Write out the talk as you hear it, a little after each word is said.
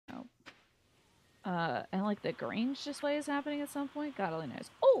And like the Grange display is happening at some point. God only knows.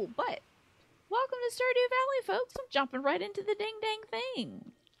 Oh, but welcome to Stardew Valley, folks. I'm jumping right into the ding dang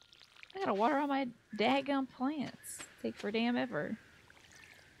thing. I gotta water all my daggum plants. Take for damn ever.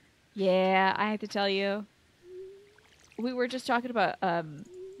 Yeah, I have to tell you. We were just talking about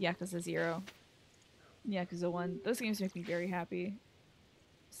Yakuza 0. Yakuza 1. Those games make me very happy.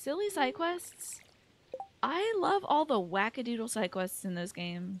 Silly side quests. I love all the wackadoodle side quests in those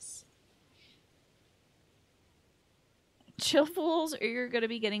games. Chill fools, or you're gonna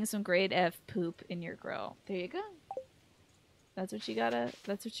be getting some grade F poop in your grill. There you go. That's what you gotta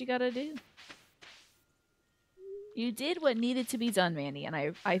do. You did what needed to be done, Mandy, and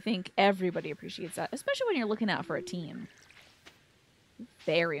I think everybody appreciates that, especially when you're looking out for a team.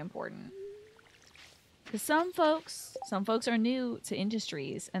 Very important. Because some folks are new to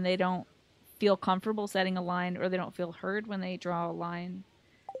industries and they don't feel comfortable setting a line, or they don't feel heard when they draw a line,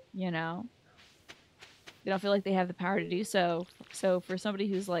 you know? They don't feel like they have the power to do so. So for somebody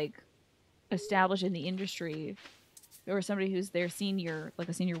who's like established in the industry, or somebody who's their senior, like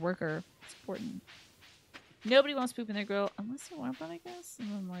a senior worker, it's important. Nobody wants poop in their grill unless you want that, I guess.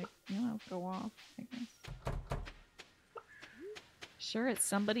 And then, like, you know, go off, I guess. Sure, it's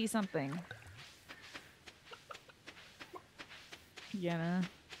somebody something. Yeah.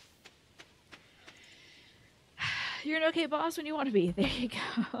 You're an okay boss when you want to be. There you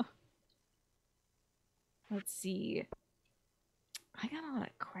go. Let's see. I got a lot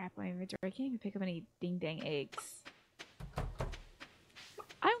of crap on my inventory. I can't even pick up any ding dang eggs.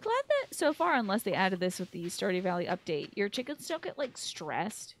 I'm glad that so far, unless they added this with the Stardew Valley update, your chickens don't get like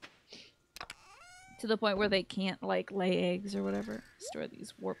stressed to the point where they can't like lay eggs or whatever. Store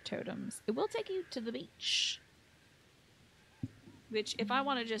these warp totems. It will take you to the beach. Which, if I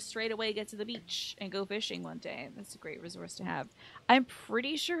want to just straight away get to the beach and go fishing one day, that's a great resource to have. I'm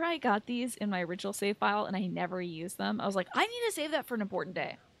pretty sure I got these in my original save file and I never used them. I was like, I need to save that for an important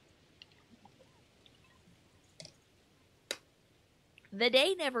day. The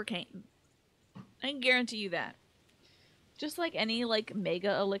day never came. I can guarantee you that. Just like any like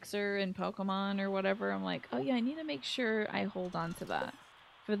mega elixir in Pokemon or whatever, I'm like, oh yeah, I need to make sure I hold on to that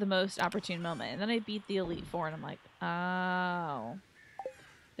for the most opportune moment. And then I beat the Elite Four and I'm like, oh,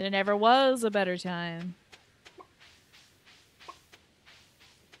 there never was a better time.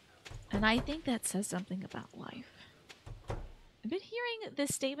 And I think that says something about life. I've been hearing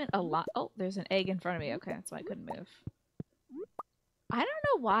this statement a lot. Oh, there's an egg in front of me. Okay, that's why I couldn't move. I don't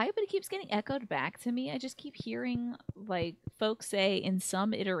know why, but it keeps getting echoed back to me. I just keep hearing like folks say in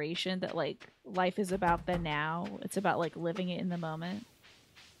some iteration that like life is about the now. It's about like living it in the moment.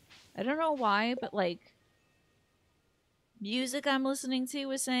 I don't know why, but like music I'm listening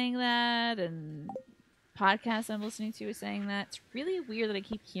to is saying that, and podcasts I'm listening to is saying that. It's really weird that I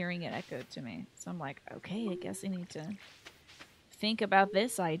keep hearing it echoed to me. So I'm like, okay, I guess I need to think about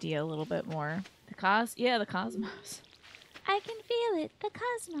this idea a little bit more. The cosmos. I can feel it, the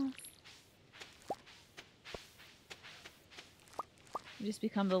cosmos. You just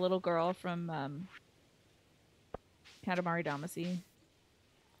become the little girl from Katamari Damacy.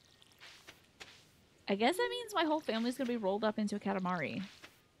 I guess that means my whole family's gonna be rolled up into a Katamari.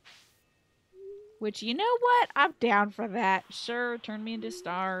 Which, you know what? I'm down for that. Sure, turn me into a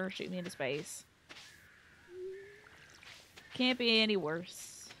star, shoot me into space. Can't be any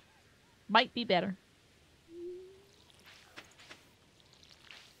worse. Might be better.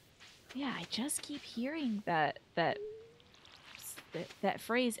 Yeah, I just keep hearing that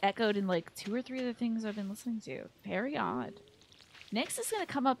phrase echoed in like 2 or 3 of the things I've been listening to. Very odd. Next is gonna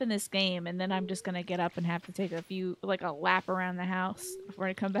come up in this game, and then I'm just gonna get up and have to take a lap around the house before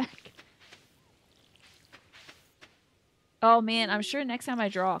I come back. Oh man, I'm sure next time I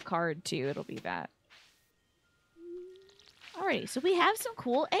draw a card too, it'll be that. Alrighty, so we have some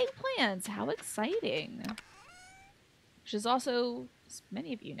cool eggplants. How exciting! Which is also, as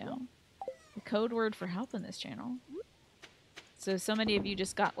many of you know, the code word for help in this channel. So many of you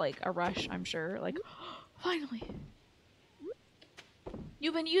just got like a rush, I'm sure. Like, finally!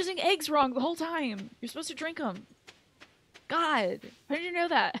 You've been using eggs wrong the whole time! You're supposed to drink them! God! How did you know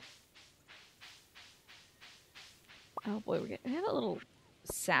that? Oh boy, we have a little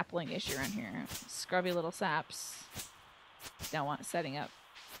sapling issue around here. Scrubby little saps. Don't want setting up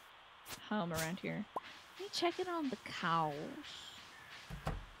home around here. Let me check in on the cows.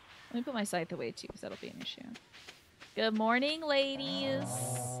 Let me put my scythe away too, because that'll be an issue. Good morning, ladies.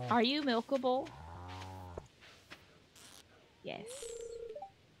 Are you milkable? Yes.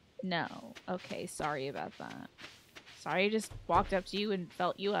 No. Okay, sorry about that. Sorry I just walked up to you and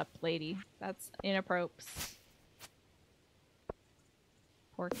felt you up, lady. That's inappropriate.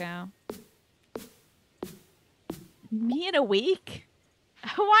 Poor cow. Me in a week?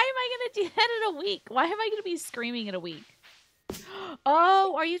 Why am I going to do that in a week? Why am I going to be screaming in a week?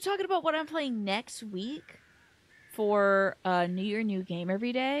 Oh, are you talking about what I'm playing next week for New Year, New Game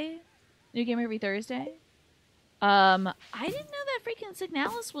every day? New Game every Thursday? I didn't know that freaking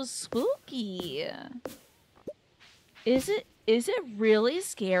Signalis was spooky. Is it really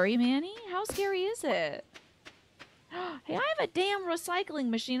scary, Manny? How scary is it? Hey, I have a damn recycling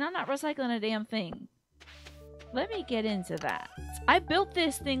machine. I'm not recycling a damn thing. Let me get into that. I built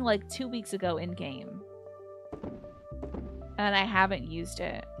this thing like 2 weeks ago in-game. And I haven't used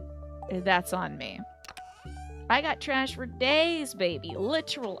it. That's on me. I got trash for days, baby.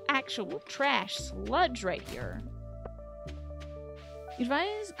 Literal, actual trash sludge right here. You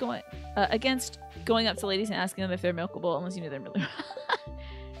advise going against going up to ladies and asking them if they're milkable unless you know they're milkable.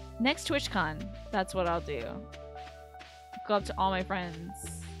 Next TwitchCon, that's what I'll do. Go up to all my friends.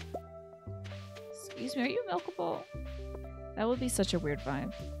 Excuse me, are you milkable? That would be such a weird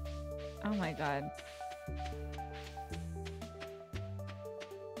vibe. Oh my god.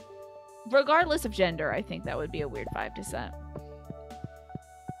 Regardless of gender, I think that would be a weird vibe to set.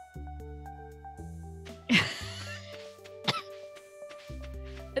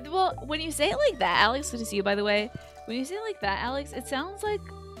 Well, when you say it like that, Alex, good to see you, by the way. When you say it like that, Alex, it sounds like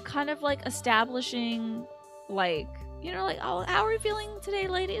kind of like establishing, like, you know, like, oh, how are we feeling today,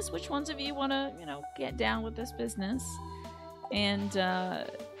 ladies? Which ones of you want to, you know, get down with this business? And,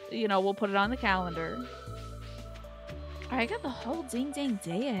 you know, we'll put it on the calendar. All right, I got the whole ding-dang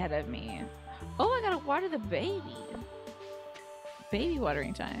day ahead of me. Oh, I gotta water the baby. Baby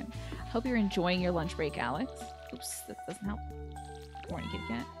watering time. Hope you're enjoying your lunch break, Alex. Oops, that doesn't help. Good morning, kitty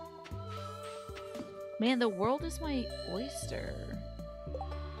cat. Man, the world is my oyster. Let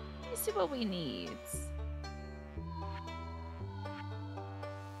me see what we need.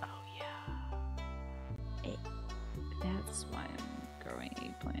 Oh, yeah. That's why I'm growing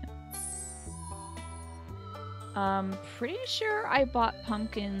eggplants. Pretty sure I bought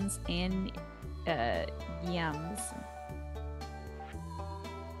pumpkins and yams.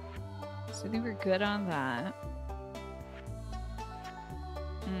 So I think we're good on that.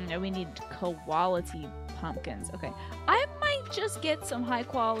 And we need quality pumpkins. Okay. I might just get some high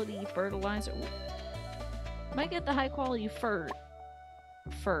quality fertilizer. Ooh. Might get the high quality fert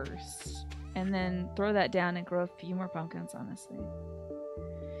first. And then throw that down and grow a few more pumpkins, honestly.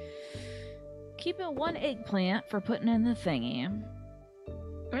 Keeping one eggplant for putting in the thingy.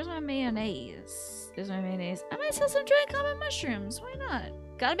 Where's my mayonnaise? There's my mayonnaise. I might sell some dried common mushrooms. Why not?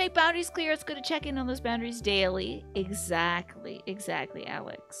 Gotta make boundaries clear. It's good to check in on those boundaries daily. Exactly. Exactly,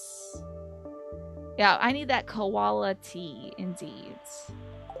 Alex. Yeah, I need that quality, indeed.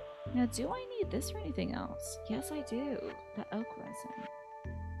 Now, do I need this or anything else? Yes, I do. The oak resin.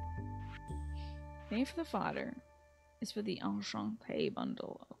 Pay for the fodder. It's for the enchanté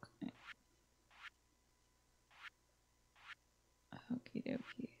bundle. Okay. Okie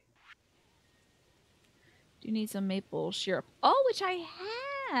dokie. Do you need some maple syrup? Oh, which I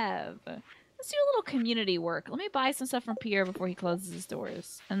have. Let's do a little community work. Let me buy some stuff from Pierre before he closes his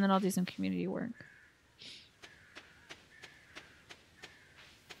doors. And then I'll do some community work.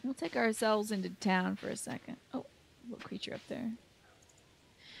 We'll take ourselves into town for a second. Oh, little creature up there.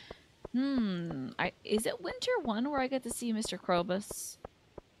 Is it winter 1 where I get to see Mr. Krobus?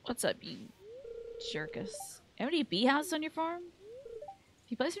 What's up, you jerkus? Have any bee houses on your farm?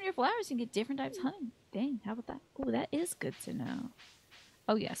 If you place them in your flowers, you can get different types of honey. Dang, how about that? Oh, that is good to know.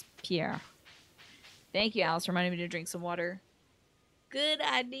 Oh, yes, Pierre. Thank you, Alice, for reminding me to drink some water. Good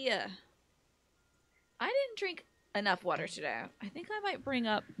idea. I didn't drink enough water today. I think I might bring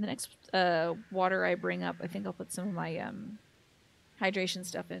up the next water I bring up. I think I'll put some of my hydration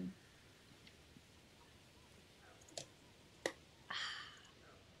stuff in.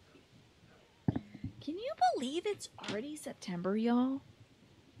 Can you believe it's already September, y'all?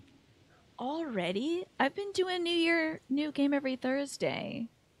 Already? I've been doing New Game every Thursday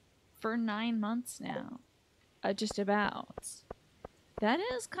for 9 months now. Just about. That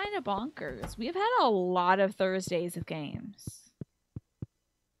is kind of bonkers. We've had a lot of Thursdays of games.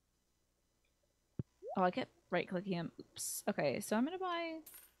 Oh, I kept right-clicking him. Oops. Okay, so I'm going to buy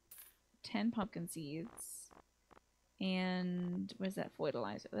 10 pumpkin seeds. And where's that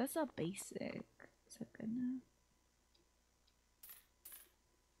fertilizer? That's a basic. Is that good enough?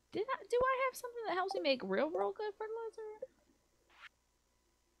 Do I have something that helps me make real good fertilizer?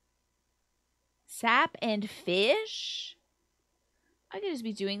 Sap and fish? I could just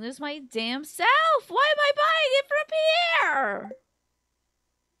be doing this my damn self. Why am I buying it from Pierre?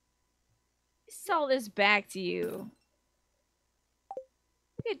 Sell this back to you.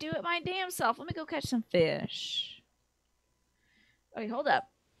 I could do it my damn self. Let me go catch some fish. Okay, hold up.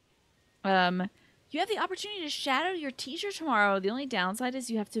 You have the opportunity to shadow your teacher tomorrow. The only downside is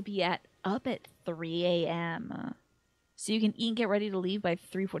you have to be up at 3 a.m. So you can eat and get ready to leave by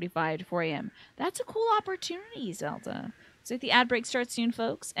 3:45 to 4 a.m. That's a cool opportunity, Zelda. So the ad break starts soon,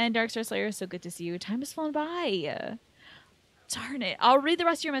 folks. And Dark Star Slayer, so good to see you. Time has flown by. Darn it. I'll read the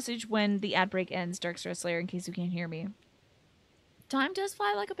rest of your message when the ad break ends, Dark Star Slayer, in case you can't hear me. Time does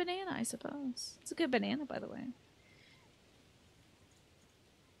fly like a banana, I suppose. It's a good banana, by the way.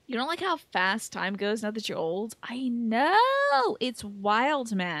 You don't like how fast time goes now that you're old? I know! It's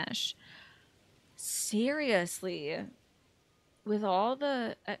wild, Mash. Seriously. With all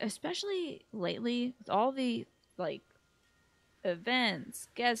the, especially lately, with all the, like, events,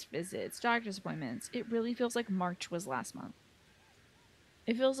 guest visits, doctor's appointments, it really feels like March was last month.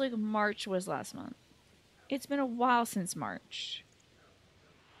 It feels like March was last month. It's been a while since March.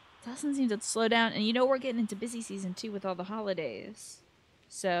 It doesn't seem to slow down. And you know we're getting into busy season, too, with all the holidays.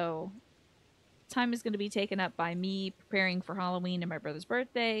 So time is going to be taken up by me preparing for Halloween and my brother's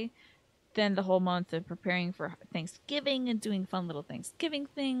birthday. Then the whole month of preparing for Thanksgiving and doing fun little Thanksgiving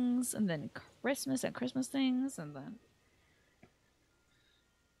things. And then Christmas and Christmas things. And then...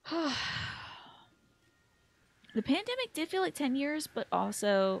 The pandemic did feel like 10 years, but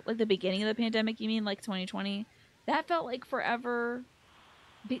also, like, the beginning of the pandemic, you mean, like, 2020? That felt like forever,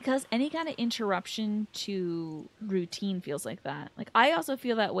 because any kind of interruption to routine feels like that. Like, I also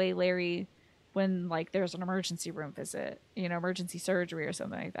feel that way, Larry, when, like, there's an emergency room visit, you know, emergency surgery or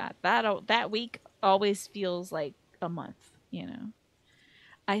something like that. That week always feels like a month, you know?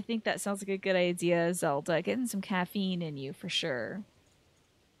 I think that sounds like a good idea, Zelda. Getting some caffeine in you, for sure.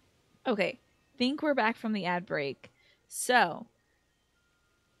 Okay. Think we're back from the ad break. So,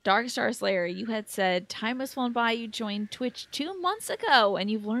 Dark Star Slayer, you had said time has flown by. You joined Twitch 2 months ago, and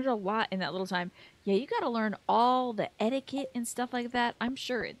you've learned a lot in that little time. Yeah, you got to learn all the etiquette and stuff like that. I'm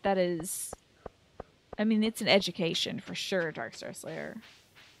sure that is... I mean, it's an education for sure, Dark Star Slayer.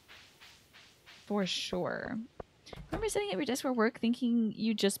 For sure. Remember sitting at your desk for work thinking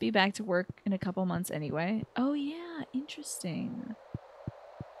you'd just be back to work in a couple months anyway? Oh, yeah. Interesting.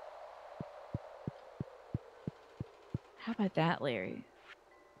 How about that, Larry?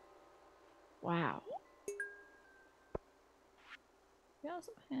 Wow. We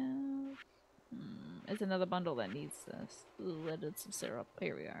also have... it's another bundle that needs this. Ooh, added some syrup.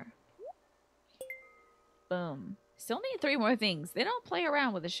 Here we are. Boom. Still need 3 more things. They don't play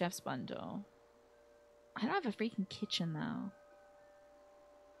around with the chef's bundle. I don't have a freaking kitchen, though.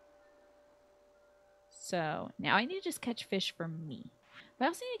 So, now I need to just catch fish for me. But I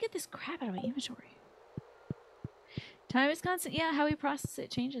also need to get this crap out of my inventory. Time is constant. Yeah, how we process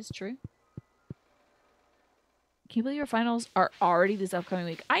it changes. True. Can you believe your finals are already this upcoming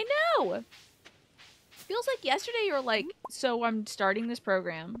week? I know! Feels like yesterday you were like, so I'm starting this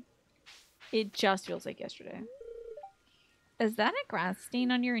program. It just feels like yesterday. Is that a grass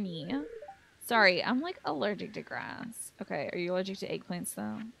stain on your knee? Sorry, I'm like allergic to grass. Okay, are you allergic to eggplants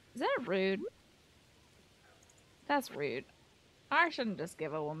though? Is that rude? That's rude. I shouldn't just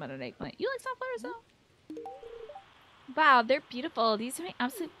give a woman an eggplant. You like sunflowers though? Wow, they're beautiful. These are my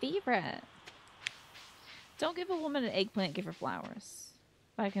absolute favorite. Don't give a woman an eggplant, give her flowers.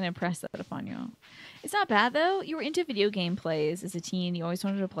 If I can impress that upon you. It's not bad though. You were into video game plays as a teen. You always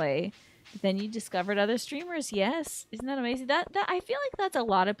wanted to play. But then you discovered other streamers. Yes. Isn't that amazing? That I feel like that's a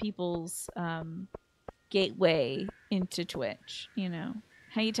lot of people's gateway into Twitch, you know.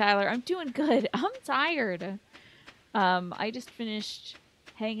 Hey Tyler, I'm doing good. I'm tired. I just finished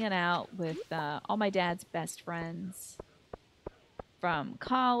hanging out with all my dad's best friends from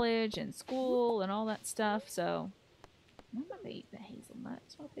college and school and all that stuff. So I'm not gonna eat the hazelnut.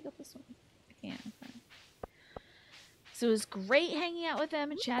 So I'll pick up this one. I can't. Okay. So it was great hanging out with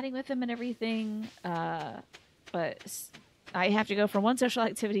them and chatting with them and everything. But I have to go from one social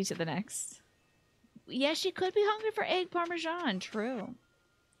activity to the next. Yeah, she could be hungry for egg parmesan. True.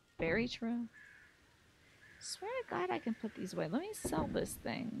 Very true. Swear to God I can put these away. Let me sell this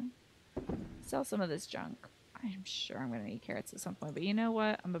thing. Sell some of this junk. I'm sure I'm going to eat carrots at some point. But you know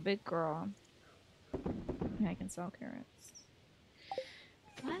what? I'm a big girl. And I can sell carrots.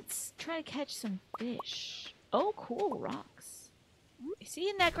 Let's try to catch some fish. Oh, cool. Rocks. See,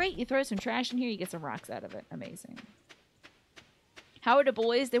 isn't that great? You throw some trash in here, you get some rocks out of it. Amazing. How are the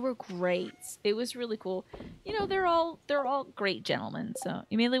boys? They were great. It was really cool. You know, they're all great gentlemen. So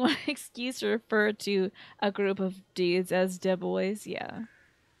you mainly want an excuse to refer to a group of dudes as the boys. Yeah.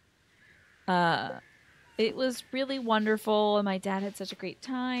 It was really wonderful, and my dad had such a great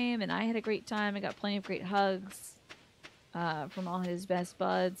time, and I had a great time. I got plenty of great hugs from all his best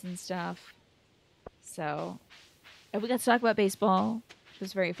buds and stuff. So And we got to talk about baseball, which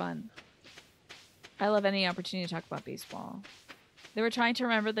was very fun. I love any opportunity to talk about baseball. They were trying to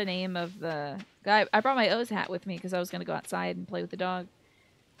remember the name of the guy. I brought my O's hat with me because I was going to go outside and play with the dog.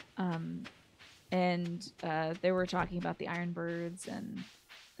 And they were talking about the Ironbirds, and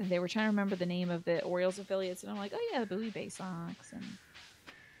they were trying to remember the name of the Orioles affiliates. And I'm like, oh yeah, the Bowie Bay Sox, and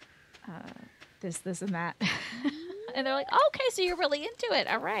this, and that. And they're like, oh, okay, so you're really into it.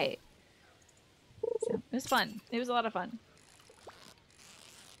 All right. So it was fun. It was a lot of fun.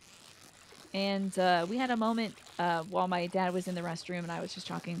 And we had a moment while my dad was in the restroom and I was just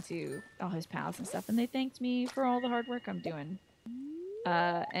talking to all his pals and stuff. And they thanked me for all the hard work I'm doing.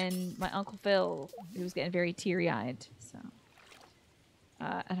 And my Uncle Phil, he was getting very teary-eyed. So,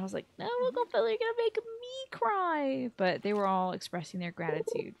 and I was like, no, Uncle Phil, you're going to make me cry. But they were all expressing their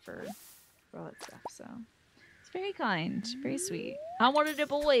gratitude for all that stuff. So it's very kind, very sweet. I'm one of the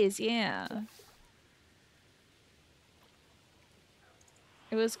boys, yeah.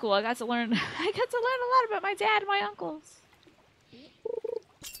 It was cool. I got to learn a lot about my dad and my uncles.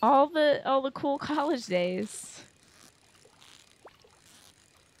 All the cool college days.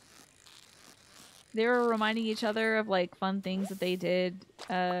 They were reminding each other of like fun things that they did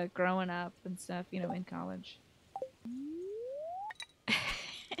growing up and stuff, you know, in college.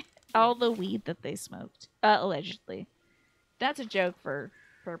 All the weed that they smoked, allegedly. That's a joke for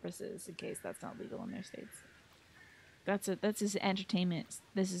purposes in case that's not legal in their states. That's his entertainment.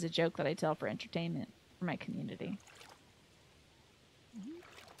 This is a joke that I tell for entertainment for my community.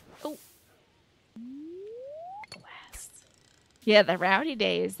 Oh. Blast. Yeah, the rowdy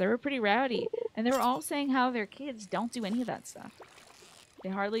days. They were pretty rowdy. And they were all saying how their kids don't do any of that stuff. They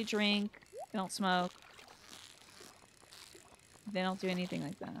hardly drink. They don't smoke. They don't do anything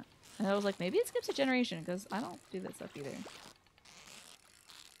like that. And I was like, maybe it skips a generation because I don't do that stuff either.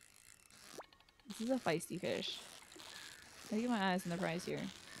 This is a feisty fish. I get my eyes on the prize here.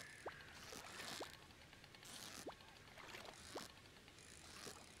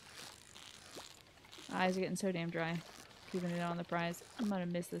 My eyes are getting so damn dry. Keeping it on the prize. I'm gonna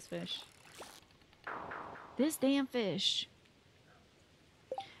miss this fish. This damn fish.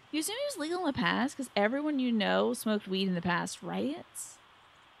 You assume he was legal in the past? Because everyone you know smoked weed in the past, right?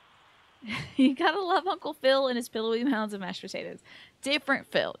 You gotta love Uncle Phil and his pillowy mounds of mashed potatoes. Different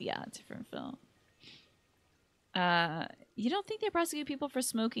Phil. Yeah, different Phil. You don't think they prosecute people for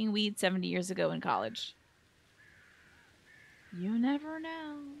smoking weed 70 years ago in college? You never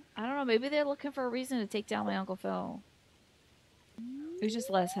know. I don't know. Maybe they're looking for a reason to take down my Uncle Phil. It was just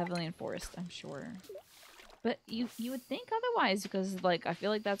less heavily enforced, I'm sure. But you would think otherwise because, like, I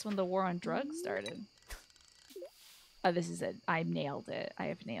feel like that's when the war on drugs started. Oh, this is it. I nailed it. I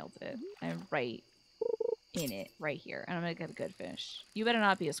have nailed it. I'm right in it right here. And I'm going to get a good fish. You better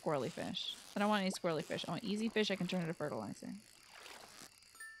not be a squirrely fish. I don't want any squirrely fish. I want easy fish I can turn into fertilizer.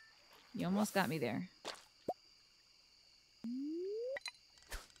 You almost got me there.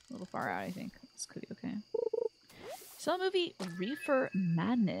 A little far out, I think. This could be okay. Saw the movie Reefer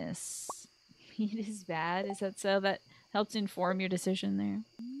Madness. Weed is bad. Is that so? That helped inform your decision there.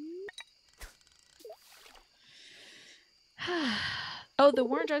 Oh, the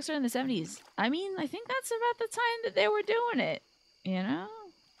war on drugs started in the 70s. I mean, I think that's about the time that they were doing it. You know?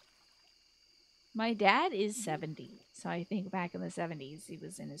 My dad is 70. So I think back in the 70s, he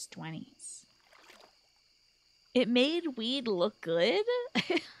was in his 20s. It made weed look good?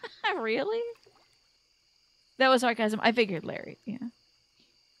 Really? That was sarcasm. I figured, Larry. Yeah.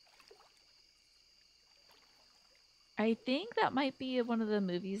 I think that might be one of the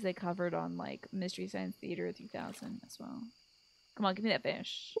movies they covered on, like, Mystery Science Theater 3000 as well. Come on, give me that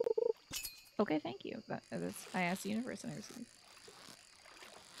fish. Okay, thank you. I asked the universe and I received.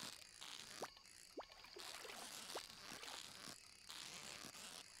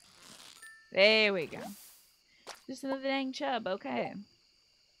 There we go. Just another dang chub. Okay.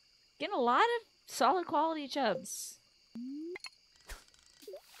 Getting a lot of solid quality chubs.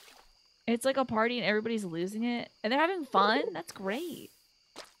 It's like a party and everybody's losing it. And they're having fun. That's great.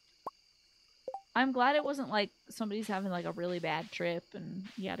 I'm glad it wasn't like somebody's having like a really bad trip and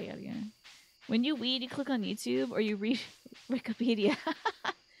yada yada yada. When you weed, you click on YouTube or you read Wikipedia.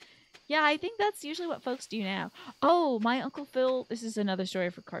 Yeah, I think that's usually what folks do now. Oh, my Uncle Phil. This is another story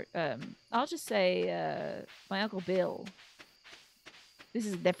for I'll just say my Uncle Bill. This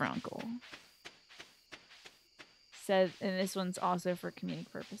is a different uncle. Said, and this one's also for comedic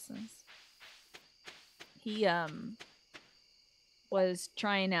purposes. He was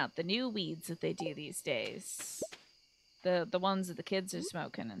trying out the new weeds that they do these days. The ones that the kids are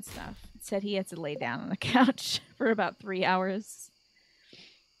smoking and stuff. Said he had to lay down on the couch for about 3 hours.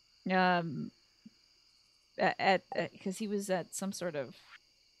 because he was at some sort of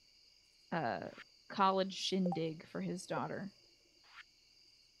college shindig for his daughter.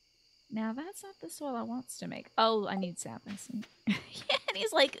 Now that's not the soil I wants to make. Oh, I need sap. I see. Yeah, and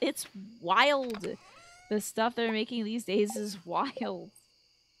he's like, it's wild. The stuff they're making these days is wild.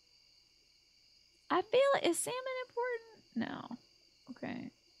 I feel like, is salmon important? No.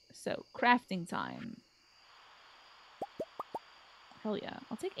 Okay. So crafting time. Hell yeah.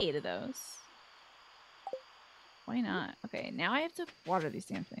 I'll take 8 of those. Why not? Okay, now I have to water these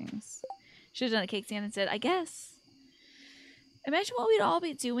damn things. Should have done a cake stand instead, I guess. Imagine what we'd all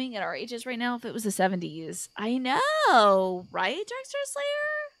be doing at our ages right now if it was the 70s. I know, right, Darkstar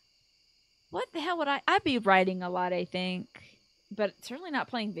Slayer? What the hell would I'd be writing a lot, I think. But certainly not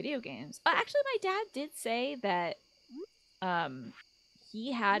playing video games. Actually, my dad did say that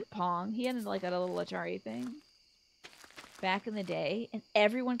he had Pong. He had like a little Atari thing back in the day, and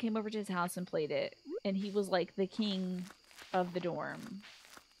everyone came over to his house and played it. And he was like the king of the dorm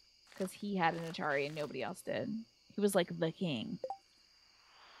because he had an Atari and nobody else did. He was like the king.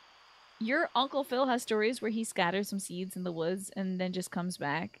 Your Uncle Phil has stories where he scatters some seeds in the woods and then just comes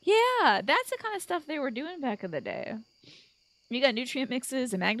back. Yeah, that's the kind of stuff they were doing back in the day. You got nutrient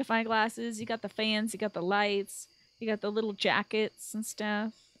mixes and magnifying glasses. You got the fans. You got the lights. You got the little jackets and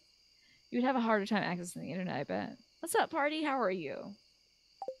stuff. You would have a harder time accessing the internet, I bet. What's up, party? How are you?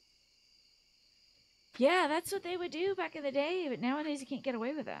 Yeah, that's what they would do back in the day, but nowadays you can't get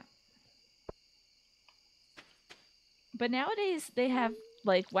away with that. But nowadays they have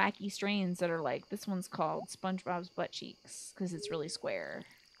like wacky strains that are like, this one's called SpongeBob's Butt Cheeks because it's really square.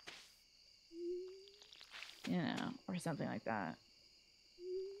 You know, or something like that.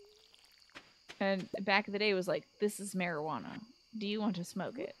 And back in the day it was like, this is marijuana. Do you want to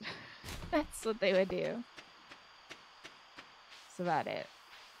smoke it? That's what they would do. That's about it.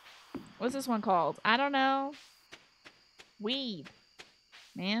 What's this one called? I don't know. Weed.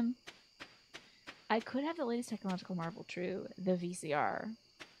 Man. I could have the latest technological marvel, true. The VCR.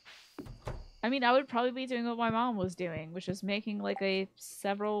 I mean, I would probably be doing what my mom was doing, which was making like a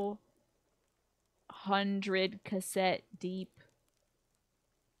several 100 cassette deep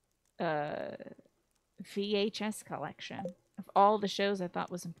VHS collection of all the shows I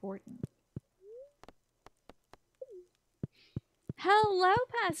thought was important. Hello,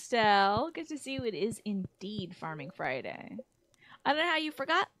 Pastel. Good to see you. It is indeed Farming Friday. I don't know how you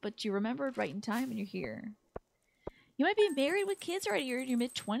forgot, but you remembered right in time and you're here. You might be married with kids already. You're in your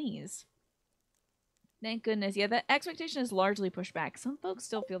mid-20s. Thank goodness. Yeah, that expectation is largely pushed back. Some folks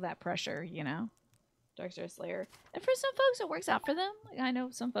still feel that pressure, you know? Darkstar Slayer. And for some folks, it works out for them. Like, I know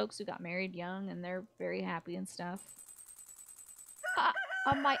some folks who got married young and they're very happy and stuff.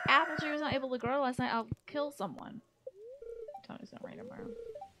 My apple tree was not able to grow last night. I'll kill someone. Tony's gonna rain tomorrow.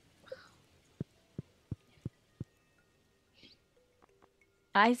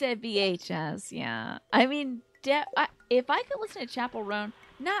 I said VHS, yeah. I mean, if I could listen to Chapel Roan,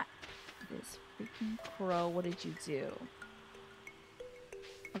 not this freaking crow, what did you do?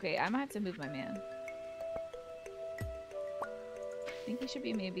 Okay, I might have to move my man. I think he should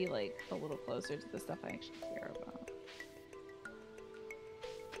be maybe like a little closer to the stuff I actually care about.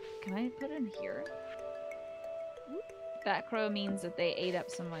 Can I put him here? That crow means that they ate up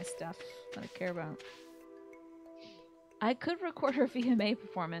some of my stuff that I care about. I could record her VMA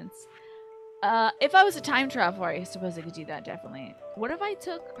performance. If I was a time traveler, I suppose I could do that, definitely. What if I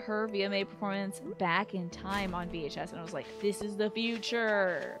took her VMA performance back in time on VHS and I was like, this is the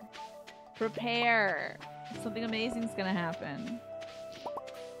future. Prepare. Something amazing is gonna happen.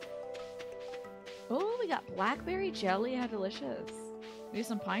 Oh, we got blackberry jelly. How delicious. Maybe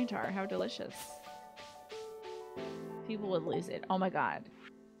some pine tar. How delicious. People would lose it. Oh my god.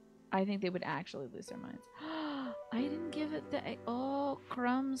 I think they would actually lose their minds. I didn't give it the egg. Oh,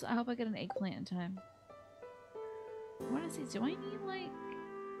 crumbs. I hope I get an eggplant in time. I want to see. Do I need like...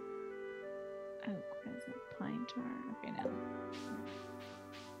 Oh, present pine tar. Okay, now.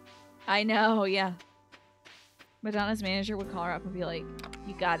 I know, yeah. Madonna's manager would call her up and be like,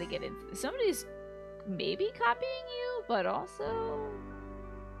 you gotta get in. Somebody's maybe copying you, but also...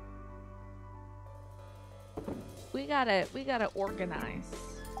 We gotta organize.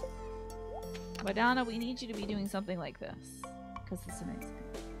 Madonna, we need you to be doing something like this. Because it's amazing.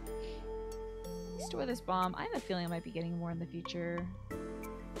 Store this bomb. I have a feeling I might be getting more in the future.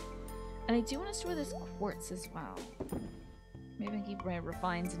 And I do want to store this quartz as well. Maybe I can keep my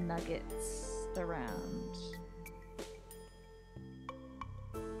refined nuggets around.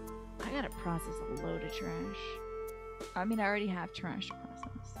 I gotta process a load of trash. I mean, I already have trash to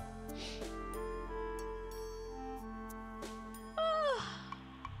process.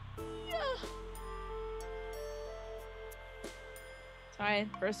 Alright,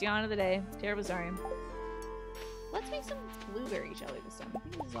 first yawn of the day. Terribly sorry. Let's make some blueberry jelly this time. I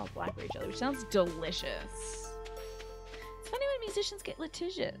think this is all blackberry jelly, which sounds delicious. It's funny when musicians get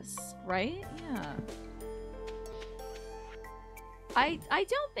litigious, right? Yeah. I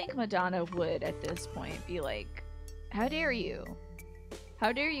don't think Madonna would at this point be like, how dare you?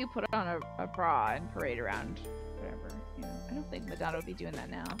 How dare you put on a bra and parade around whatever, you know? I don't think Madonna would be doing that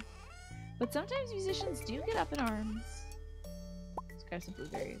now. But sometimes musicians do get up in arms. Let's grab some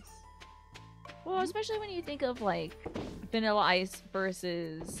blueberries. Well, especially when you think of like Vanilla Ice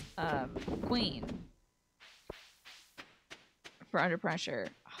versus Queen for Under Pressure.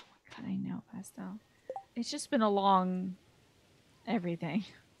 Oh my god, I know, Pastel. It's just been a long everything.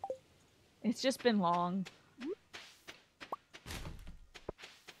 It's just been long.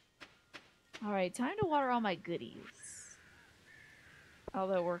 Alright, time to water all my goodies.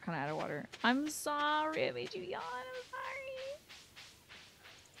 Although we're kind of out of water. I'm sorry I made you yawn. I'm sorry.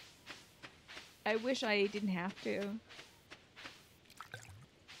 I wish I didn't have to.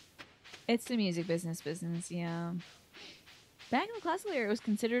 It's the music business, yeah. Back in the classical era, it was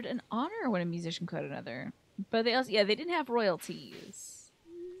considered an honor when a musician cut another. But they also, yeah, they didn't have royalties.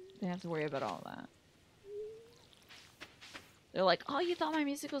 They didn't have to worry about all that. They're like, oh, you thought my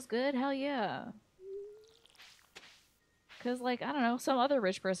music was good? Hell yeah. Because, like, I don't know, some other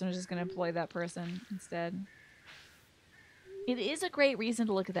rich person is just going to employ that person instead. It is a great reason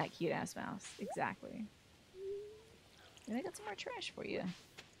to look at that cute-ass mouse. Exactly. And I got some more trash for you.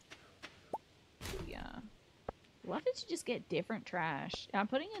 Yeah. Love that you just get different trash. I'm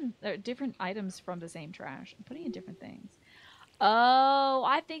putting in different items from the same trash. I'm putting in different things. Oh,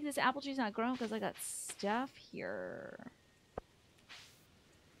 I think this apple tree's not growing because I got stuff here.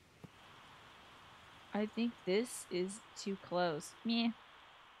 I think this is too close. Meh.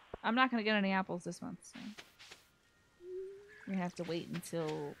 I'm not going to get any apples this month, so we're going to have to wait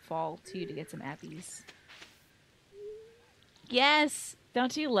until fall, too, to get some appies. Yes!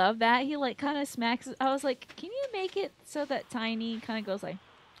 Don't you love that? He, like, kind of smacks... I was like, can you make it so that Tiny kind of goes like...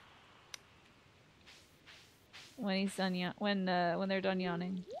 when he's done when they're done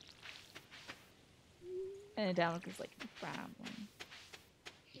yawning. And Download is like, no problem.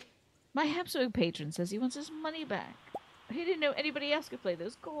 My Habsburg patron says he wants his money back. He didn't know anybody else could play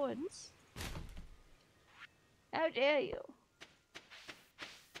those chords. How dare you?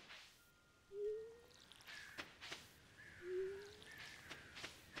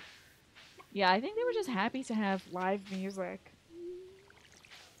 Yeah, I think they were just happy to have live music.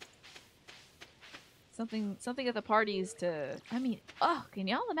 Something at the parties to... I mean, oh, can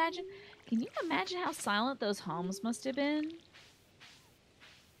y'all imagine? Can you imagine how silent those homes must have been?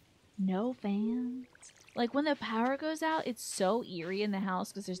 No fans. Like, when the power goes out, it's so eerie in the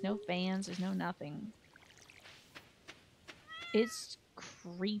house because there's no fans, there's no nothing. It's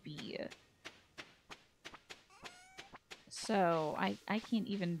creepy. So, I can't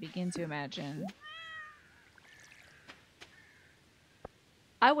even begin to imagine.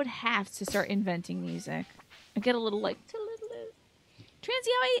 I would have to start inventing music. I get a little like... Transy,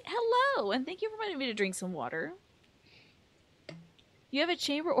 hello! And thank you for reminding me to drink some water. You have a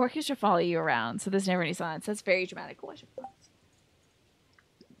chamber orchestra follow you around, so there's never any silence. That's very dramatic.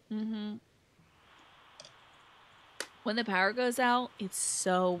 Mm-hmm. When the power goes out, it's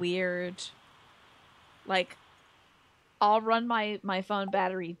so weird. Like, I'll run my phone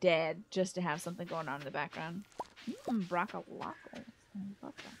battery dead just to have something going on in the background. Broccolocos.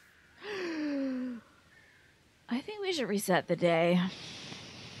 I think we should reset the day.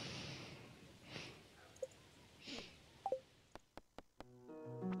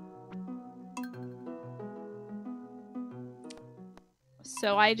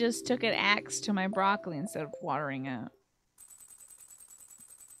 So I just took an axe to my broccoli instead of watering it.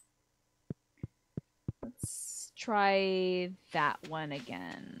 Let's try that one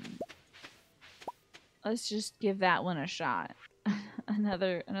again. Let's just give that one a shot.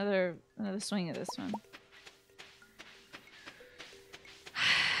 another swing at this one.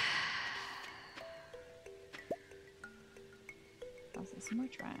 Also, some more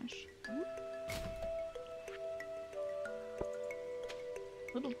trash.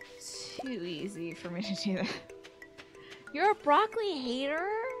 A little too easy for me to do that. You're a broccoli hater?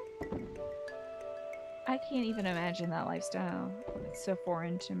 I can't even imagine that lifestyle. It's so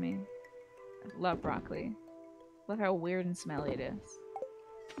foreign to me. I love broccoli. Love how weird and smelly it is.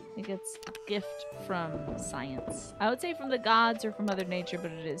 I think it's a gift from science. I would say from the gods or from Mother Nature,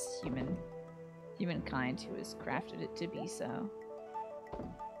 but it is humankind who has crafted it to be so.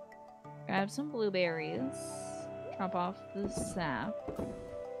 Grab some blueberries. Drop off the sap.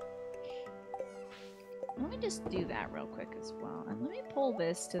 Let me just do that real quick as well. And let me pull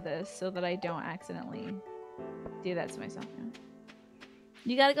this to this so that I don't accidentally do that to myself now.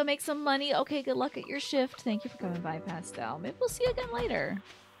 You gotta go make some money. Okay, good luck at your shift. Thank you for coming by, Pastel. Maybe we'll see you again later.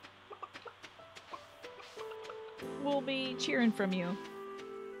 We'll be cheering from you.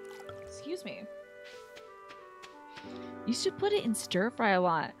 Excuse me. You should put it in stir fry a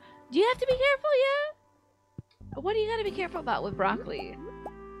lot. Do you have to be careful, yeah? What do you gotta be careful about with broccoli?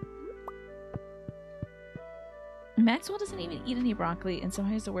 Maxwell doesn't even eat any broccoli, and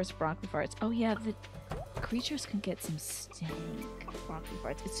somehow he's the worst broccoli farts. Oh yeah, the creatures can get some stink broccoli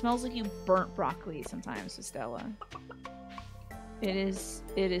farts. It smells like you burnt broccoli sometimes with Stella. It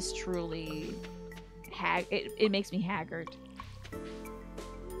is truly it makes me haggard.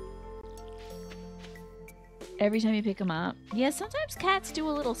 Every time you pick them up. Yeah, sometimes cats do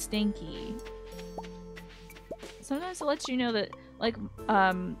a little stinky. Sometimes it lets you know that, like,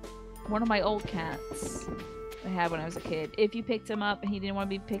 one of my old cats I had when I was a kid, if you picked him up and he didn't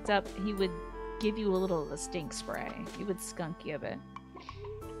want to be picked up, he would give you a little of a stink spray. He would skunk you a bit.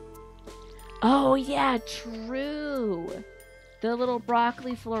 Oh, yeah, true. The little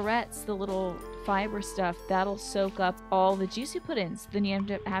broccoli florets, the little fiber stuff, that'll soak up all the juice you put in. So then you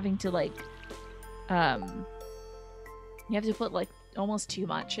end up having to, like, you have to put, like, almost too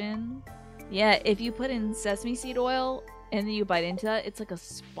much in. Yeah, if you put in sesame seed oil and then you bite into that, it's like a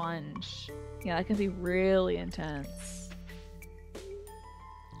sponge. Yeah, that can be really intense.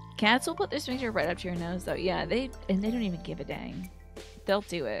 Cats will put their finger right up to your nose, though. Yeah, they don't even give a dang. They'll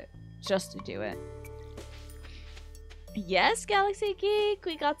do it just to do it. Yes, Galaxy Geek,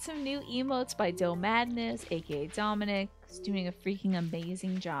 we got some new emotes by Doe Madness, aka Dominic. He's doing a freaking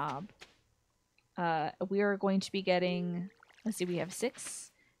amazing job. We are going to be getting, let's see, we have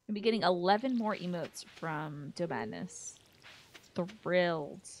 6. We'll be getting 11 more emotes from Doe Madness.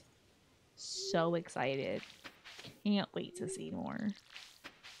 Thrilled. So excited. Can't wait to see more.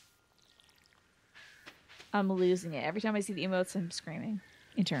 I'm losing it. Every time I see the emotes, I'm screaming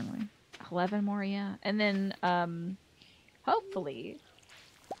internally. 11 more, yeah. And then, hopefully,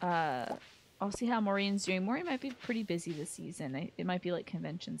 I'll see how Maureen's doing. Maureen might be pretty busy this season. It might be like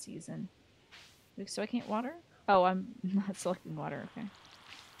convention season. So I can't water? Oh, I'm not selecting water. Okay.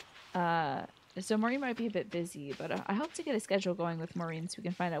 So Maureen might be a bit busy, but I hope to get a schedule going with Maureen so we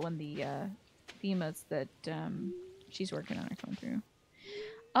can find out when the emotes that she's working on are coming through.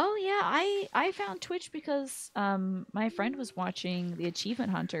 Oh yeah, I found Twitch because my friend was watching the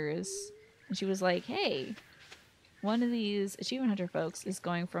Achievement Hunters, and she was like, "Hey, one of these Achievement Hunter folks is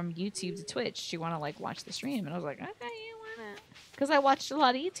going from YouTube to Twitch. Do you want to like watch the stream?" And I was like, "Okay, you wanna?" Because I watched a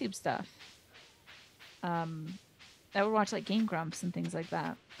lot of YouTube stuff. I would watch like Game Grumps and things like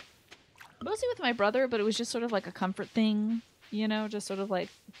that. Mostly with my brother, but it was just sort of like a comfort thing, you know, just sort of like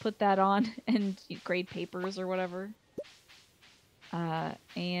put that on and grade papers or whatever.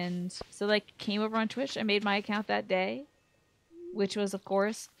 And so like came over on Twitch. I made my account that day, which was of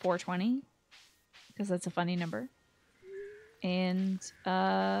course 420 because that's a funny number. And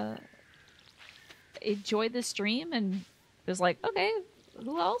enjoyed the stream and was like, okay,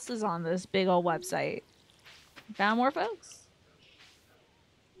 who else is on this big old website? Found more folks.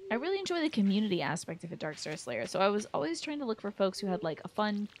 I really enjoy the community aspect of a Dark Star Slayer, so I was always trying to look for folks who had like a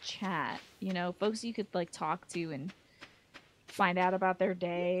fun chat, you know, folks you could like talk to and find out about their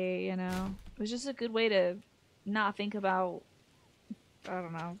day, you know. It was just a good way to not think about, I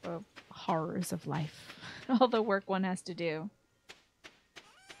don't know, the horrors of life, all the work one has to do.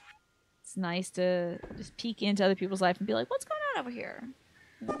 It's nice to just peek into other people's life and be like, what's going on over here?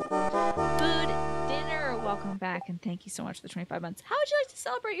 Food Dinner, welcome back, and thank you so much for the 25 months. How would you like to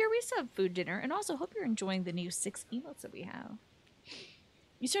celebrate your resub, Food Dinner? And also, hope you're enjoying the new 6 emotes that we have.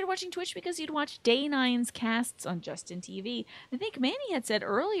 You started watching Twitch because you'd watch Day 9's casts on Justin TV. I think Manny had said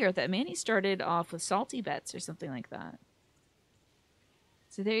earlier that Manny started off with Salty Bets or something like that.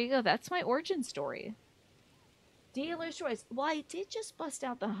 So there you go. That's my origin story. Dealer's Choice. Well, I did just bust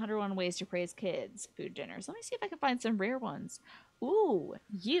out the 101 Ways to Praise Kids Food Dinners. Let me see if I can find some rare ones. Ooh,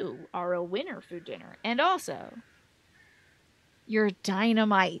 you are a winner, Food Dinner. And also, you're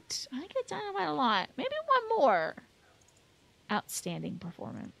dynamite. I get dynamite a lot. Maybe one more. Outstanding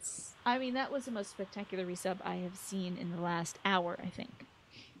performance. I mean, that was the most spectacular resub I have seen in the last hour, I think.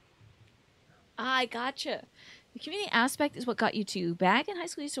 I gotcha. The community aspect is what got you to. Back in high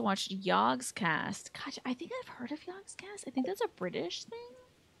school, I used to watch Yogg's Cast. Gosh, I think I've heard of Yogg's Cast. I think that's a British thing.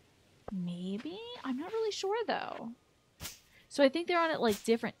 Maybe? I'm not really sure, though. So I think they're on at, like,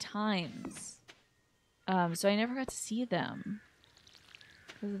 different times. So I never got to see them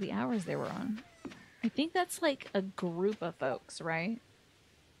because of the hours they were on. I think that's, like, a group of folks, right?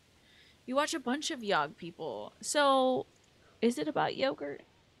 You watch a bunch of Yog people. So, is it about yogurt?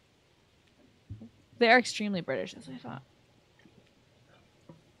 They're extremely British, as I thought.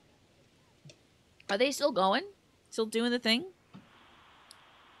 Are they still going? Still doing the thing?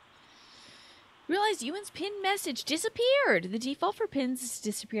 Realized Ewan's pin message disappeared. The default for pins is to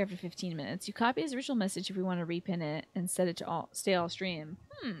disappear after 15 minutes. You copy his original message if we want to repin it and set it to stay all stream.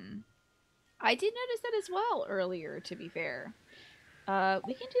 I did notice that as well earlier, to be fair. We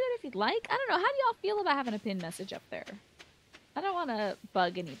can do that if you'd like. I don't know. How do y'all feel about having a pin message up there? I don't want to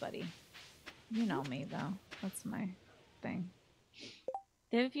bug anybody. You know me, though. That's my thing.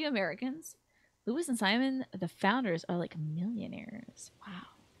 They have a few Americans. Louis and Simon, the founders, are like millionaires. Wow.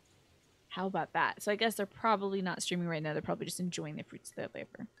 How about that? So I guess they're probably not streaming right now. They're probably just enjoying the fruits of their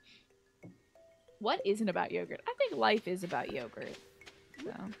labor. What isn't about yogurt? I think life is about yogurt.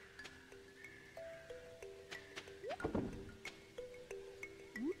 So.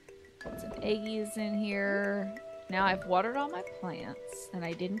 Put some eggies in here. Now I've watered all my plants, and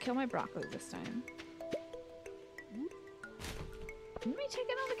I didn't kill my broccoli this time. Let me check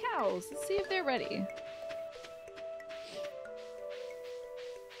in on the cows. Let's see if they're ready.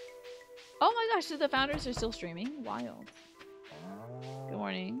 Oh my gosh, so the founders are still streaming? Wild. Good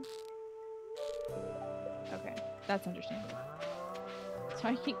morning. Okay, that's understandable. So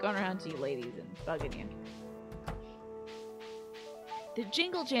I keep going around to you ladies and bugging you. The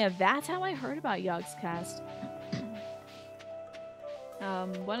Jingle Jam, that's how I heard about Yogg's Cast.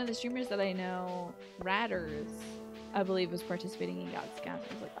 One of the streamers that I know, Ratters, I believe, was participating in Yogg's Cast.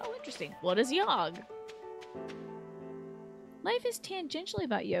 I was like, oh, interesting. What is Yogg? Life is tangentially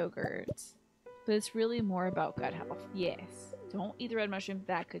about yogurt, but it's really more about gut health. Yes. Don't eat the red mushroom.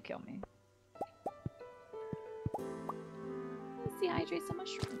 That could kill me. Let's dehydrate some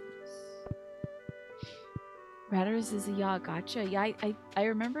mushrooms. Ratters is a Yogg. Gotcha. Yeah, I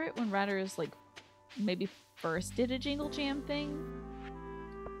remember it when Ratters, like, maybe first did a Jingle Jam thing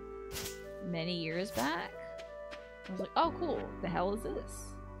many years back. I was like, oh, cool. The hell is this?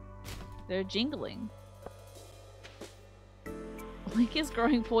 They're jingling. Link is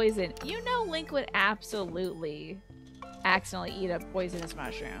growing poison. You know Link would absolutely accidentally eat a poisonous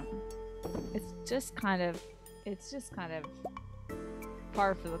mushroom. It's just kind of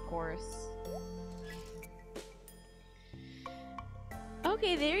par for the course.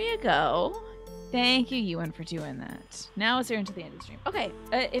 Okay, there you go. Thank you, Ewan, for doing that. Now it's here until the end of the stream. Okay,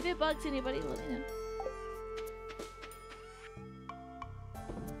 if it bugs anybody, let me know.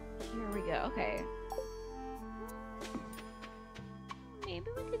 Here we go. Okay. Maybe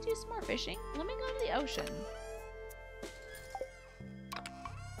we could do some more fishing. Let me go to the ocean.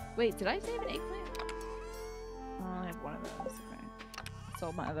 Wait, did I save an eggplant? Oh, I have one of those. Okay.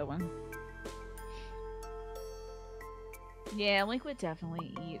 Sold my other one. Yeah, Link would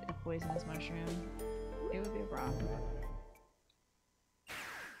definitely eat a poisonous mushroom. It would be a problem.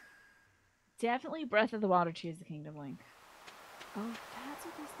 Definitely Breath of the Wild or Tears of the Kingdom, Link. Oh, that's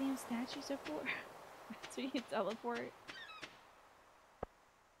what these damn statues are for? That's what you can teleport.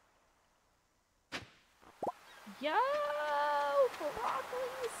 Yo!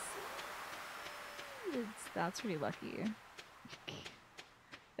 Broccoli seeds! That's pretty lucky.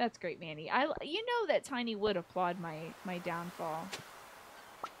 That's great, Manny. You know that Tiny would applaud my downfall.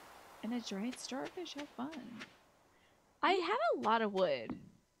 And a dried starfish, have fun. I have a lot of wood.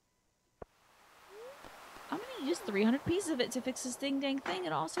 I'm gonna use 300 pieces of it to fix this ding-dang thing,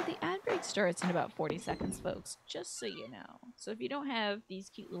 and also the ad break starts in about 40 seconds, folks. Just so you know. So if you don't have these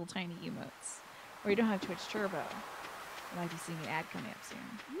cute little tiny emotes, or you don't have Twitch Turbo, you might be seeing an ad coming up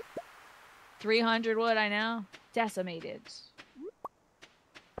soon. 300 wood, I know. Decimated.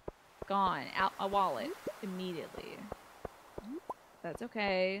 Gone. Out my wallet. Immediately. That's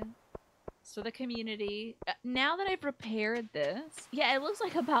okay. So the community. Now that I've repaired this. Yeah, it looks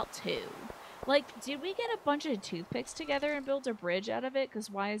like about 2. Like, did we get a bunch of toothpicks together and build a bridge out of it? Because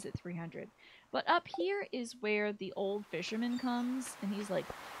why is it 300? But up here is where the old fisherman comes. And he's like,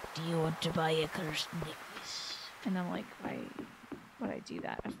 do you want to buy a cursed necklace? And I'm like, why would I do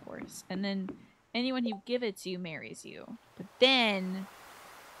that? Of course. And then anyone you give it to marries you. But then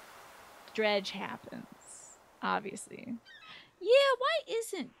Dredge happens. Obviously. Yeah, why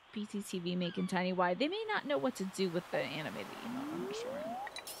isn't BTTV making Tiny Wide? They may not know what to do with the animated emote, I'm sure.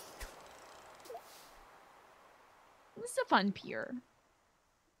 This is a fun pier.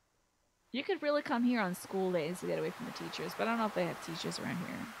 You could really come here on school days to get away from the teachers, but I don't know if they have teachers around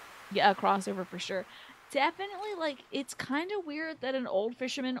here. Yeah, a crossover for sure. Definitely, like, it's kind of weird that an old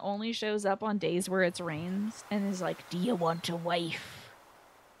fisherman only shows up on days where it rains and is like, do you want a wife?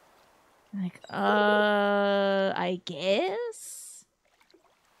 Like, I guess?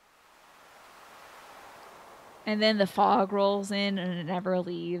 And then the fog rolls in and it never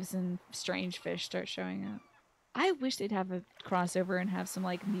leaves and strange fish start showing up. I wish they'd have a crossover and have some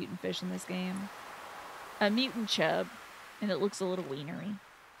like mutant fish in this game. A mutant chub, and it looks a little wienery.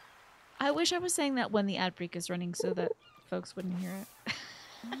 I wish I was saying that when the ad break is running so that folks wouldn't hear it.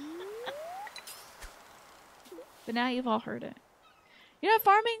 But now you've all heard it. You're not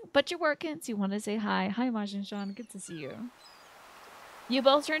farming, but you're working, so you want to say hi. Hi, Maj and Sean. Good to see you. You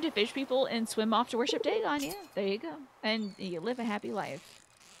both turn to fish people and swim off to worship Dagon. Yeah, there you go. And you live a happy life.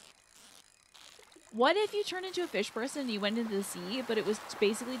 What if you turned into a fish person and you went into the sea, but it was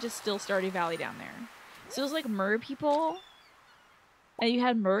basically just still Stardew Valley down there? So it was like mer people, and you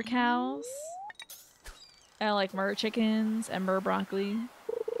had mer cows, and like mer chickens, and mer broccoli.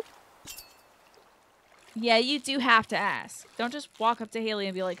 Yeah, you do have to ask. Don't just walk up to Haley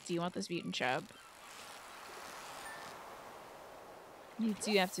and be like, do you want this mutant chub? You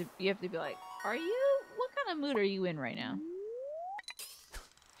do have to be like, are you, what kind of mood are you in right now?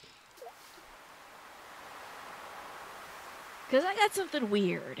 Because I got something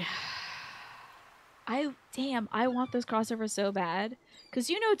weird. I want this crossover so bad. Because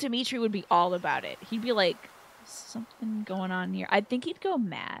you know Dimitri would be all about it. He'd be like, something going on here. I think he'd go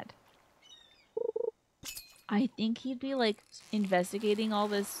mad. I think he'd be like investigating all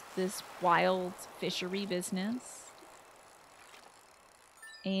this wild fishery business.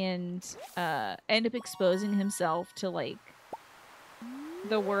 And end up exposing himself to like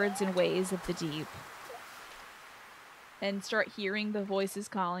the words and ways of the deep. And start hearing the voices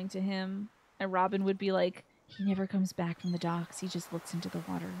calling to him. And Robin would be like, he never comes back from the docks. He just looks into the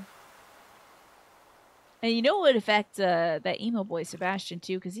water. And you know what would affect that emo boy Sebastian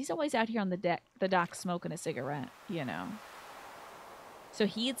too, because he's always out here on the dock smoking a cigarette, you know. So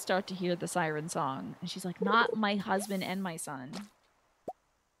he'd start to hear the siren song, and she's like, "Not my husband and my son."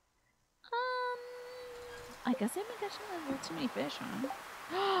 I guess I've been catching a little too many fish,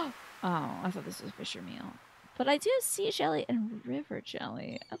 huh? Oh, I thought this was fisher meal. But I do sea jelly and river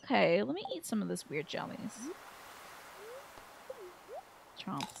jelly. Okay, let me eat some of this weird jellies.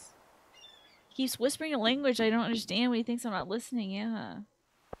 Chomps. He keeps whispering a language I don't understand when he thinks I'm not listening, yeah.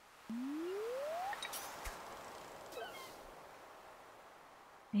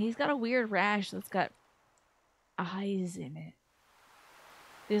 He's got a weird rash that's got eyes in it.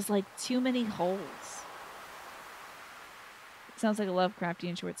 There's like too many holes. Sounds like a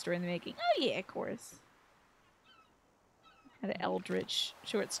Lovecraftian short story in the making. Oh yeah, of course. An eldritch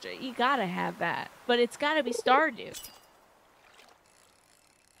short story. You gotta have that. But it's gotta be Stardew.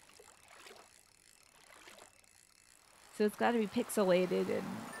 So it's gotta be pixelated, and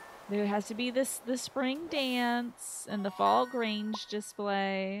there has to be the spring dance and the fall Grange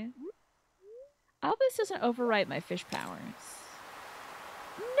display. I hope this doesn't overwrite my fish powers.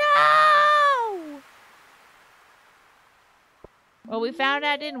 No! Well, we found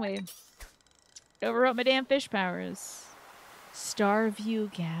out, didn't we? Overwrote my damn fish powers.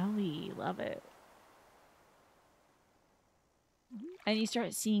 Starview Galley. Love it. And you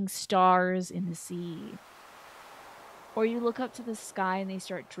start seeing stars in the sea. Or you look up to the sky and they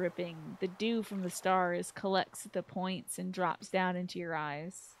start dripping. The dew from the stars collects at the points and drops down into your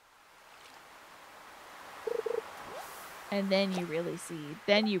eyes. And then you really see.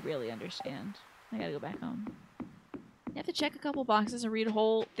 Then you really understand. I gotta go back home. You have to check a couple boxes and read a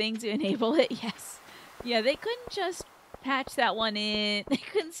whole thing to enable it. Yes. Yeah, they couldn't just patch that one in. They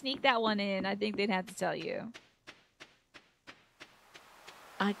couldn't sneak that one in. I think they'd have to tell you.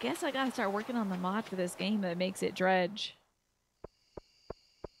 I guess I gotta start working on the mod for this game that makes it dredge.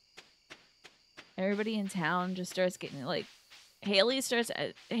 Everybody in town just starts getting like... Haley starts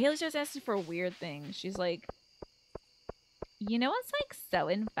asking for weird things. She's like, you know what's like so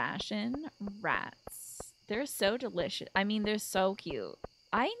in fashion? Rats. They're so delicious. I mean, they're so cute.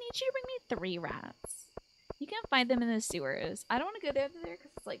 I need you to bring me 3 rats. You can find them in the sewers. I don't want to go there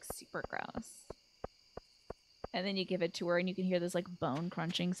because it's like super gross. And then you give it to her and you can hear this like bone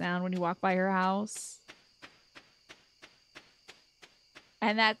crunching sound when you walk by her house.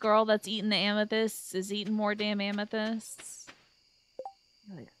 And that girl that's eating the amethysts is eating more damn amethysts.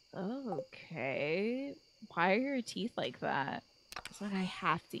 You're like, okay. Why are your teeth like that? It's like, I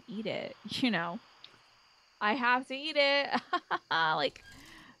have to eat it, you know. I have to eat it. Like,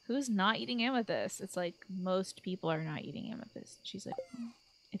 who's not eating amethyst? It's like, most people are not eating amethyst. She's like,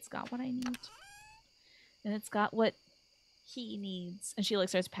 it's got what I need. And it's got what he needs. And she like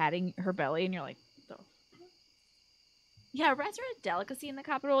starts patting her belly and you're like, oh. Yeah, rats are a delicacy in the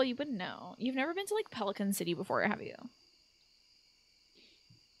capital. You wouldn't know. You've never been to like Pelican City before, have you?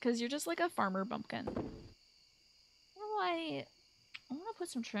 Because you're just like a farmer bumpkin. I want to put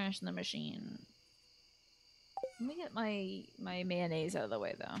some trash in the machine. Let me get my mayonnaise out of the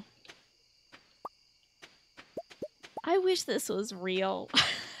way, though. I wish this was real.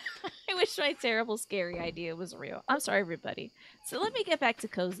 I wish my terrible, scary idea was real. I'm sorry, everybody. So let me get back to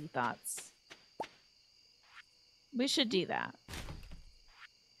cozy thoughts. We should do that.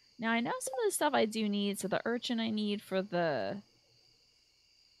 Now, I know some of the stuff I do need. So the urchin I need for the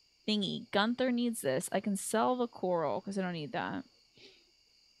thingy. Gunther needs this. I can sell the coral because I don't need that.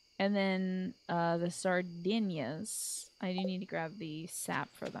 And then the sardinias. I do need to grab the sap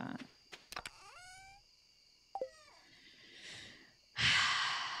for that.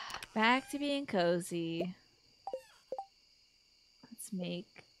 Back to being cozy. Let's make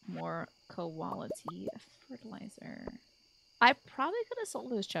more quality fertilizer. I probably could have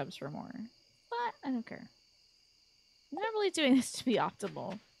sold those chubs for more, but I don't care. I'm not really doing this to be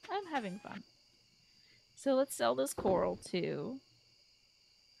optimal. I'm having fun. So let's sell this coral too.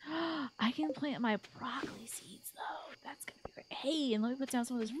 I can plant my broccoli seeds though. That's gonna be great. Hey, and let me put down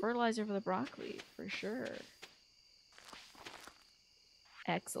some of this fertilizer for the broccoli for sure.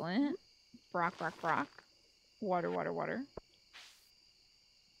 Excellent. Brock. Water.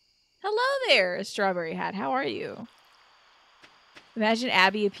 Hello there, Strawberry Hat. How are you? Imagine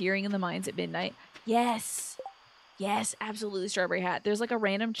Abby appearing in the mines at midnight. Yes. Yes, absolutely, Strawberry Hat. There's like a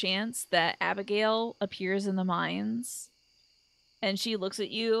random chance that Abigail appears in the mines and she looks at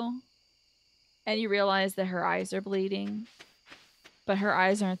you and you realize that her eyes are bleeding, but her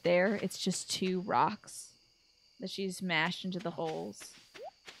eyes aren't there. It's just two rocks that she's mashed into the holes.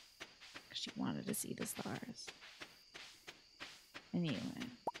 She wanted to see the stars. Anyway.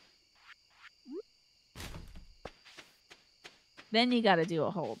 Then you gotta do a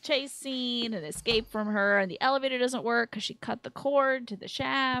whole chase scene and escape from her, and the elevator doesn't work because she cut the cord to the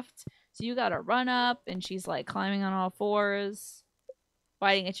shaft. So you gotta run up, and she's like climbing on all fours,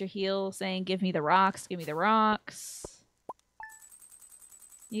 biting at your heel, saying, "Give me the rocks, give me the rocks."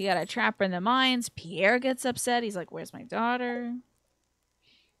 You gotta trap her in the mines. Pierre gets upset. He's like, "Where's my daughter?"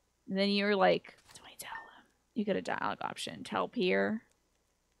 And then you're like, "Do I tell him?" You get a dialogue option. Tell Pierre.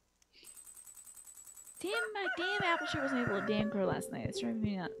 My damn apple tree wasn't able to damn grow last night. It's driving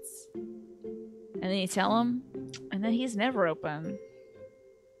me nuts. And then you tell him, and then he's never open.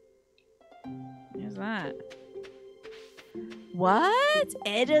 There's that. What?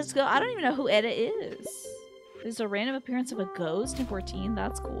 Edda's go. I don't even know who Edda is. There's a random appearance of a ghost in 14.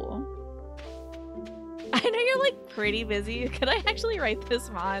 That's cool. I know you're like pretty busy. Could I actually write this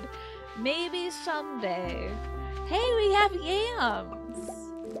mod? Maybe someday. Hey, we have yams.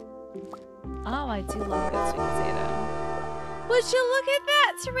 Oh, I do love good sweet potato. Would you look at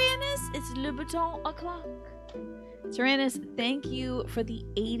that, Tyrannus? It's Le Bouton o'clock. Tyrannus, thank you for the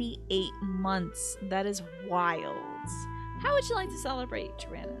 88 months. That is wild. How would you like to celebrate,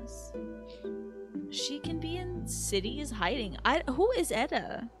 Tyrannus? She can be in cities hiding. Who is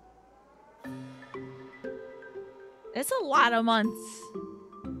Edda? It's a lot of months.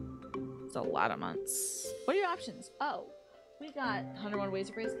 It's a lot of months. What are your options? Oh, we got 101 Ways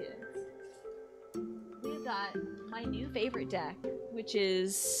to Raise Kids. We've got my new favorite deck, which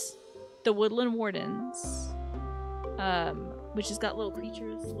is the Woodland Wardens. Which has got little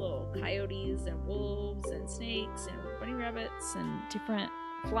creatures, little coyotes and wolves and snakes and bunny rabbits and different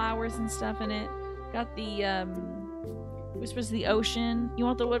flowers and stuff in it. Got the Whispers of the Ocean. You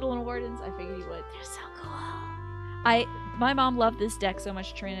want the Woodland Wardens? I figured you would. They're so cool. My mom loved this deck so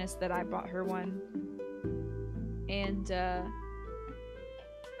much, Tyrannus, that I bought her one. And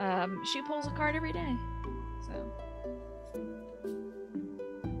she pulls a card every day. So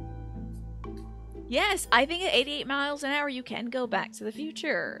yes, I think at 88 miles an hour you can go back to the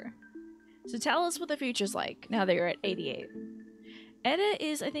future. So tell us what the future's like now that you're at 88. Edda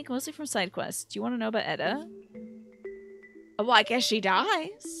is, I think, mostly from side quests. Do you want to know about Edda? Well, I guess she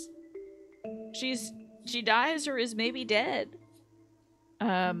dies. She dies or is maybe dead.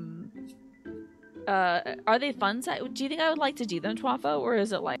 Are they fun side? Do you think I would like to do them, Twafo? Or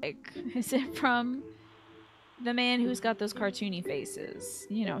is it from the man who's got those cartoony faces?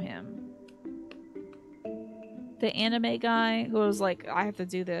 You know him. The anime guy who was like, I have to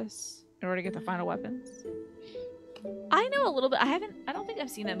do this in order to get the final weapons. I know a little bit. I don't think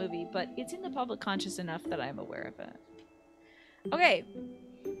I've seen that movie, but it's in the public conscious enough that I'm aware of it. Okay.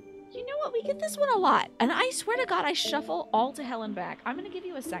 You know what? We get this one a lot. And I swear to God, I shuffle all to hell and back. I'm going to give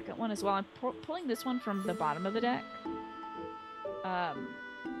you a second one as well. I'm pulling this one from the bottom of the deck.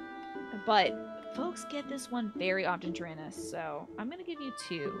 But folks get this one very often, Tyrannus. So I'm going to give you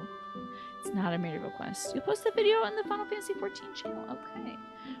two. It's not a made request. You'll post the video on the Final Fantasy 14 channel. Okay.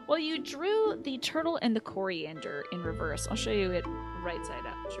 Well, you drew the turtle and the coriander in reverse. I'll show you it right side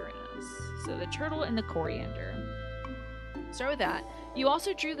up. Tyrannus. So the turtle and the coriander. Start with that. You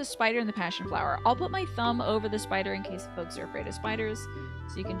also drew the spider and the passion flower. I'll put my thumb over the spider in case folks are afraid of spiders,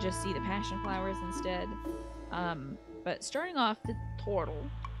 so you can just see the passion flowers instead. But starting off, the turtle.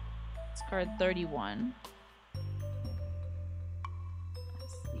 It's card 31.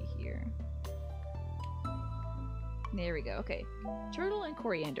 Let's see here. There we go. Okay. Turtle and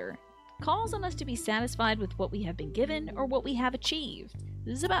coriander. Calls on us to be satisfied with what we have been given or what we have achieved.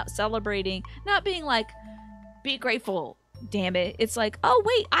 This is about celebrating, not being like, be grateful, damn it. It's like, oh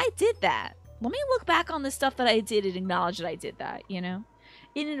wait, I did that. Let me look back on the stuff that I did and acknowledge that I did that, you know?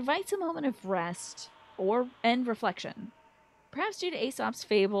 It invites a moment of rest and reflection. Perhaps due to Aesop's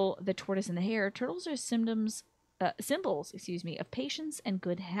fable, The Tortoise and the Hare, turtles are symbols of patience and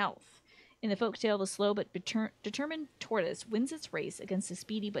good health. In the folktale, the slow but determined tortoise wins its race against the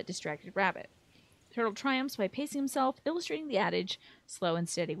speedy but distracted rabbit. The turtle triumphs by pacing himself, illustrating the adage, slow and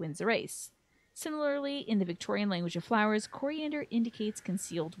steady wins the race. Similarly, in the Victorian language of flowers, coriander indicates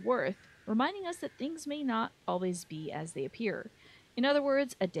concealed worth, reminding us that things may not always be as they appear. In other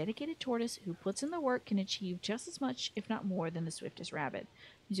words, a dedicated tortoise who puts in the work can achieve just as much, if not more, than the swiftest rabbit.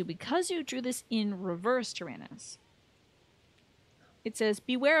 So because you drew this in reverse, Tyrannus, it says,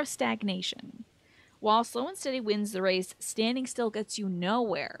 beware of stagnation. While slow and steady wins the race, standing still gets you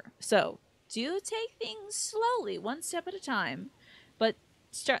nowhere. So, do take things slowly, one step at a time, but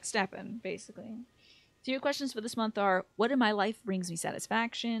start stepping, basically. So your questions for this month are, what in my life brings me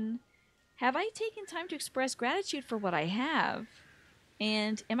satisfaction? Have I taken time to express gratitude for what I have?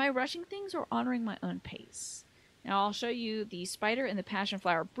 And am I rushing things or honoring my own pace? Now, I'll show you the spider and the passion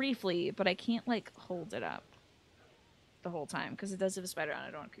flower briefly, but I can't, like, hold it up the whole time because it does have a spider on it.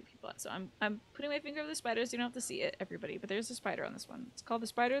 I don't want to creep people out. So I'm putting my finger over the spider so you don't have to see it, everybody. But there's a spider on this one. It's called the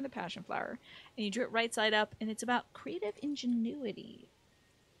spider and the passion flower. And you drew it right side up, and it's about creative ingenuity.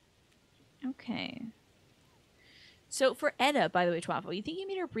 Okay. So for Edda, by the way, Twaffle, you think you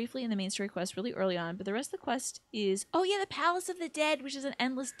meet her briefly in the main story quest really early on, but the rest of the quest is, oh yeah, the Palace of the Dead, which is an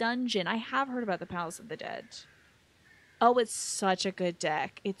endless dungeon. I have heard about the Palace of the Dead. Oh, it's such a good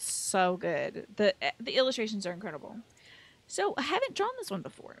deck. It's so good. The illustrations are incredible. So I haven't drawn this one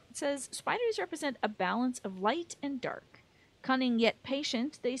before. It says, spiders represent a balance of light and dark. Cunning yet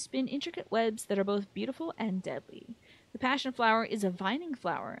patient, they spin intricate webs that are both beautiful and deadly. The passion flower is a vining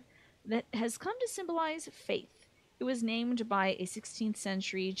flower that has come to symbolize faith. It was named by a 16th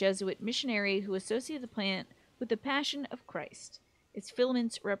century Jesuit missionary who associated the plant with the Passion of Christ. Its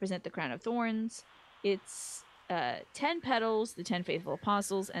filaments represent the crown of thorns. Its 10 petals, the 10 faithful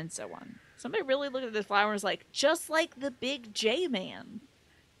apostles, and so on. Somebody really looked at this flower and was like, just like the big J man.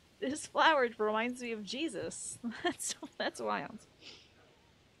 This flower reminds me of Jesus. That's wild.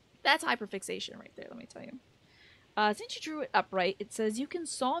 That's hyperfixation right there, let me tell you. Since you drew it upright, it says you can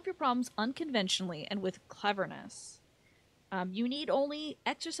solve your problems unconventionally and with cleverness. You need only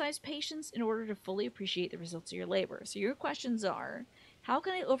exercise patience in order to fully appreciate the results of your labor. So your questions are, how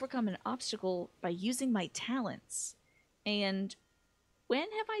can I overcome an obstacle by using my talents? And when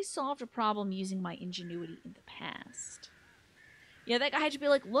have I solved a problem using my ingenuity in the past? Yeah, that guy had to be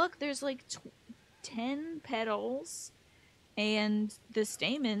like, look, there's like 10 petals, and the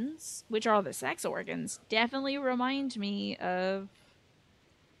stamens, which are the sex organs, definitely remind me of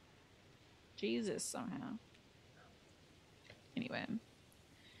Jesus somehow. Anyway.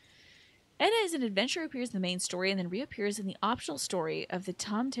 Edda is an adventure who appears in the main story and then reappears in the optional story of the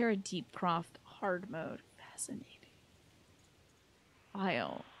Tom Terra Deepcroft hard mode. Fascinating.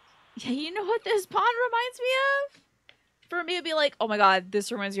 Wild. Yeah, you know what this pond reminds me of? For me, it'd be like, oh my god,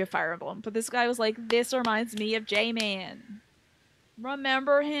 this reminds me of Fire Emblem. But this guy was like, this reminds me of J-Man.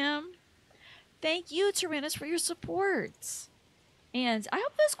 Remember him? Thank you, Tyrannus, for your support. And I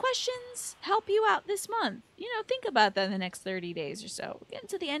hope those questions help you out this month. You know, think about that in the next 30 days or so. We're getting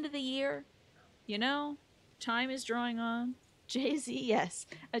to the end of the year. You know, time is drawing on. Jay-Z, yes.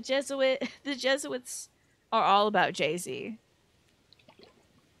 A Jesuit. The Jesuits are all about Jay-Z.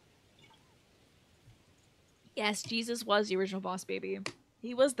 Yes, Jesus was the original boss baby.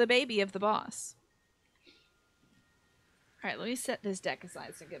 He was the baby of the boss. Alright, let me set this deck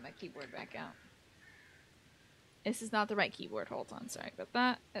aside so I get my keyboard back out. This is not the right keyboard. Hold on, sorry about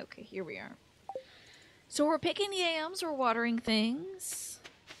that. Okay, here we are. So we're picking the AMs, we're watering things.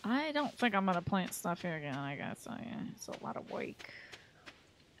 I don't think I'm gonna plant stuff here again, I gotta tell you. It's a lot of work.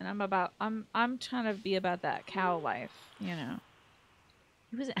 And I'm trying to be about that cow life, you know.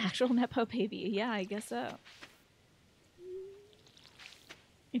 He was an actual Nepo baby. Yeah, I guess so.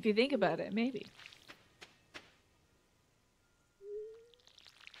 If you think about it, maybe.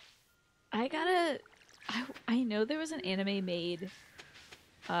 I know there was an anime made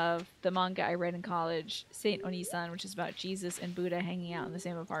of the manga I read in college, Saint Onisan, which is about Jesus and Buddha hanging out in the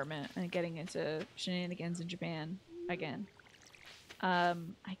same apartment and getting into shenanigans in Japan again. I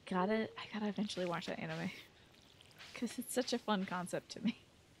gotta eventually watch that anime because it's such a fun concept to me.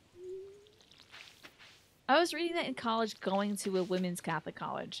 I was reading that in college, going to a women's Catholic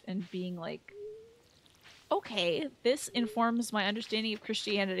college and being like, okay, this informs my understanding of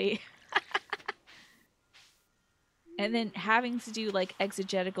Christianity. And then having to do like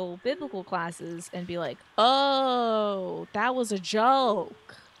exegetical biblical classes and be like, oh, that was a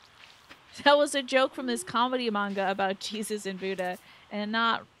joke. That was a joke from this comedy manga about Jesus and Buddha and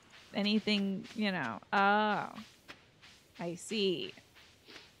not anything, you know. Oh, I see.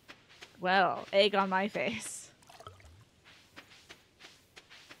 Well, egg on my face.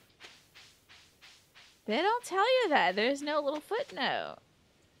 They don't tell you that. There's no little footnote.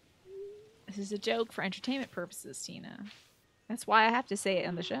 This is a joke for entertainment purposes, Tina. That's why I have to say it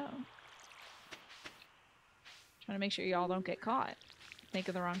on the show. Trying to make sure y'all don't get caught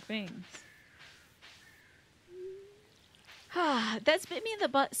thinking the wrong things. That's bit me in the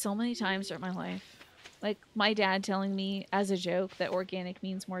butt so many times throughout my life. Like my dad telling me as a joke that organic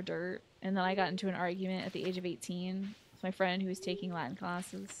means more dirt. And then I got into an argument at the age of 18 with my friend who was taking Latin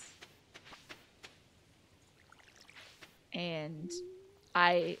classes. And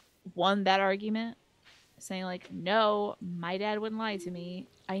I won that argument, saying like, no, my dad wouldn't lie to me.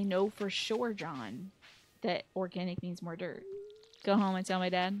 I know for sure, John, that organic means more dirt. Go home and tell my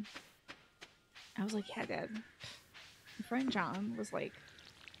dad. I was like, yeah, Dad. My friend John was like,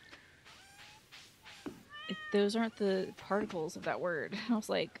 those aren't the particles of that word. I was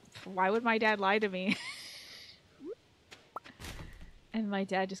like, why would my dad lie to me? And my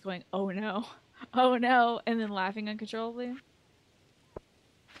dad just going, oh no, oh no, and then laughing uncontrollably.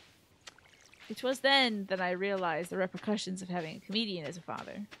 It was then that I realized the repercussions of having a comedian as a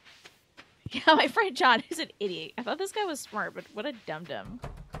father. Yeah, my friend John is an idiot. I thought this guy was smart, but what a dum-dum.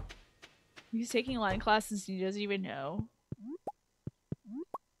 He's taking Latin classes and he doesn't even know.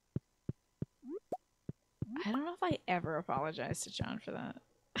 I don't know if I ever apologized to John for that.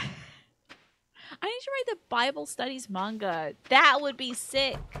 I need to write the Bible studies manga. That would be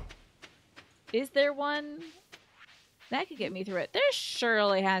sick. Is there one? That could get me through it. There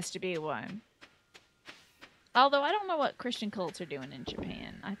surely has to be one. Although I don't know what Christian cults are doing in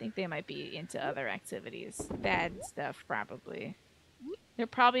Japan. I think they might be into other activities. Bad stuff, probably. They're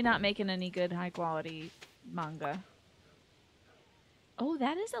probably not making any good high-quality manga. Oh,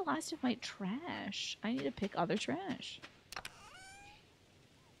 that is the last of my trash. I need to pick other trash.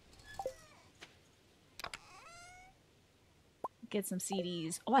 Get some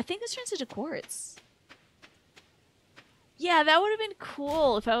CDs. Oh, I think this turns into quartz. Yeah, that would have been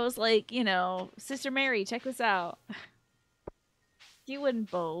cool if I was like, you know, Sister Mary, check this out. You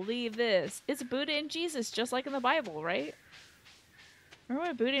wouldn't believe this. It's Buddha and Jesus, just like in the Bible, right? Remember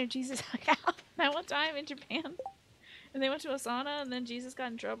when Buddha and Jesus hung out that one time in Japan? And they went to a sauna and then Jesus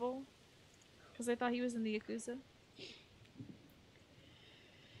got in trouble because they thought he was in the Yakuza?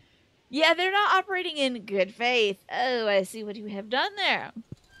 Yeah, they're not operating in good faith. Oh, I see what you have done there.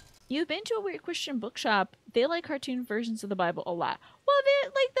 You've been to a weird Christian bookshop. They like cartoon versions of the Bible a lot. Well,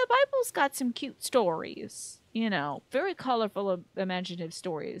 like the Bible's got some cute stories, you know, very colorful, imaginative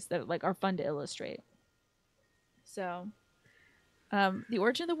stories that like are fun to illustrate. So, the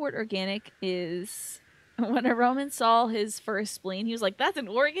origin of the word organic is when a Roman saw his first spleen, he was like, "That's an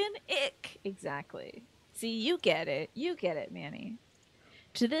organ? Ick!" Exactly. See, you get it. You get it, Manny.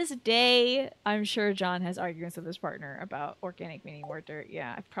 To this day, I'm sure John has arguments with his partner about organic meaning more dirt.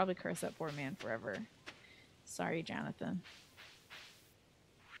 Yeah, I've probably cursed that poor man forever. Sorry, Jonathan.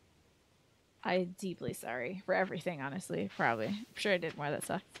 I'm deeply sorry for everything, honestly. Probably. I'm sure I did more that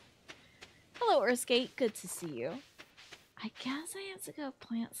sucked. Hello, Earthskate. Good to see you. I guess I have to go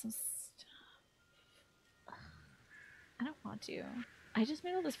plant some stuff. I don't want to. I just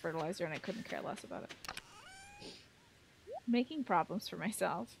made all this fertilizer and I couldn't care less about it. Making problems for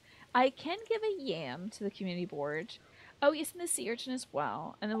myself. I can give a yam to the community board. Oh, yes, and the sea urchin as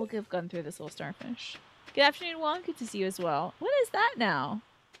well. And then we'll give gun through this little starfish. Good afternoon, Juan. Good to see you as well. What is that now?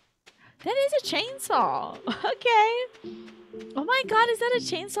 That is a chainsaw. Okay. Oh my god, is that a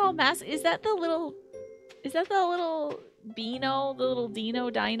chainsaw mask? Is that the little Beano, the little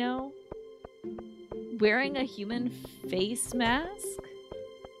Dino wearing a human face mask?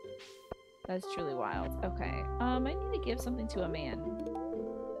 That's truly wild. Okay. I need to give something to a man.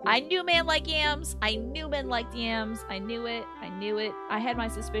 I knew men liked yams. I knew men liked yams. I knew it. I knew it. I had my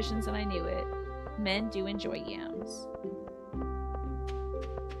suspicions and I knew it. Men do enjoy yams.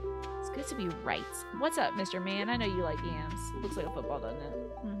 It's good to be right. What's up, Mr. Man? I know you like yams. Looks like a football, doesn't it?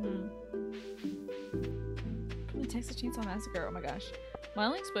 Mm-hmm. The Texas Chainsaw Massacre. Oh my gosh. My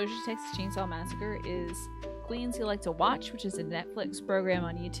only exposure to Texas Chainsaw Massacre is Queens You Like to Watch, which is a Netflix program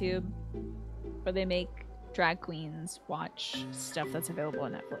on YouTube where they make drag queens watch stuff that's available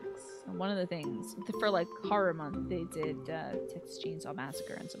on Netflix. And one of the things, for like horror month, they did Texas Chainsaw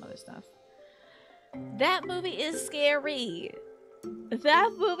Massacre and some other stuff. That movie is scary.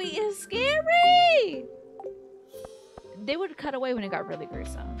 That movie is scary! They would cut away when it got really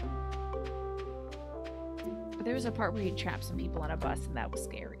gruesome. But there was a part where he trapped some people on a bus and that was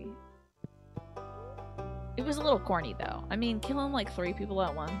scary. It was a little corny though. I mean, killing like 3 people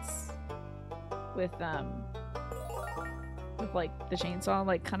at once with like the chainsaw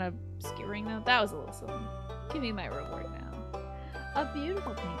like kind of skewering them, that was a little silly. Give me my reward now. A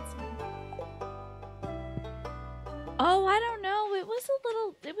beautiful painting. Oh, I don't know.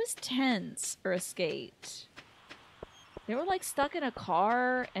 It was tense for a skate. They were like stuck in a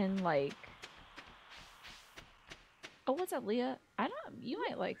car and like, oh, what's up, Leah? You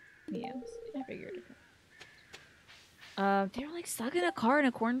might like yams. I figured. They were like stuck in a car in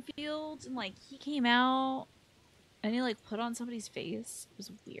a cornfield and like he came out and he like put on somebody's face. It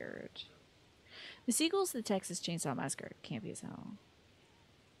was weird. The sequels to the Texas Chainsaw Massacre can't be as hell.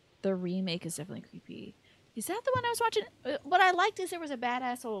 The remake is definitely creepy. Is that the one I was watching? What I liked is there was a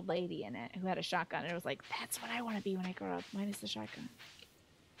badass old lady in it who had a shotgun. And it was like, that's what I want to be when I grow up, minus the shotgun.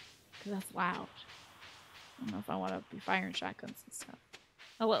 Because that's loud. I don't know if I want to be firing shotguns and stuff.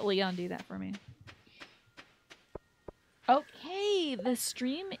 I'll let Leon do that for me. Okay, the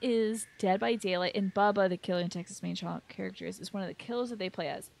stream is Dead by Daylight, and Bubba, the killer in Texas main child characters, is one of the killers that they play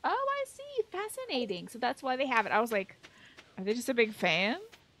as. Oh, I see. Fascinating. So that's why they have it. I was like, are they just a big fan?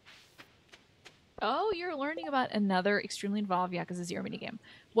 Oh, you're learning about another extremely involved Yakuza 0 minigame.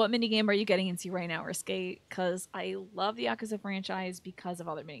 What minigame are you getting into right now, or Skate? Because I love the Yakuza franchise because of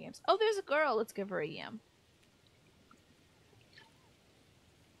all their minigames. Oh, there's a girl. Let's give her a yam.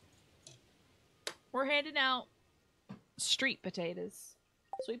 We're handing out street potatoes.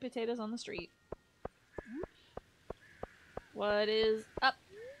 Sweet potatoes on the street. What is up?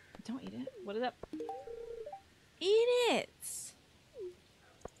 Don't eat it. What is up? Eat it!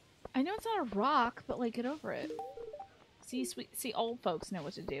 I know it's not a rock, but like, get over it. See, old folks know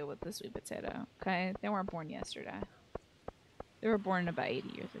what to do with the sweet potato. Okay, they weren't born yesterday. They were born about 80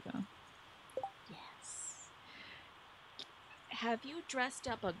 years ago. Yes. Have you dressed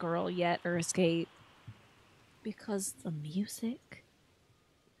up a girl yet, or Escape? Because the music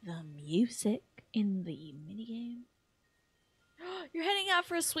in the minigame. You're heading out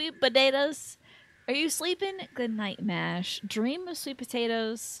for sweet potatoes. Are you sleeping? Good night, Mash. Dream of sweet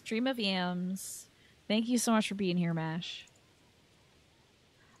potatoes. Dream of yams. Thank you so much for being here, Mash.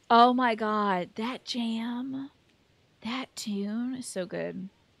 Oh my god, that jam. That tune is so good.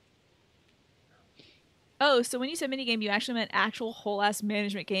 Oh, so when you said minigame, you actually meant actual whole-ass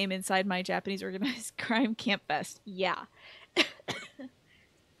management game inside my Japanese organized crime camp fest. Yeah.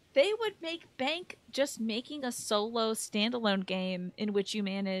 They would make bank just making a solo standalone game in which you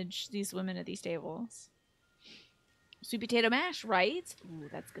manage these women at these tables. Sweet potato mash, right? Ooh,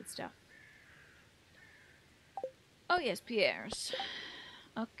 that's good stuff. Oh, yes, Pierre's.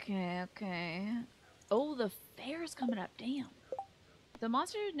 Okay, okay. Oh, the fair's coming up. Damn. The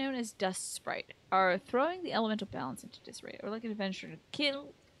monsters known as Dust Sprite are throwing the elemental balance into disarray, or like an adventure to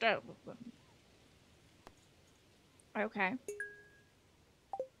kill. Okay.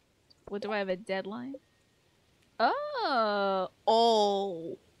 What do I have a deadline? Oh.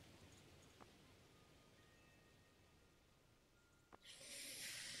 Oh.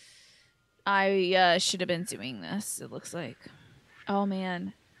 I should have been doing this, it looks like. Oh,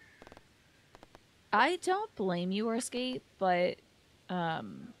 man. I don't blame you, Escape, but,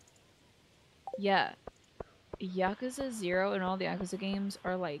 yeah. Yakuza 0 and all the Yakuza games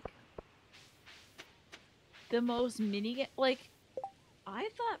are, like, the most mini... Like, I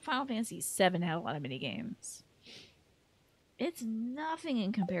thought Final Fantasy 7 had a lot of minigames. It's nothing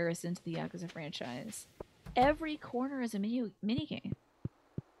in comparison to the Yakuza franchise. Every corner is a minigame.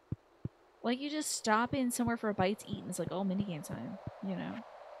 Like, you just stop in somewhere for a bite to eat, and it's like, oh, minigame time, you know?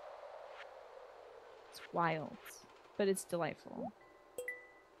 It's wild, but it's delightful.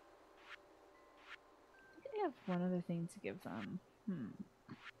 I think I have one other thing to give them.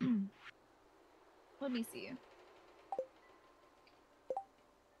 Let me see.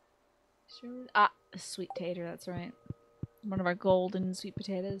 Sure. Ah, a sweet tater, that's right. One of our golden sweet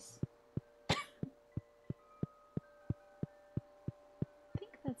potatoes. I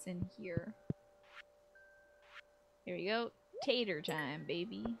think that's in here. Here we go. Tater time,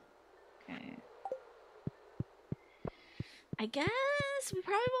 baby. Okay. I guess we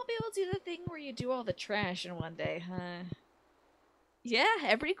probably won't be able to do the thing where you do all the trash in one day, huh? Yeah,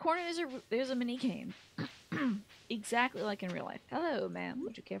 every corner there's a mini game. Exactly like in real life. Hello, ma'am.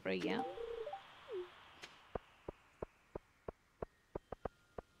 Would you care for a yam?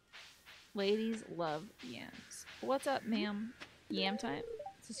 Ladies love yams. What's up, ma'am? Yam time?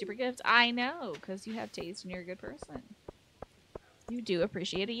 It's a super gift. I know, because you have taste and you're a good person. You do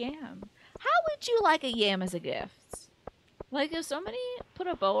appreciate a yam. How would you like a yam as a gift? Like, if somebody put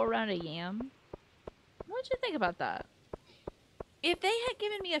a bow around a yam, what'd you think about that? If they had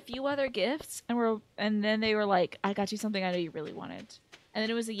given me a few other gifts and then they were like, I got you something I know you really wanted, and then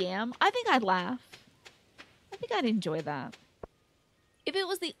it was a yam, I think I'd laugh. I think I'd enjoy that. If it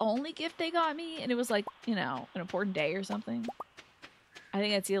was the only gift they got me and it was like, you know, an important day or something, I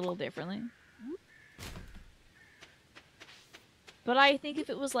think I'd see it a little differently. But I think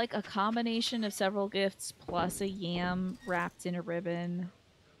if it was like a combination of several gifts plus a yam wrapped in a ribbon,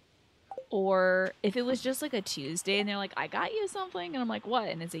 or if it was just like a Tuesday and they're like, I got you something, and I'm like, what?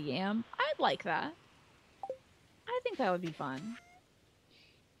 And it's a yam, I'd like that. I think that would be fun.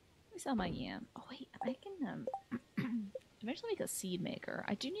 Let me sell my yam. Oh wait, I can eventually make a seed maker.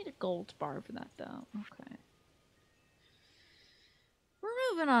 I do need a gold bar for that though. Okay. We're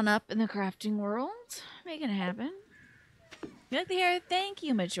moving on up in the crafting world. Making it happen. You like the hair? Thank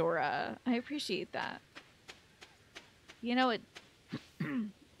you, Majora. I appreciate that. You know, it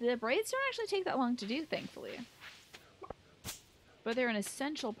the braids don't actually take that long to do, thankfully. But they're an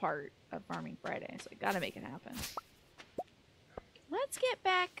essential part of Farming Friday, so I gotta make it happen. Let's get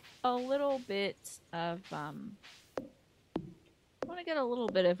back a little bit of, I want to get a little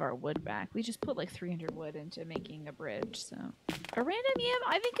bit of our wood back. We just put like 300 wood into making a bridge, so. A random yam,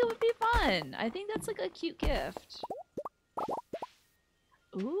 I think it would be fun. I think that's like a cute gift.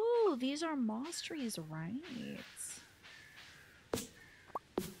 Ooh, these are moss trees, right?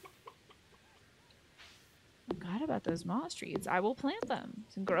 Forgot about those moss trees. I will plant them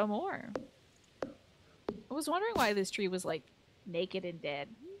and grow more. I was wondering why this tree was like naked and dead.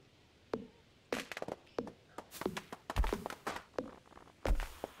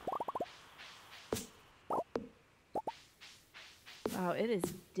 Wow, it is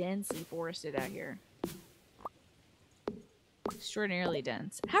densely forested out here. Extraordinarily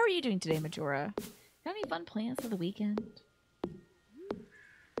dense. How are you doing today, Majora? Got any fun plans for the weekend?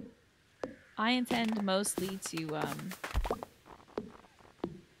 I intend mostly to, I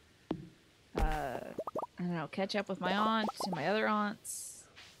don't know, catch up with my aunt and my other aunts.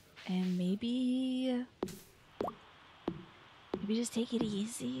 And maybe just take it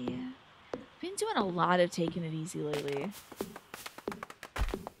easy. I've been doing a lot of taking it easy lately.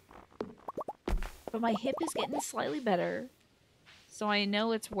 But my hip is getting slightly better. So I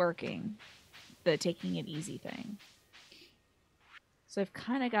know it's working. The taking it easy thing. So I've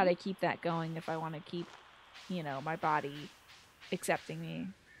kind of got to keep that going if I want to keep, you know, my body accepting me.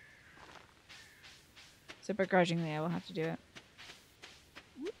 So begrudgingly, I will have to do it.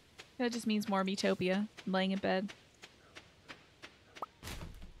 That just means more Metopia. I'm laying in bed.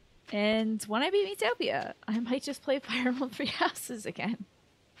 And when I beat Metopia, I might just play Fire Emblem Three Houses again.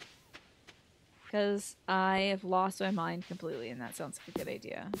 Because I have lost my mind completely, and that sounds like a good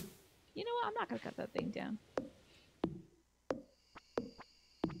idea. You know what? I'm not going to cut that thing down. Let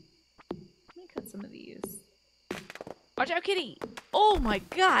me cut some of these. Watch out, kitty! Oh my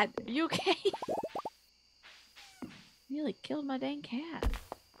god! Are you okay? Nearly killed my dang cat.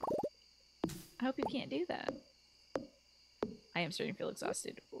 I hope you can't do that. I am starting to feel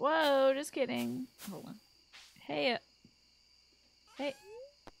exhausted. Whoa, just kidding. Hold on. Hey. Hey.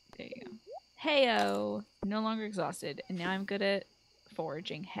 There you go. Heyo. No longer exhausted. And now I'm good at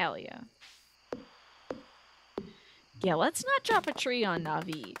foraging. Hell yeah. Yeah, let's not drop a tree on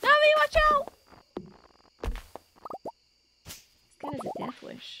Navi. Navi, watch out! This guy has a death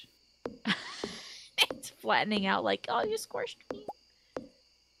wish. It's flattening out like, oh, you squished me.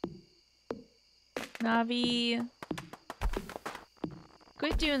 Navi.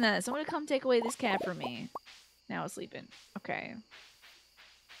 Quit doing that. Someone come take away this cat from me. Now it's sleeping. Okay.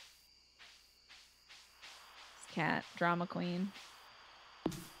 This cat. Drama queen.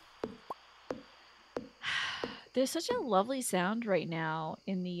 There's such a lovely sound right now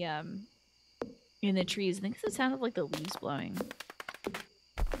in the trees. I think it's the sound of like the leaves blowing.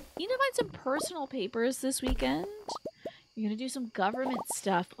 You need to find some personal papers this weekend. You're gonna do some government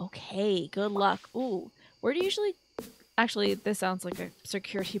stuff. Okay, good luck. Ooh, where do you usually... Actually, this sounds like a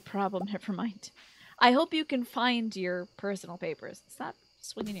security problem. Never mind. I hope you can find your personal papers. Stop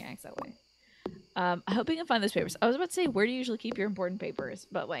swinging your axe that way. I hope you can find those papers. I was about to say, where do you usually keep your important papers?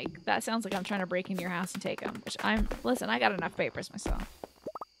 But, like, that sounds like I'm trying to break into your house and take them. Which listen, I got enough papers myself.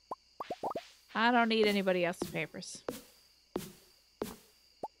 I don't need anybody else's papers.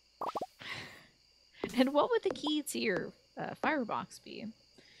 And what would the key to your firebox be?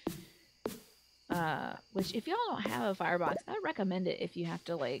 Which, if y'all don't have a firebox, I recommend it if you have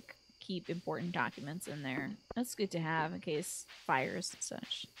to, like, keep important documents in there. That's good to have in case fires and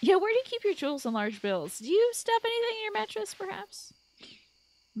such. Yeah, where do you keep your jewels and large bills? Do you stuff anything in your mattress, perhaps?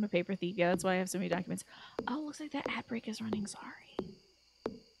 I'm a paper thief. Yeah, that's why I have so many documents. Oh, looks like that ad break is running. Sorry.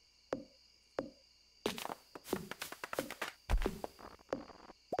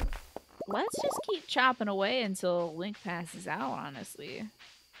 Let's just keep chopping away until Link passes out, honestly.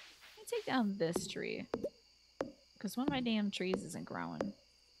 Let me take down this tree. Because one of my damn trees isn't growing.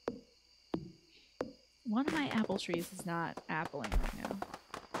 One of my apple trees is not appling right now.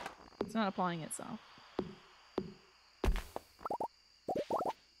 It's not applying itself.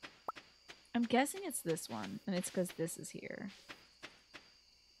 I'm guessing it's this one, and it's because this is here.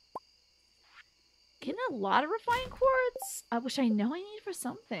 Getting a lot of refined quartz? Which I know I need for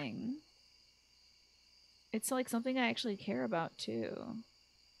something. It's like something I actually care about too.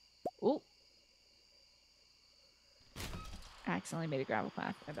 Oh. Accidentally made a gravel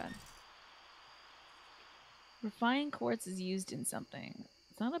path, I bet. Refined quartz is used in something.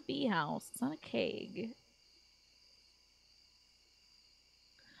 It's not a bee house. It's not a keg.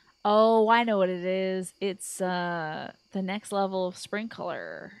 Oh, I know what it is. It's the next level of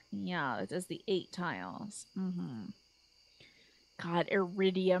sprinkler. Yeah, it does the 8 tiles. God,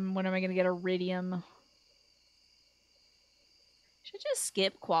 iridium. When am I going to get iridium? Should just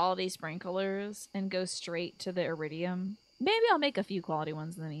skip quality sprinklers and go straight to the iridium. Maybe I'll make a few quality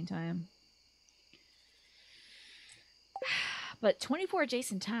ones in the meantime. But 24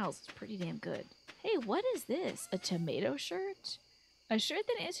 adjacent tiles is pretty damn good. Hey, what is this? A tomato shirt? A shirt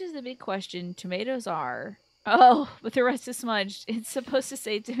that answers the big question, tomatoes are... Oh, but the rest is smudged. It's supposed to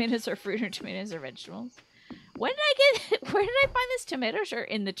say tomatoes are fruit or tomatoes are vegetables. When did I get... Where did I find this tomato shirt?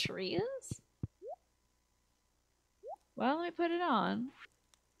 In the trees? Well, let me put it on.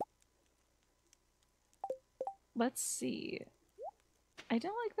 Let's see. I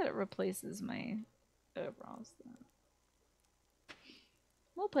don't like that it replaces my overalls, though.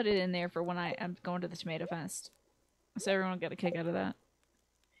 We'll put it in there for when I'm going to the Tomato Fest. So everyone will get a kick out of that.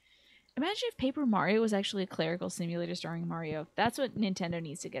 Imagine if Paper Mario was actually a clerical simulator starring Mario. That's what Nintendo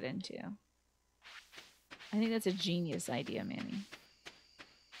needs to get into. I think that's a genius idea, Manny.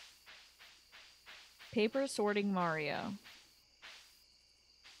 Paper sorting Mario.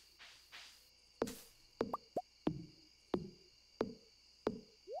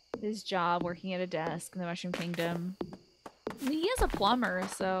 His job working at a desk in the Mushroom Kingdom. I mean, he is a plumber,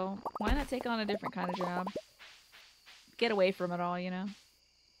 so why not take on a different kind of job? Get away from it all, you know?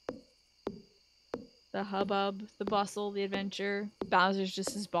 The hubbub, the bustle, the adventure. Bowser's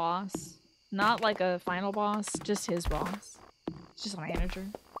just his boss. Not like a final boss, just his boss. Just a manager.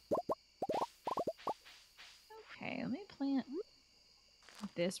 Okay, let me plant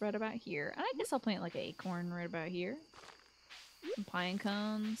this right about here. And I guess I'll plant like an acorn right about here. Some pine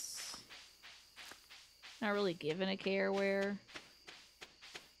cones. Not really giving a care where.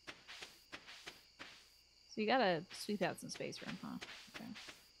 So you gotta sweep out some space for him, huh? Okay.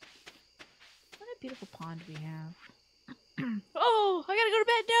 What a beautiful pond we have. Oh, I gotta go to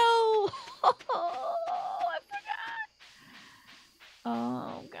bed. No! Oh, I forgot.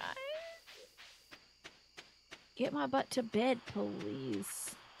 Oh, guys. Get my butt to bed,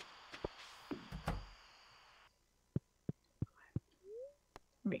 please.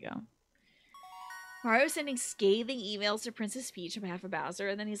 Here we go. Mario was sending scathing emails to Princess Peach on behalf of Bowser,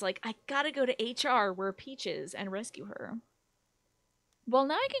 and then he's like, I gotta go to HR where Peach is and rescue her. Well,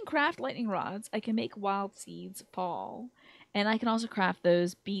 now I can craft lightning rods, I can make wild seeds fall, and I can also craft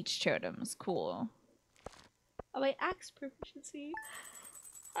those beach totems. Cool. Oh, my axe proficiency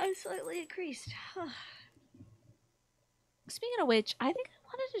I've slightly increased. Speaking of which, I think I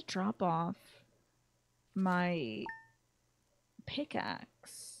wanted to drop off my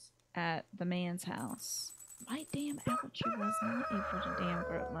pickaxe at the man's house. My damn apple tree was not able to damn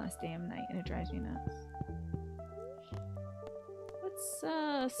grow last damn night, and it drives me nuts.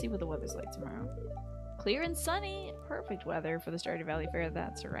 Let's see what the weather's like tomorrow. Clear and sunny. Perfect weather for the Stardew Valley Fair,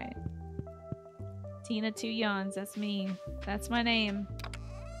 that's right. Tina 2 Yawns, that's me. That's my name.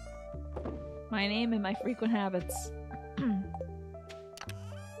 My name and my frequent habits.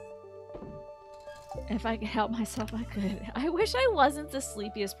 If I could help myself, I could. I wish I wasn't the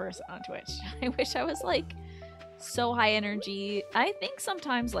sleepiest person on Twitch. I wish I was, like, So high energy. I think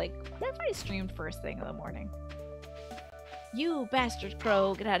sometimes, like, what if I streamed first thing in the morning? You bastard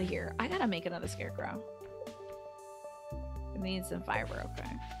crow, get out of here. I gotta make another scarecrow. It needs some fiber, okay.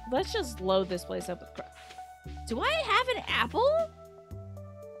 Let's just load this place up with crow. Do I have an apple?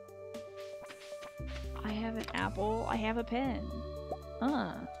 I have an apple. I have a pen.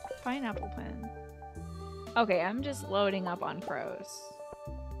 Pineapple pen. Okay, I'm just loading up on crows.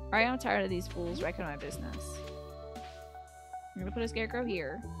 Alright, I'm tired of these fools wrecking my business. I'm gonna put a scarecrow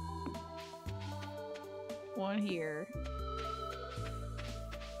here. One here.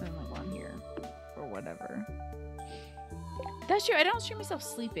 And like one here. Or whatever. That's true, I don't stream myself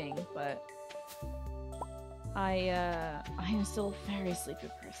sleeping, but I am still a very sleepy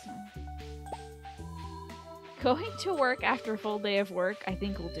person. Going to work after a full day of work, I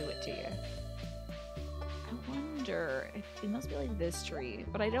think will do it to you. I wonder, it must be like this tree,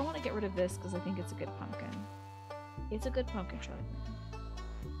 but I don't want to get rid of this because I think it's a good pumpkin. It's a good pumpkin tree.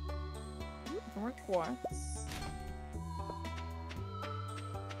 More quartz.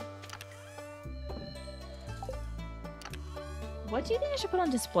 What do you think I should put on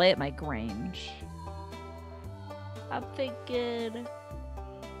display at my Grange? I'm thinking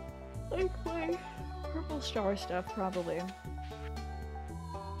like my purple star stuff, probably.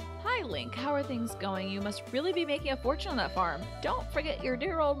 Hi, Link. How are things going? You must really be making a fortune on that farm. Don't forget your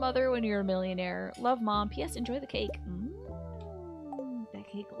dear old mother when you're a millionaire. Love, Mom. P.S. Enjoy the cake. That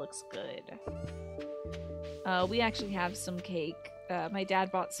cake looks good. We actually have some cake. My dad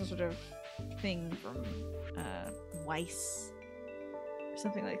bought some sort of thing from Weiss. Or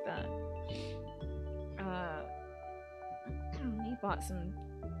something like that. He bought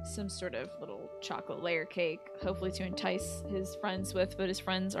some sort of little chocolate layer cake, hopefully to entice his friends with, but his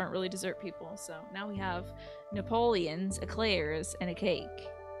friends aren't really dessert people, so now we have Napoleons, eclairs, and a cake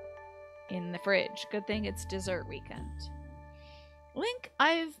in the fridge. Good thing it's dessert weekend. Link,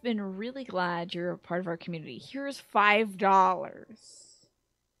 I've been really glad you're a part of our community. Here's $5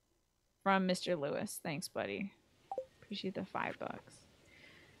 from Mr. Lewis. Thanks, buddy. Appreciate the $5.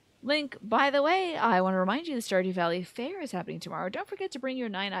 Link, by the way, I want to remind you the Stardew Valley Fair is happening tomorrow. Don't forget to bring your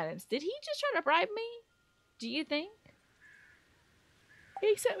 9 items. Did he just try to bribe me? Do you think?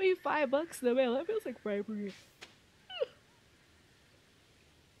 He sent me $5 in the mail. That feels like bribery.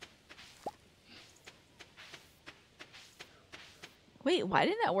 Wait, why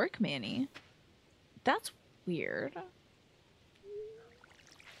didn't that work, Manny? That's weird.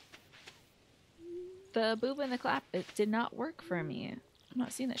 The boob and the clap, it did not work for me. I'm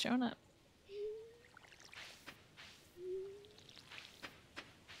not seeing it showing up.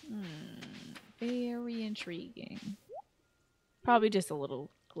 Very intriguing. Probably just a little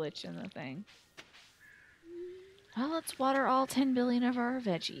glitch in the thing. Well, let's water all 10 billion of our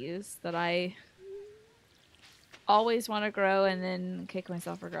veggies that I always want to grow and then kick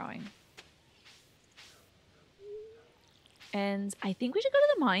myself for growing. And I think we should go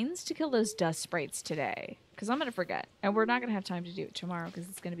to the mines to kill those dust sprites today. Because I'm going to forget. And we're not going to have time to do it tomorrow because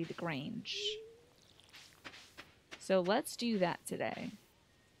it's going to be the Grange. So let's do that today.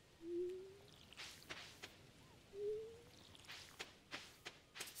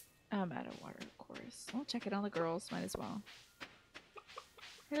 I'm out of water, of course. I'll check it on the girls. Might as well.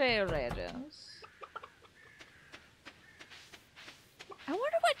 Hello, ladies. I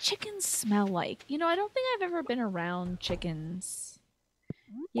wonder what chickens smell like. You know, I don't think I've ever been around chickens.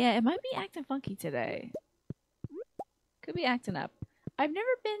 Yeah, it might be acting funky today. Could be acting up. I've never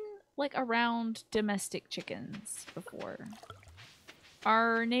been, like, around domestic chickens before.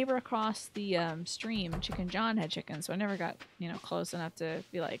 Our neighbor across the stream, Chicken John, had chickens, so I never got, you know, close enough to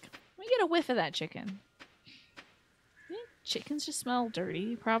be like, let me get a whiff of that chicken. I think chickens just smell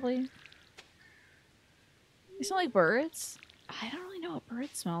dirty, probably. They smell like birds. I don't really know what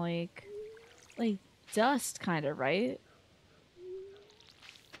birds smell like. Like dust, kind of, right?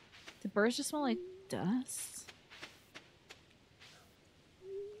 Do birds just smell like dust?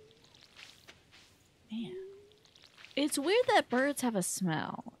 Man. It's weird that birds have a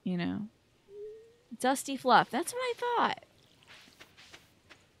smell, you know? Dusty fluff. That's what I thought.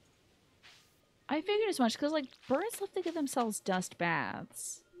 I figured as much, because, like, birds love to give themselves dust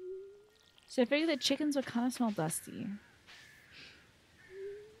baths. So I figured that chickens would kind of smell dusty.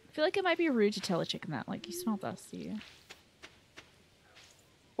 I feel like it might be rude to tell a chicken that, like, you smell dusty.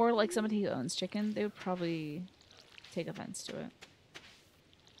 Or, like, somebody who owns chicken, they would probably take offense to it.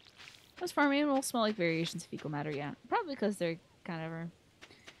 Those farm animals smell like variations of fecal matter, yeah. Probably because they're kind of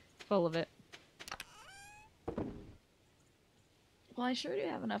full of it. Well, I sure do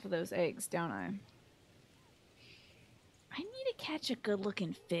have enough of those eggs, don't I? I need to catch a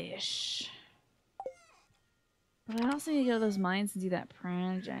good-looking fish. But I also need to go to those mines and do that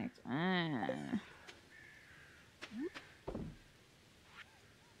project.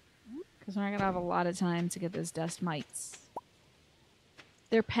 Because we're not gonna have a lot of time to get those dust mites.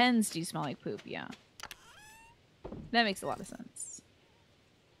 Their pens do smell like poop, yeah. That makes a lot of sense.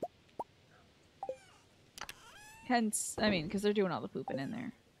 Hence, I mean, because they're doing all the pooping in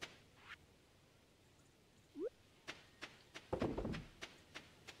there.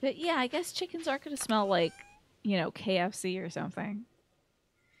 But yeah, I guess chickens aren't gonna smell like, you know, KFC or something.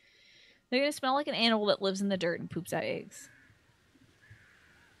 They're gonna smell like an animal that lives in the dirt and poops out eggs.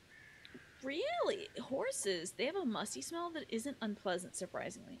 Really? Horses, they have a musty smell that isn't unpleasant,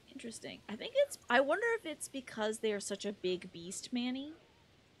 surprisingly. Interesting. I wonder if it's because they are such a big beast, Manny,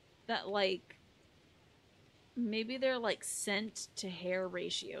 that, like, maybe their, like, scent to hair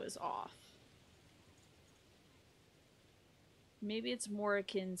ratio is off. Maybe it's more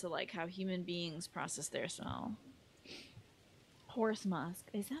akin to, like, how human beings process their smell. Horse musk.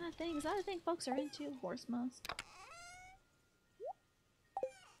 Is that a thing? Is that a thing folks are into? Horse musk?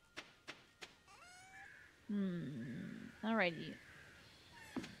 Alrighty.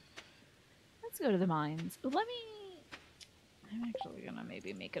 Let's go to the mines. But I'm actually gonna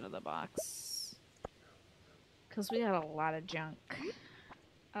maybe make another box. Because we got a lot of junk.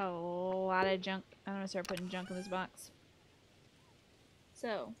 A lot of junk. I'm gonna start putting junk in this box.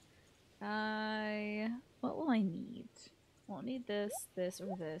 So, what will I need? Won't need this, this,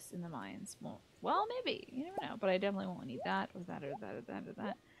 or this in the mines. Well, maybe. You never know. But I definitely won't need that, or that, or that, or that, or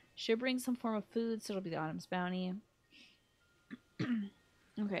that. Should bring some form of food, so it'll be the autumn's bounty.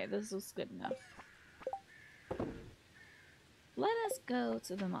 Okay, this was good enough. Let us go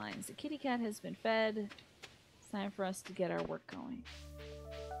to the mines. The kitty cat has been fed. It's time for us to get our work going.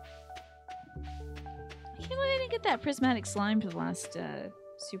 I can't believe I didn't get that prismatic slime for the last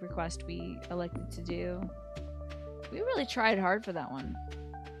super quest we elected to do. We really tried hard for that one.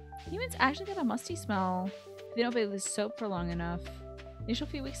 Humans actually get a musty smell if they don't bathe with soap for long enough. The initial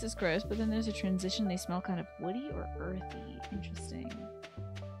few weeks is gross, but then there's a transition. They smell kind of woody or earthy. Interesting.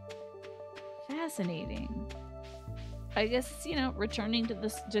 Fascinating. I guess it's, you know, returning to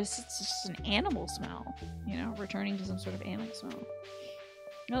this, it's just an animal smell. You know, returning to some sort of animal smell.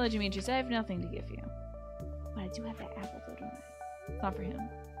 No, Demetrius, I have nothing to give you. But I do have that apple, though, don't I? It's not for him.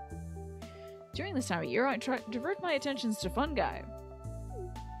 During this time of year, I try to divert my attentions to fun guy.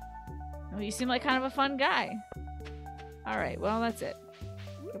 Oh, you seem like kind of a fun guy. Alright, well, that's it.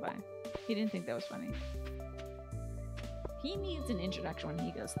 Goodbye. He didn't think that was funny. He needs an introduction when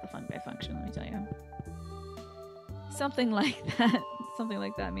he goes to the fun guy function, let me tell you. Something like that. Something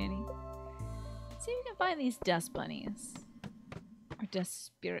like that, Manny. Let's see if we can find these dust bunnies. Or dust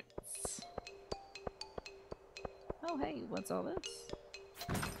spirits. Oh, hey, what's all this?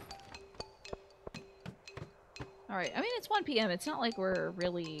 Alright, I mean, it's 1 p.m. It's not like we're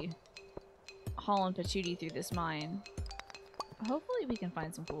really hauling patootie through this mine. Hopefully we can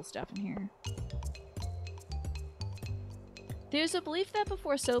find some cool stuff in here. There's a belief that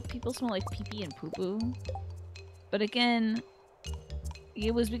before soap, people smell like pee-pee and poo-poo. But again,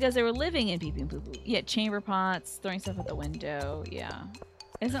 it was because they were living in pee-pee and poo-poo. Yeah, chamber pots, throwing stuff out the window, yeah.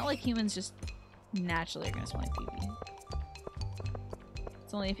 It's not like humans just naturally are gonna smell like pee-pee.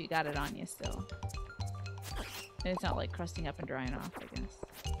 It's only if you got it on you still. And it's not like crusting up and drying off, I guess.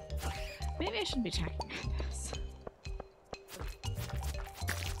 Maybe I shouldn't be talking about this.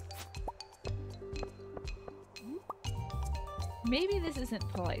 Maybe this isn't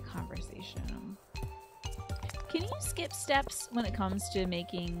polite conversation. Can you skip steps when it comes to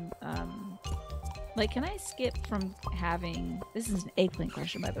making, like, can I skip from having, this is an eggplant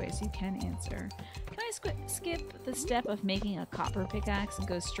question, by the way, so you can answer. Can I skip the step of making a copper pickaxe and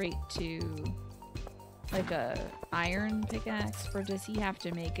go straight to, like, a iron pickaxe? Or does he have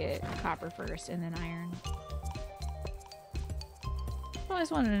to make it copper first and then iron? I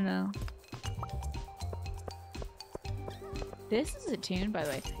always wanted to know. This is a tune, by the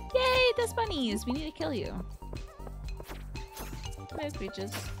way. Yay, dust bunnies! We need to kill you. Come here,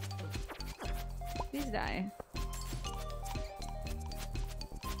 bitches. Please die.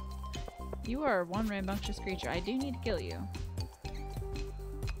 You are one rambunctious creature. I do need to kill you.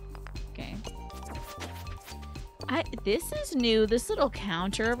 Okay. This is new. This little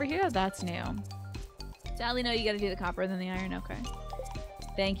counter over here, that's new. Sadly, no, you gotta do the copper then the iron. Okay.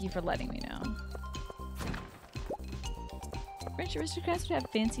 Thank you for letting me know. French aristocrats would have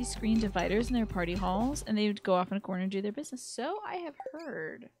fancy screen dividers in their party halls, and they would go off in a corner and do their business. So I have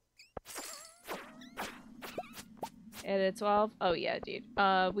heard. At 12? Oh yeah, dude.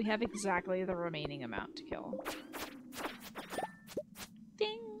 We have exactly the remaining amount to kill.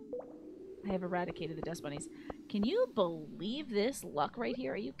 Ding! I have eradicated the dust bunnies. Can you believe this luck right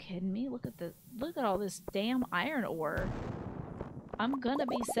here? Are you kidding me? Look at all this damn iron ore. I'm gonna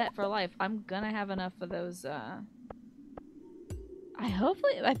be set for life. I'm gonna have enough of those,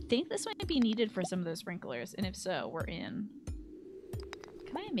 I think this might be needed for some of those sprinklers, and if so, we're in.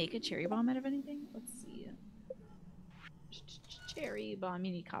 Can I make a cherry bomb out of anything? Let's see. Cherry bomb,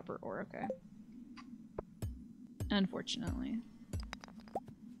 you need copper ore, okay. Unfortunately.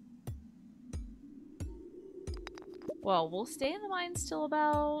 Well, we'll stay in the mines till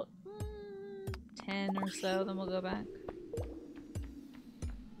about 10 or so, then we'll go back.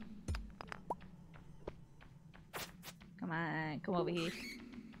 Come on, come over here.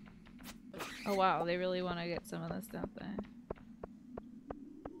 Oh wow, they really want to get some of this, don't they?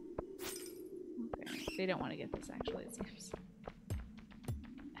 Okay, they don't want to get this actually, it seems.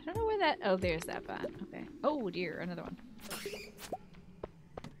 I don't know where that- oh, there's that bat. Okay. Oh dear, another one.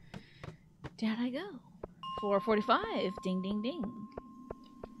 Down I go. 445. Ding, ding, ding.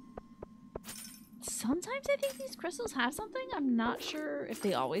 Sometimes I think these crystals have something. I'm not sure if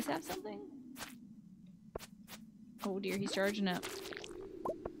they always have something. Oh dear, he's charging up.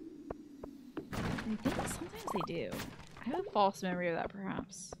 I think sometimes they do. I have a false memory of that,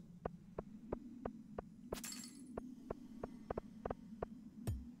 perhaps.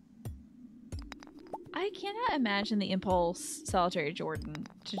 I cannot imagine the Impulse Solitary Jordan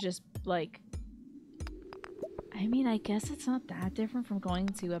to just, like... I mean, I guess it's not that different from going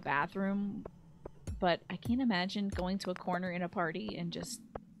to a bathroom, but I can't imagine going to a corner in a party and just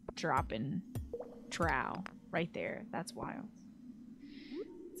dropping trow right there. That's wild.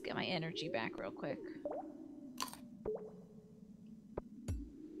 Let's get my energy back real quick.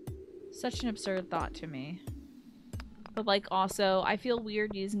 Such an absurd thought to me. But, like, also, I feel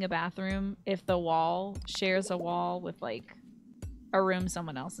weird using a bathroom if the wall shares a wall with, like, a room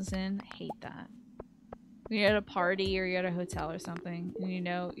someone else is in. I hate that. When you're at a party or you're at a hotel or something, and you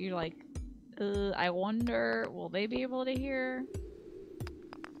know, you're like, I wonder, will they be able to hear?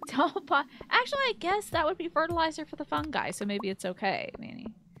 Actually, I guess that would be fertilizer for the fungi, so maybe it's okay, Manny.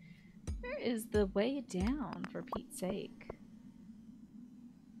 Where is the way down, for Pete's sake?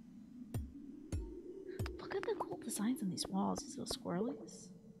 Look at the cool designs on these walls, these little squirrelies.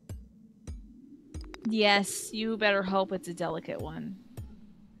 Yes, you better hope it's a delicate one.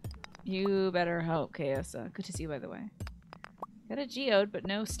 You better hope, Kaosa. Good to see you, by the way. Got a geode, but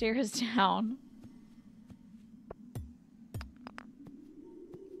no stairs down.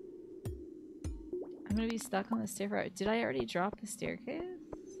 I'm gonna be stuck on the stair. Did I already drop the staircase?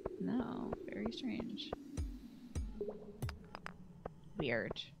 No. Very strange.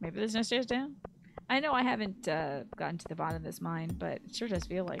 Weird. Maybe there's no stairs down? I know I haven't gotten to the bottom of this mine, but it sure does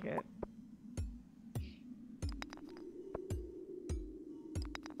feel like it.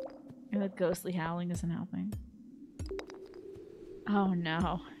 And the ghostly howling isn't helping. Oh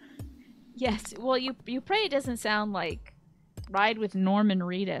no. Yes, well you pray it doesn't sound like Ride with Norman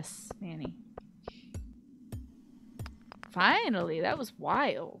Reedus, Manny. Finally, that was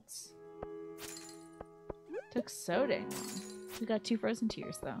wild. Took so dang long. We got 2 frozen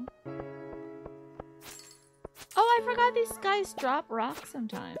tears though. Oh, I forgot these guys drop rocks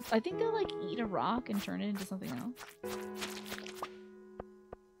sometimes. I think they'll like eat a rock and turn it into something else.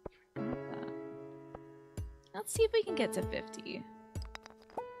 Let's see if we can get to 50.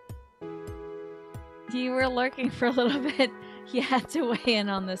 You were lurking for a little bit. You had to weigh in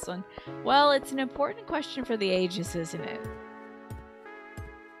on this one. Well, it's an important question for the ages, isn't it?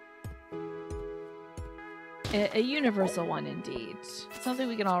 A universal one, indeed. Something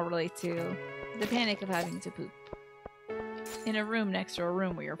we can all relate to. The panic of having to poop. In a room next to a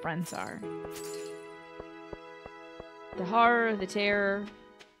room where your friends are. The horror, the terror.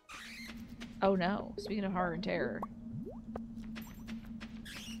 Oh no, speaking of horror and terror.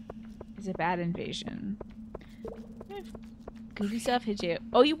 It's a bad invasion. Goofy stuff Hideo.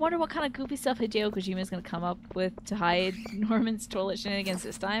 Oh, you wonder what kind of goofy stuff Hideo Kojima's gonna come up with to hide Norman's toilet shenanigans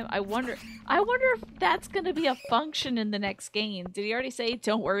this time? I wonder if that's gonna be a function in the next game. Did he already say,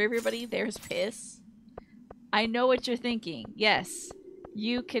 don't worry everybody, there's piss? I know what you're thinking. Yes,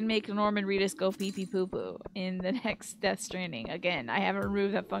 you can make Norman Reedus go pee pee poo poo in the next Death Stranding. Again, I haven't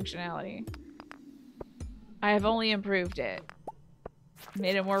removed that functionality. I have only improved it.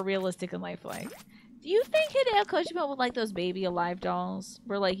 Made it more realistic and lifelike. Do you think Hideo Kojima would like those baby alive dolls?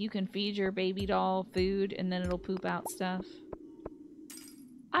 Where like you can feed your baby doll food and then it'll poop out stuff?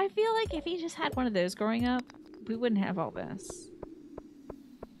 I feel like if he just had one of those growing up, we wouldn't have all this.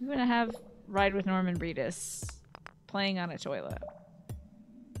 We wouldn't have Ride with Norman Reedus playing on a toilet.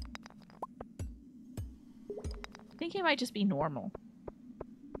 I think he might just be normal.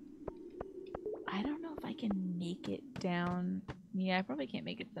 I can make it down. Yeah, I probably can't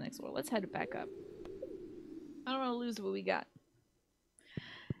make it to the next world. Let's head back up. I don't want to lose what we got.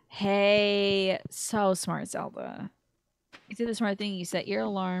 Hey, so smart, Zelda. You did the smart thing. You set your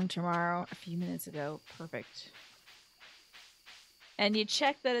alarm tomorrow a few minutes ago. Perfect. And you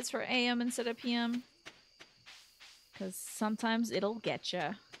check that it's for AM instead of PM. Because sometimes it'll get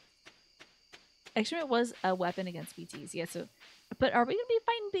you. Actually, it was a weapon against BTs. Yeah, so... But are we going to be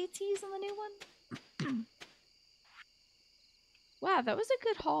fighting BTs on the new one? Wow, that was a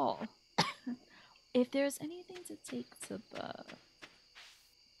good haul. If there's anything to take to the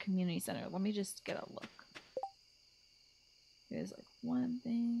community center, let me just get a look. There's like one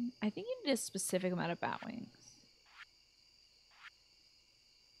thing. I think you need a specific amount of bat wings.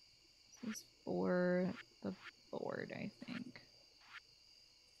 This is for the board, I think.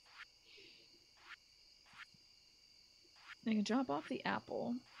 I can drop off the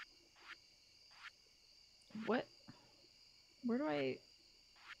apple. What? Which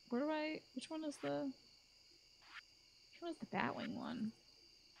one is the Batwing one?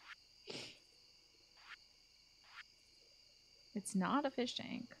 It's not a fish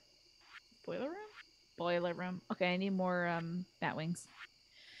tank. Boiler room? Boiler room. Okay, I need more Batwings.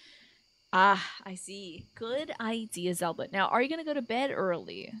 Ah, I see. Good idea, Zelda. Now, are you going to go to bed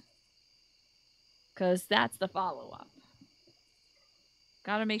early? Because that's the follow-up.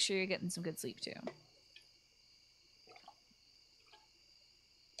 Gotta make sure you're getting some good sleep, too.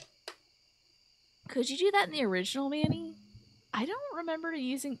 Could you do that in the original, Manny? I don't remember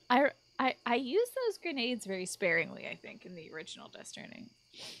using... I used those grenades very sparingly, I think, in the original Death Stranding.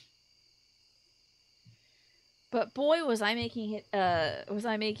 But boy, was I making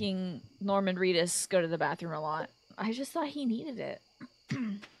Norman Reedus go to the bathroom a lot. I just thought he needed it.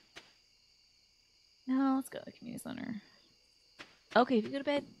 No, let's go to the community center. Okay, if you go to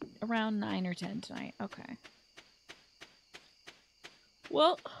bed around 9 or 10 tonight. Okay.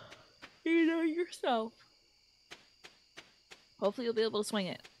 Well, you know yourself. Hopefully you'll be able to swing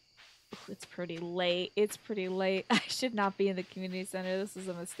it. Ooh, it's pretty late. It's pretty late. I should not be in the community center. This is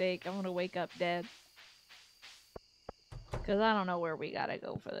a mistake. I'm gonna wake up dead. Because I don't know where we gotta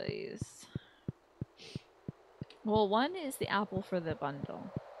go for these. Well, one is the apple for the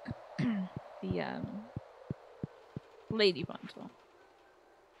bundle. The, lady bundle.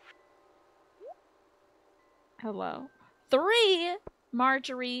 Hello. 3?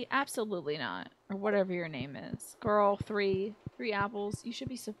 Marjorie? Absolutely not. Or whatever your name is. Girl, 3. 3 apples. You should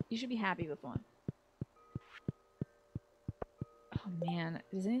be happy with one. Oh man.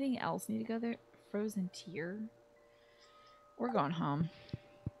 Does anything else need to go there? Frozen tear? We're going home.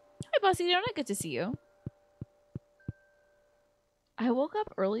 Hi, Bossy. Don't I get to see you? I woke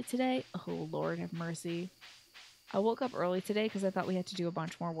up early today. Oh, Lord have mercy. I woke up early today because I thought we had to do a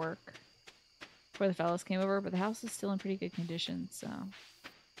bunch more work before the fellas came over, but the house is still in pretty good condition, so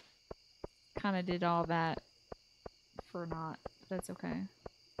kind of did all that for naught. That's okay.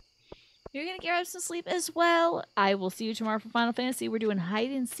 You're going to get some sleep as well. I will see you tomorrow for Final Fantasy. We're doing hide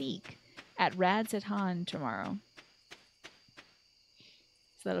and seek at Rad's at Han tomorrow.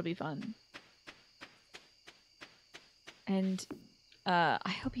 So that'll be fun. And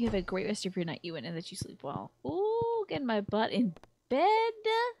I hope you have a great rest of your night, Ewan, and that you sleep well. Ooh, getting my butt in bed.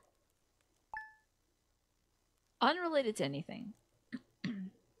 Unrelated to anything.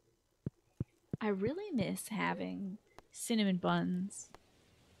 I really miss having cinnamon buns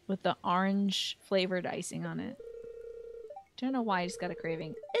with the orange flavored icing on it. Don't know why I just got a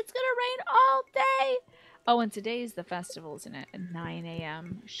craving. It's gonna rain all day! Oh, and today's the festival, isn't it? At 9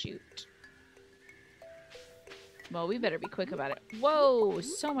 a.m. Shoot. Well, we better be quick about it. Whoa!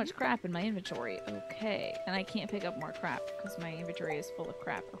 So much crap in my inventory. Okay. And I can't pick up more crap because my inventory is full of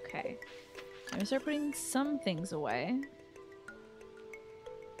crap. Okay. I'm gonna start putting some things away.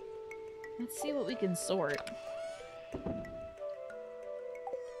 Let's see what we can sort.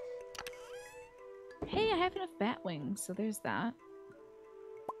 Hey, I have enough bat wings, so there's that.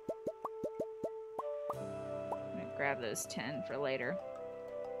 I'm gonna grab those 10 for later.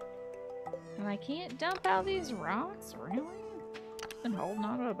 And I can't dump out these rocks? Really? Been holding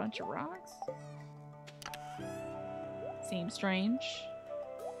on to a bunch of rocks? Seems strange.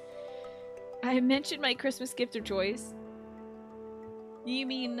 I mentioned my Christmas gift of choice. You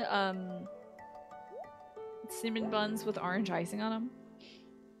mean, cinnamon buns with orange icing on them?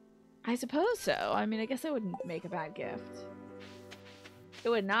 I suppose so. I mean, I guess that wouldn't make a bad gift. It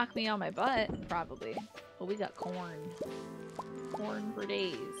would knock me on my butt, probably. But we got corn. Corn for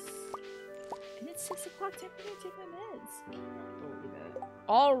days. And it's 6 o'clock. Time for me to take my meds. I cannot believe it.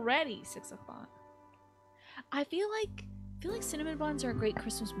 Already 6 o'clock. I feel like cinnamon buns are a great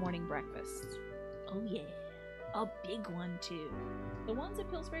Christmas morning breakfast. Oh yeah, a big one too. The ones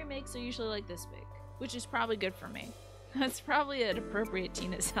that Pillsbury makes are usually like this big, which is probably good for me. That's probably an appropriate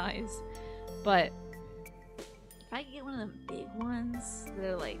Tina size. But if I could get one of them big ones that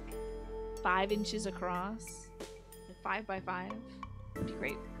are like 5 inches across, like 5 by 5, would be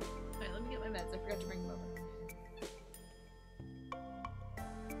great. Alright, let me get my meds. I forgot to bring them over.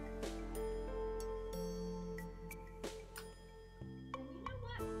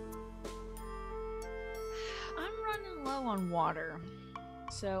 Low on water,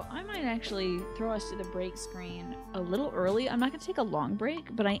 so I might actually throw us to the break screen a little early. I'm not going to take a long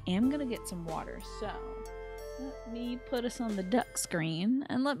break, but I am going to get some water, so let me put us on the duck screen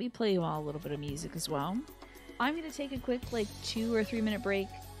and let me play you all a little bit of music as well. I'm going to take a quick like 2 or 3 minute break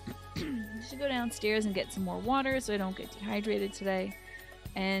just to go downstairs and get some more water so I don't get dehydrated today,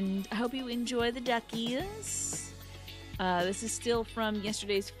 and I hope you enjoy the duckies. This is still from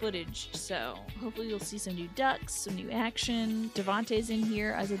yesterday's footage, so hopefully you'll see some new ducks, some new action. Devontae's in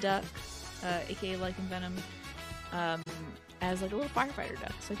here as a duck, aka Lycan Venom, as like a little firefighter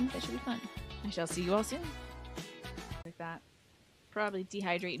duck, so I think that should be fun. I shall see you all soon. Like that. Probably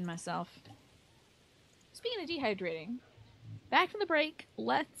dehydrating myself. Speaking of dehydrating, back from the break,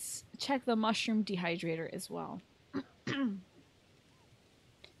 let's check the mushroom dehydrator as well.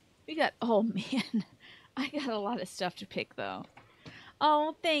 We got, oh man. I got a lot of stuff to pick, though.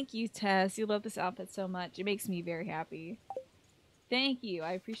 Oh, thank you, Tess. You love this outfit so much. It makes me very happy. Thank you.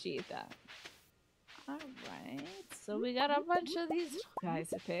 I appreciate that. Alright. So we got a bunch of these guys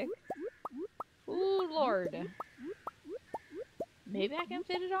to pick. Ooh, Lord. Maybe I can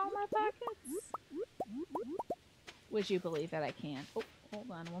fit it all in my pockets? Would you believe that I can? Oh,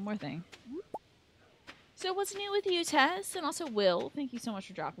 hold on. One more thing. So what's new with you, Tess? And also Will. Thank you so much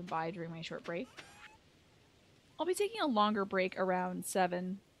for dropping by during my short break. I'll be taking a longer break around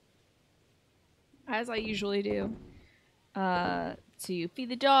 7, as I usually do, to feed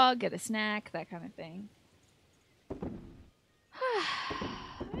the dog, get a snack, that kind of thing. I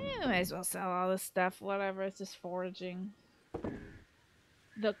might as well sell all this stuff, whatever, it's just foraging.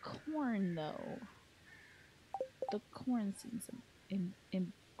 The corn, though. The corn seems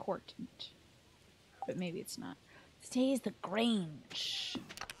important, but maybe it's not. Today is the Grange.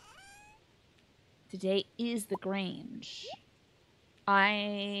 Today is the Grange.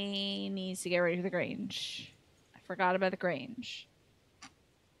 I need to get ready for the Grange. I forgot about the Grange.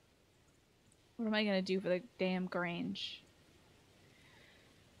 What am I gonna do for the damn Grange?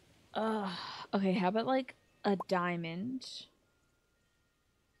 Okay, how about like a diamond?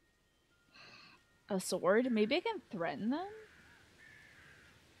 A sword? Maybe I can threaten them?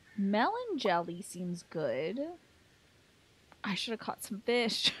 Melon jelly seems good. I should have caught some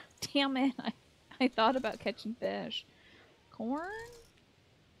fish. Damn it. I thought about catching fish. Corn?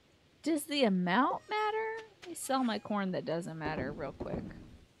 Does the amount matter? Let me sell my corn that doesn't matter real quick.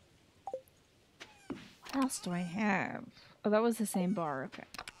 What else do I have? Oh, that was the same bar. Okay.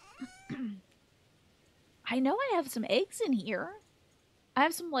 I know I have some eggs in here. I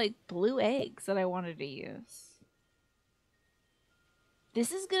have some, like, blue eggs that I wanted to use.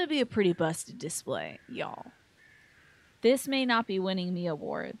 This is going to be a pretty busted display, y'all. This may not be winning me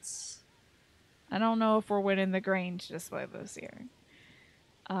awards. I don't know if we're winning the Grange display this year.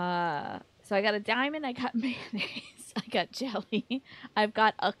 So I got a diamond, I got mayonnaise, I got jelly, I've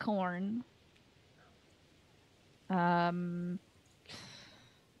got a corn.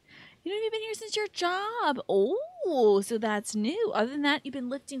 You know, you've been here since your job. Oh, so that's new. Other than that, you've been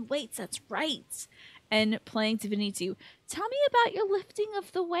lifting weights. That's right. And playing Divinity 2. Tell me about your lifting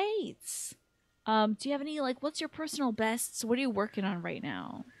of the weights. Do you have any, like, what's your personal bests? What are you working on right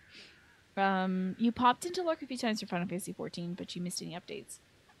now? You popped into Lurk a few times for Final Fantasy 14, but you missed any updates.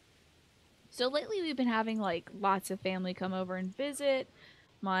 So lately we've been having, like, lots of family come over and visit.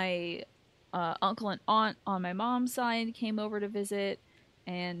 My uncle and aunt on my mom's side came over to visit,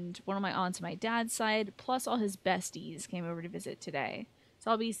 and one of my aunts on my dad's side, plus all his besties, came over to visit today.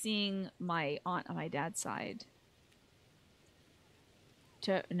 So I'll be seeing my aunt on my dad's side.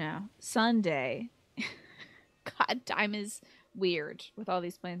 Sunday. God, time is weird with all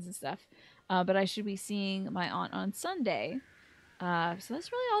these plans and stuff. But I should be seeing my aunt on Sunday. So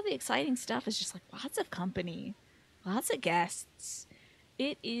that's really all the exciting stuff. Is just like lots of company, lots of guests.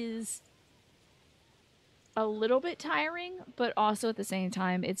 It is a little bit tiring, but also at the same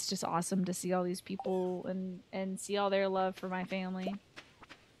time, it's just awesome to see all these people and see all their love for my family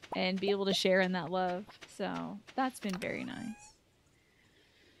and be able to share in that love. So that's been very nice.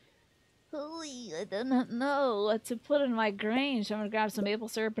 Holy, I do not know what to put in my Grange. I'm gonna grab some maple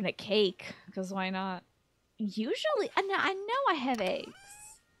syrup and a cake, because why not? Usually, I know I have eggs.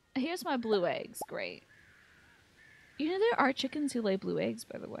 Here's my blue eggs. Great. You know there are chickens who lay blue eggs,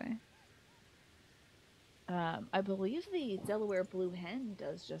 by the way. I believe the Delaware blue hen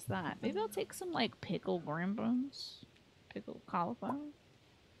does just that. Maybe I'll take some like pickled worm bones, pickled cauliflower.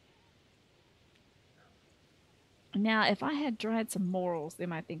 Now, if I had dried some morels, they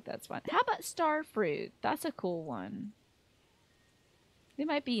might think that's fun. How about star fruit? That's a cool one. They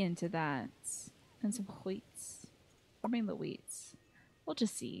might be into that. And some wheats. I mean the wheats. We'll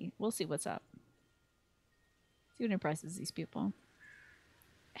just see. We'll see what's up. See what impresses these people.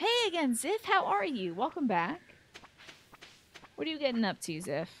 Hey again, Ziff. How are you? Welcome back. What are you getting up to,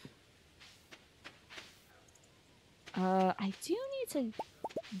 Ziff? I do need to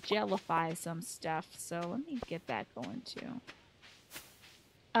gellify some stuff, so let me get that going too.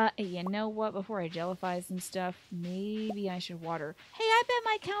 You know what? Before I gellify some stuff, maybe I should water. Hey, I bet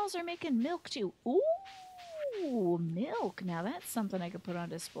my cows are making milk too. Ooh, milk. Now that's something I could put on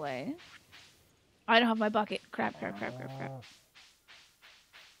display. I don't have my bucket. Crap.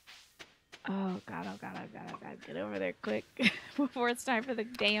 Oh god, get over there quick before it's time for the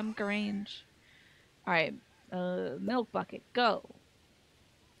damn Grange. Alright, milk bucket, go.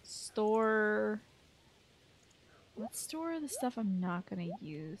 Store. Let's store the stuff I'm not gonna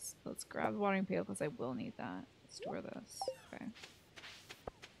use. Let's grab the watering pail because I will need that. Store this. Okay.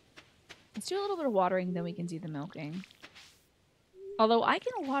 Let's do a little bit of watering, then we can do the milking. Although I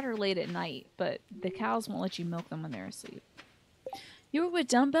can water late at night, but the cows won't let you milk them when they're asleep. You work with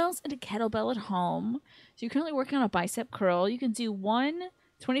dumbbells and a kettlebell at home. So you're currently working on a bicep curl. You can do one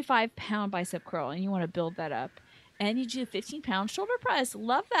 25-pound bicep curl, and you want to build that up. And you do a 15-pound shoulder press.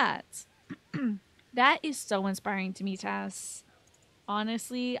 Love that. That is so inspiring to me, Tess.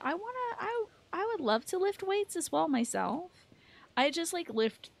 Honestly, I would love to lift weights as well myself. I just like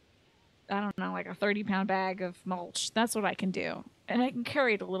lift, I don't know, like a 30-pound bag of mulch. That's what I can do. And I can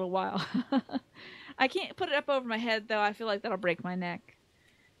carry it a little while. I can't put it up over my head though. I feel like that'll break my neck.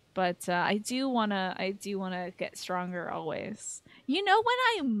 But I do wanna get stronger always. You know when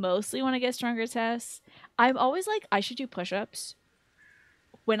I mostly want to get stronger, Tess? I'm always like I should do push-ups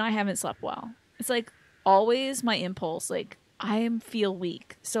when I haven't slept well. It's like always my impulse. Like I feel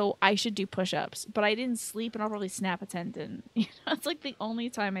weak, so I should do push-ups. But I didn't sleep, and I'll probably snap a tendon. You know, it's like the only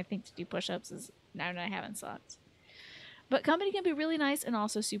time I think to do push-ups is now that I haven't slept. But company can be really nice and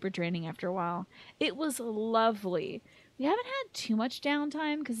also super draining after a while. It was lovely. We haven't had too much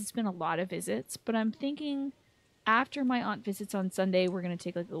downtime because it's been a lot of visits, but I'm thinking after my aunt visits on Sunday, we're going to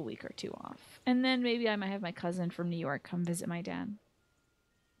take like a week or two off. And then maybe I might have my cousin from New York come visit my dad.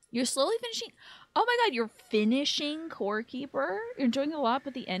 You're slowly finishing. Oh my god, you're finishing Core Keeper? You're enjoying it a lot,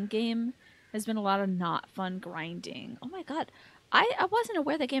 but the end game has been a lot of not fun grinding. Oh my god. I wasn't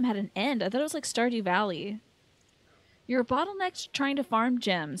aware that game had an end. I thought it was like Stardew Valley. You're bottlenecked trying to farm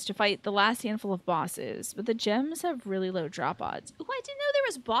gems to fight the last handful of bosses, but the gems have really low drop odds. Ooh, I didn't know there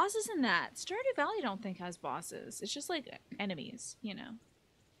was bosses in that. Stardew Valley I don't think has bosses. It's just like enemies, you know.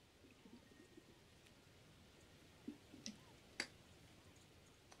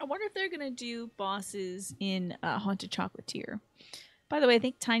 I wonder if they're going to do bosses in Haunted Chocolatier. By the way, I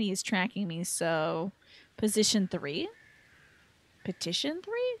think Tiny is tracking me, so position 3? Petition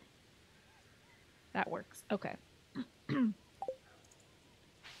 3? That works. Okay.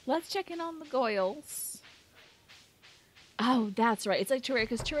 Let's check in on the Goyles. Oh, that's right. It's like Terraria,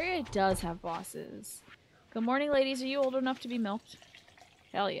 because Terraria does have bosses. Good morning, ladies. Are you old enough to be milked?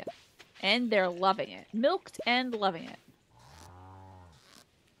 Hell yeah. And they're loving it. Milked and loving it.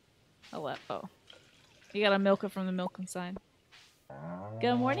 Oh. You gotta milk it from the milk inside.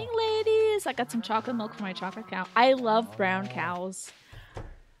 Good morning, ladies. I got some chocolate milk for my chocolate cow. I love brown cows.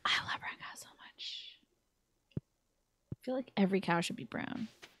 I love brown cows so much. I feel like every cow should be brown.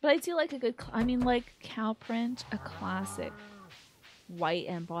 But I do like a good, like cow print, a classic white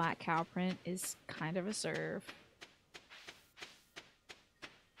and black cow print is kind of a serve.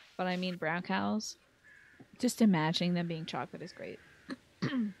 But I mean brown cows, just imagining them being chocolate is great.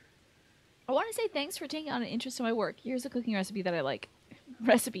 I want to say thanks for taking on an interest in my work. Here's a cooking recipe that I like.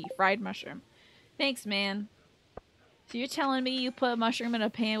 Recipe, fried mushroom. Thanks, man. So you're telling me you put a mushroom in a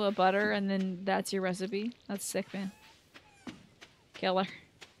pan with butter and then that's your recipe? That's sick, man. Killer.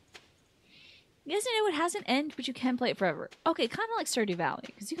 You guys know it has an end, but you can play it forever. Okay, kind of like Stardew Valley,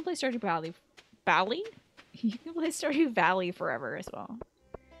 because you can play Stardew Valley. Valley? You can play Stardew Valley forever as well.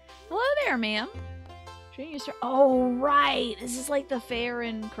 Hello there, ma'am. Oh, right. This is like the fair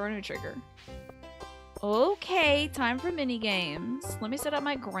in Chrono Trigger. Okay, time for mini games. Let me set up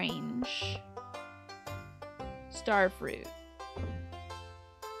my Grange. Starfruit.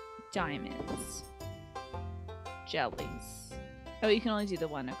 Diamonds. Jellies. Oh, you can only do the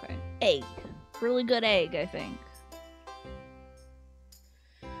one. Okay. Egg. Really good egg, I think.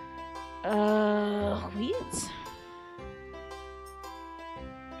 Wheat.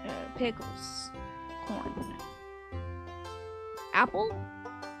 Pickles. Corn. Apple.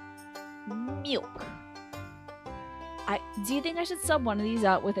 Milk. Do you think I should sub one of these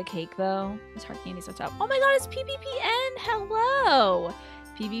out with a cake, though? It's hard candy subs out. Oh my god, it's PBPN! Hello!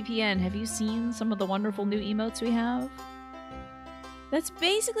 PBPN, have you seen some of the wonderful new emotes we have? That's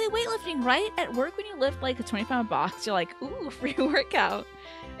basically weightlifting, right? At work, when you lift like a 25-pound box, you're like, ooh, free workout.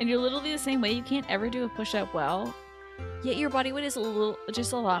 And you're literally the same way. You can't ever do a push-up well. Yet your body weight is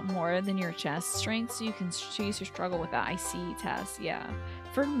just a lot more than your chest strength, so you can choose your struggle with that. I see, Tess. Yeah.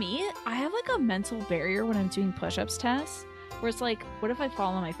 For me, I have like a mental barrier when I'm doing push-ups, Tess, where it's like, what if I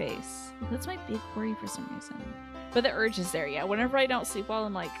fall on my face? That's my big worry for some reason. But the urge is there, yeah. Whenever I don't sleep well,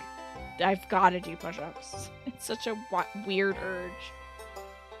 I'm like, I've got to do push-ups. It's such a weird urge.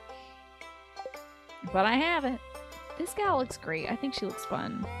 But I have it. This gal looks great. I think she looks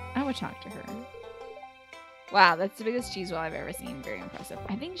fun. I would talk to her. Wow, that's the biggest cheese wheel I've ever seen. Very impressive.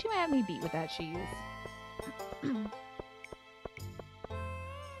 I think she might have me beat with that cheese.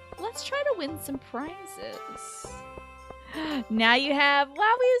 Let's try to win some prizes. Now you have Wowie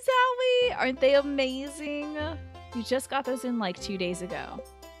Zowie! Aren't they amazing? You just got those in like 2 days ago.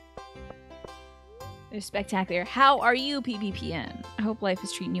 They're spectacular. How are you, PBPN? I hope life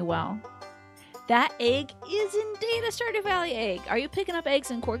is treating you well. That egg is indeed a Stardew Valley egg. Are you picking up eggs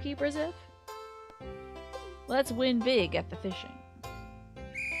in Core Keepers, if? Let's win big at the fishing.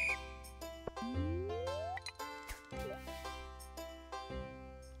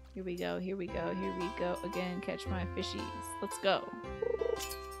 Here we go, here we go, here we go. Again, catch my fishies. Let's go.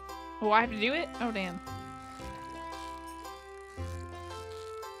 Oh, I have to do it? Oh, damn.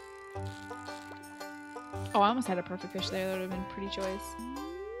 Oh, I almost had a perfect fish there. That would have been a pretty choice.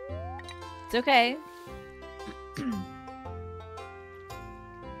 It's okay.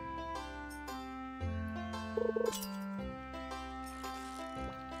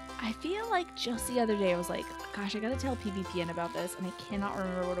 I feel like just the other day I was like, gosh, I gotta tell PvPN about this, and I cannot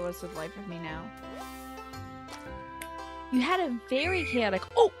remember what it was for the life of me now. You had a very chaotic...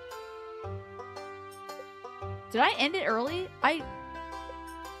 Oh! Did I end it early?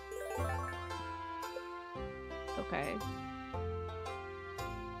 Okay.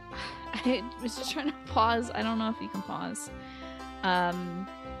 I was just trying to pause. I don't know if you can pause.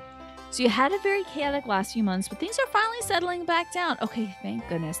 So you had a very chaotic last few months, but things are finally settling back down. Okay, thank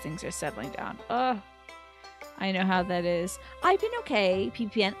goodness things are settling down. Ugh. I know how that is. I've been okay,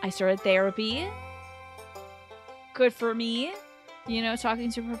 PPN. I started therapy. Good for me. You know, talking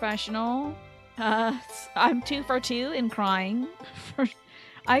to a professional. I'm 2 for 2 in crying.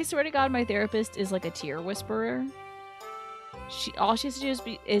 I swear to God, my therapist is like a tear whisperer. All she has to do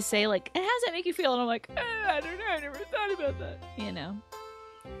is say like, and how does that make you feel? And I'm like, I don't know, I never thought about that. You know.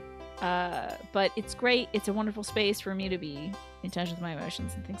 But it's great. It's a wonderful space for me to be in touch with my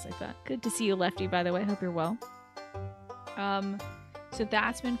emotions and things like that. Good to see you, Lefty, by the way. Hope you're well. So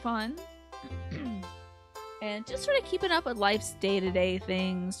that's been fun. And just sort of keeping up with life's day-to-day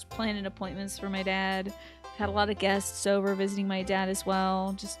things, planning appointments for my dad. I've had a lot of guests over visiting my dad as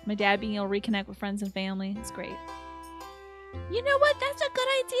well. Just my dad being able to reconnect with friends and family. It's great. You know what? That's a good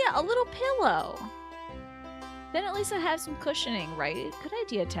idea. A little pillow. Then at least I have some cushioning, right? Good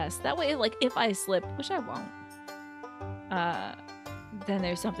idea, Tess. That way, like, if I slip, which I won't, then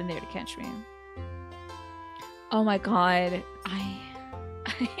there's something there to catch me. Oh my god. I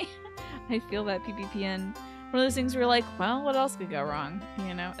feel that PPPN. One of those things where you're like, well, what else could go wrong?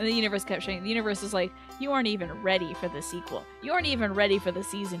 You know? And the universe kept saying, the universe is like, you aren't even ready for the sequel. You aren't even ready for the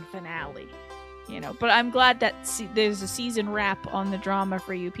season finale. You know? But I'm glad that there's a season wrap on the drama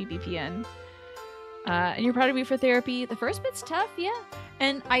for you, PPPN. And you're proud of me for therapy. The first bit's tough, yeah.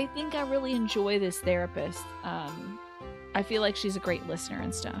 And I think I really enjoy this therapist. I feel like she's a great listener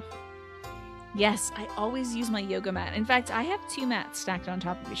and stuff. Yes, I always use my yoga mat. In fact, I have 2 mats stacked on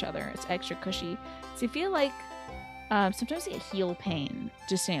top of each other. It's extra cushy. So I feel like sometimes I get heel pain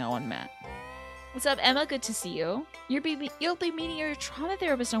just staying on one mat. What's up, Emma? Good to see you. You'll be meeting your trauma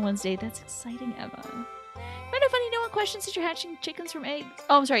therapist on Wednesday. That's exciting, Emma. Kind of funny, no one questions that you're hatching chickens from eggs.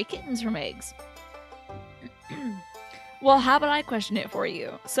 Oh, I'm sorry, kittens from eggs. Well, how about I question it for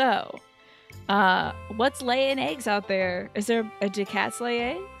you? So, what's laying eggs out there? Do cats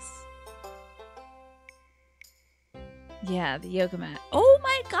lay eggs? Yeah, the yoga mat. Oh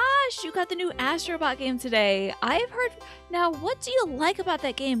my gosh, you got the new Astrobot game today. I've heard... Now, what do you like about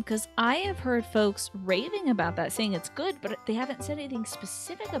that game? Because I have heard folks raving about that, saying it's good, but they haven't said anything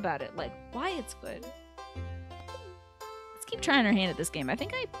specific about it, like why it's good. This keep trying our hand at this game. I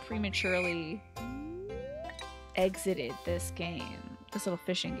think I prematurely exited this game, this little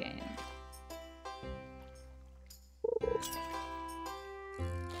fishing game.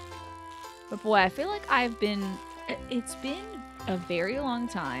 But boy, I feel like it's been a very long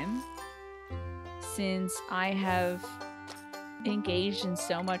time since I have engaged in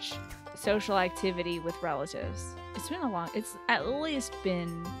so much social activity with relatives. It's at least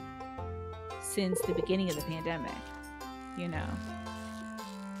been since the beginning of the pandemic, you know.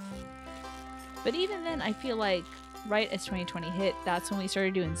 But even then, I feel like right as 2020 hit, that's when we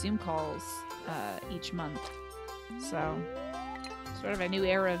started doing Zoom calls each month. So, sort of a new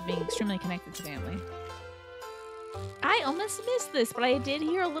era of being extremely connected to family. I almost missed this, but I did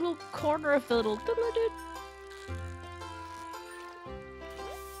hear a little corner of the little doodle-doo.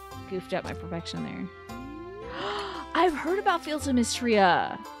 Goofed up my perfection there. I've heard about Fields of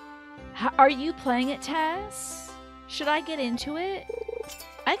Mystria. Are you playing it, Tess? Should I get into it?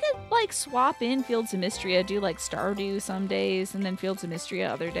 I could, like, swap in Fields of Mystria, do, like, Stardew some days, and then Fields of Mystria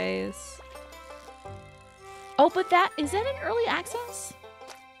other days. Oh, but is that an early access?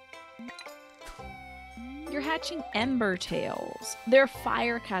 You're hatching ember tails. They're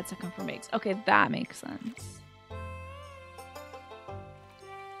fire cats that come from eggs. Okay, that makes sense.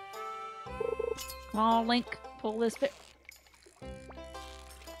 Come on, Link. Pull this fish.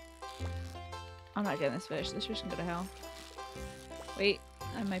 I'm not getting this fish. This fish can go to hell. Wait,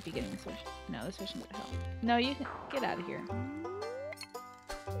 I might be getting this fish. No, this fish can go to hell. No, you can get out of here.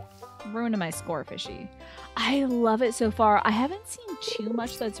 Ruining my score, fishy. I love it so far. I haven't seen too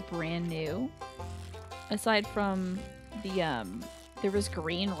much that's brand new. Aside from the, there was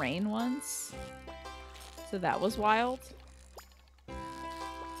Green Rain once. So that was wild.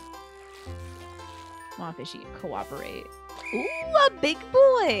 Come on, fishy, cooperate. Ooh, a big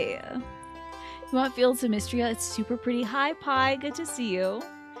boy! You want Fields of Mystria? It's super pretty. Hi, Pie. Good to see you.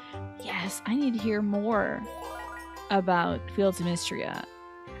 Yes, I need to hear more about Fields of Mystria.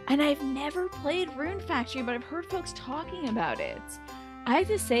 And I've never played Rune Factory, but I've heard folks talking about it. I have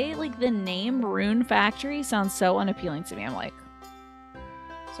to say, like, the name Rune Factory sounds so unappealing to me. I'm like,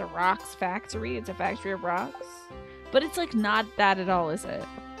 it's a rocks factory? It's a factory of rocks? But it's, like, not that at all, is it?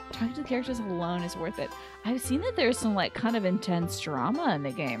 Talking to the characters alone is worth it. I've seen that there's some, like, kind of intense drama in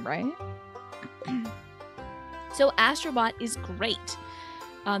the game, right? So Astrobot is great.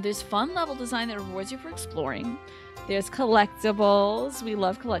 There's fun level design that rewards you for exploring. There's collectibles. We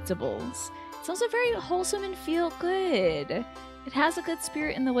love collectibles. It's also very wholesome and feel good. It has a good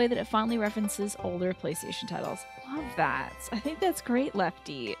spirit in the way that it fondly references older PlayStation titles. Love that. I think that's great,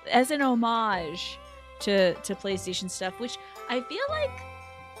 Lefty. As an homage to PlayStation stuff, which I feel like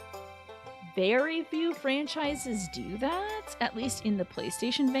very few franchises do that, at least in the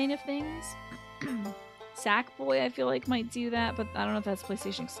PlayStation vein of things. Sackboy, I feel like, might do that, but I don't know if that's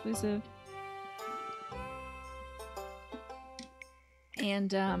PlayStation exclusive.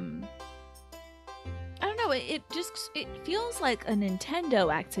 And, I don't know, it feels like a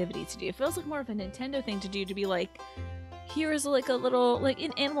Nintendo activity to do. It feels like more of a Nintendo thing to do, to be like, here's like a little, like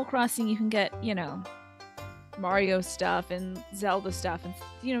in Animal Crossing you can get, you know, Mario stuff and Zelda stuff, and,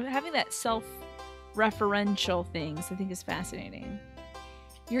 you know, having that self-referential things I think is fascinating.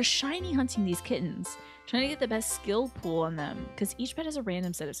 You're shiny hunting these kittens, trying to get the best skill pool on them, because each pet has a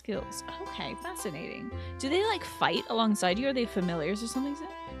random set of skills. Okay, fascinating. Do they, like, fight alongside you? Are they familiars or something?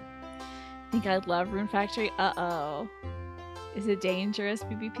 Think I'd love Rune Factory? Uh-oh. Is it dangerous,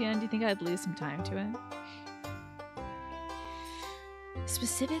 BBPN? Do you think I'd lose some time to it?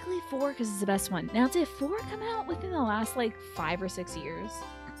 Specifically 4, because it's the best one. Now, did 4 come out within the last, like, 5 or 6 years?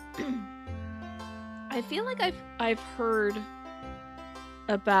 I feel like I've heard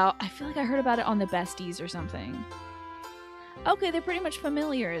about... I feel like I heard about it on the Besties or something. Okay, they're pretty much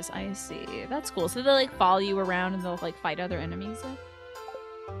familiars, I see. That's cool. So they, like, follow you around and they'll, like, fight other enemies?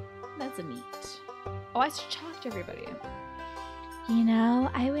 That's a neat. Oh, I shocked everybody. You know,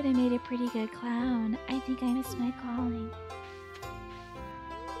 I would have made a pretty good clown. I think I missed my calling.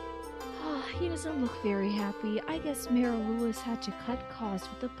 Oh, he doesn't look very happy. I guess Mayor Lewis had to cut costs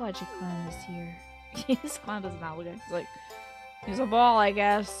with the budget clown this year. This clown does not look like... He's like... He's a ball, I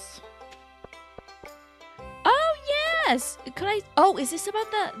guess. Oh, yes! Could I... Oh, is this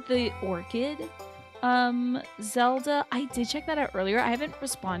about the orchid? Zelda? I did check that out earlier. I haven't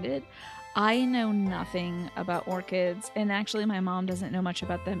responded. I know nothing about orchids, and actually my mom doesn't know much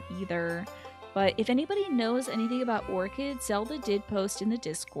about them either. But if anybody knows anything about orchids, Zelda did post in the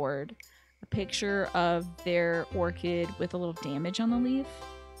Discord a picture of their orchid with a little damage on the leaf.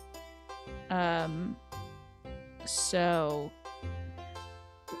 So...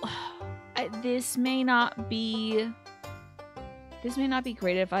 this may not be This may not be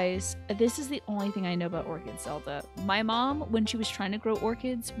great advice. This is the only thing I know about orchids, Zelda. My mom, when she was trying to grow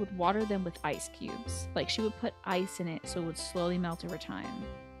orchids, would water them with ice cubes. Like, she would put ice in it so it would slowly melt over time.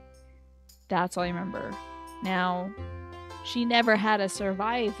 That's all I remember. Now, she never had a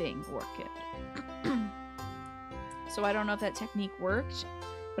surviving orchid. So I don't know if that technique worked,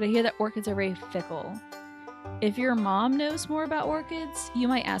 but I hear that orchids are very fickle. If your mom knows more about orchids, you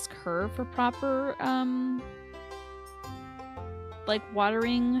might ask her for proper, like,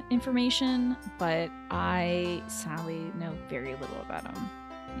 watering information, but I sadly know very little about them.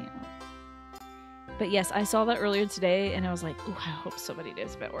 Yeah. But yes, I saw that earlier today, and I was like, ooh, I hope somebody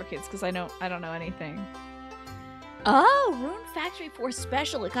knows about orchids, because I don't know anything. Oh, Rune Factory 4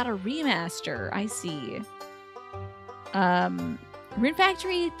 Special. It got a remaster. I see. Rune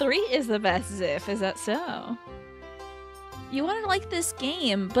Factory 3 is the best Ziff. Is that so? You want to like this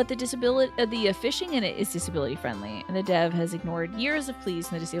game, but the fishing in it is disability friendly, and the dev has ignored years of pleas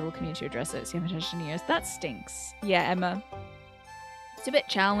from the disabled community to address it. So you haven't touched it in years. That stinks. Yeah, Emma. It's a bit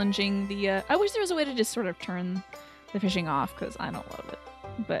challenging. I wish there was a way to just sort of turn the fishing off, because I don't love it.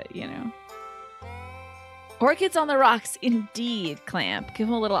 But, you know. Orchids on the rocks, indeed, Clamp. Give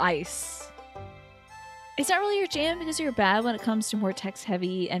them a little ice. It's not really your jam because you're bad when it comes to more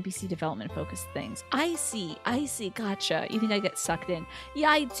text-heavy, NPC development-focused things. I see, gotcha. You think I get sucked in. Yeah,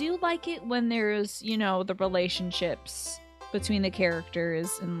 I do like it when there's, you know, the relationships between the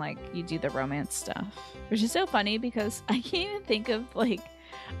characters and, like, you do the romance stuff. Which is so funny because I can't even think of, like,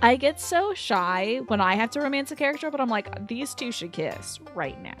 I get so shy when I have to romance a character, but I'm like, these two should kiss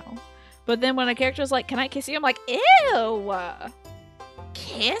right now. But then when a character's like, can I kiss you? I'm like, ew!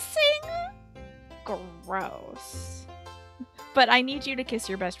 Kissing? Gross. But I need you to kiss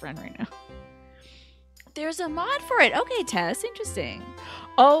your best friend right now. There's a mod for it. Okay, Tess. Interesting.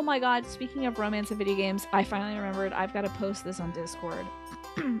 Oh my god. Speaking of romance in video games, I finally remembered I've got to post this on Discord.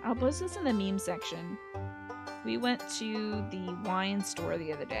 I'll post this in the meme section. We went to the wine store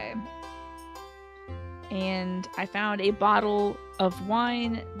the other day, and I found a bottle of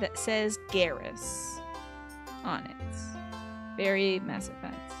wine that says Garrus on it. Very Mass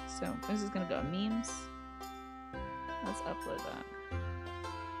Effect. So this is gonna go on memes. Let's upload that.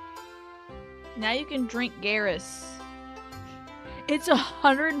 Now you can drink Garrus. It's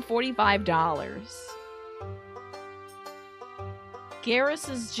 $145.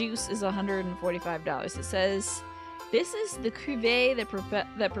 Garrus's juice is $145. It says, this is the cuvée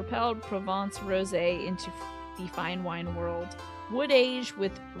that propelled Provence Rosé into the fine wine world. Wood aged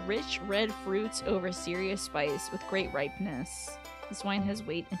with rich red fruits over serious spice with great ripeness. This wine has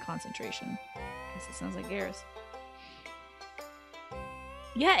weight and concentration. Guess it sounds like Garrus.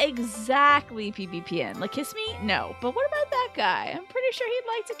 Yeah, exactly, PvPN. Like, kiss me? No. But what about that guy? I'm pretty sure he'd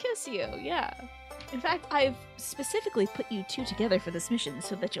like to kiss you. Yeah. In fact, I've specifically put you two together for this mission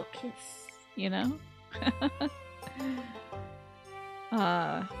so that you'll kiss. You know?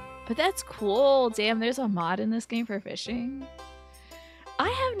 But that's cool. Damn, there's a mod in this game for fishing. I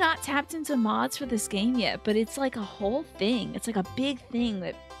have not tapped into mods for this game yet, but it's like a whole thing. It's like a big thing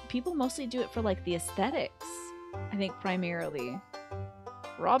that people mostly do it for, like, the aesthetics. I think primarily.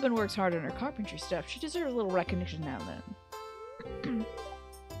 Robin works hard on her carpentry stuff. She deserves a little recognition now and then.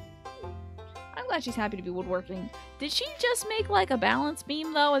 I'm glad she's happy to be woodworking. Did she just make, like, a balance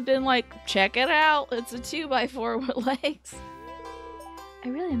beam, though, and been like, check it out, it's a 2x4 with legs? I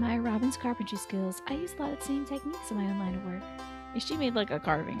really admire Robin's carpentry skills. I use a lot of the same techniques in my own line of work. She made, like, a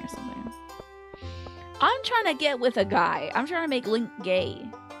carving or something. I'm trying to get with a guy. I'm trying to make Link gay.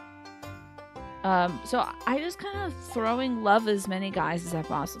 So I just kind of throwing love as many guys as I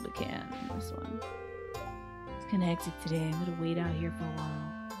possibly can in this one. It's kind of hectic today. I'm gonna wait out here for a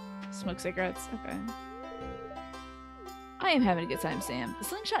while. Smoke cigarettes? Okay. I am having a good time, Sam. The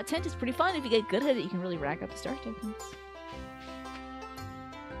slingshot tent is pretty fun. If you get good at it, you can really rack up the star tokens.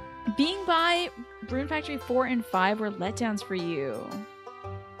 Being by Rune Factory 4 and 5 were letdowns for you.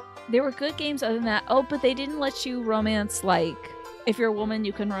 They were good games other than that. Oh, but they didn't let you romance, like, if you're a woman,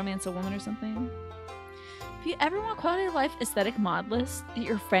 you couldn't romance a woman or something. If you ever want quality of life aesthetic mod list,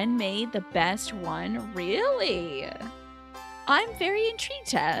 your friend made the best one. Really? I'm very intrigued,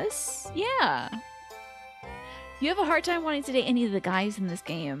 Tess. Yeah. You have a hard time wanting to date any of the guys in this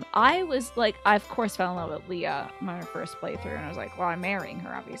game. I was like, I of course fell in love with Leah my first playthrough, and I was like, well, I'm marrying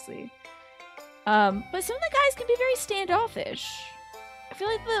her, obviously. But some of the guys can be very standoffish. I feel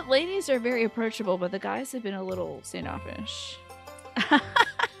like the ladies are very approachable, but the guys have been a little standoffish.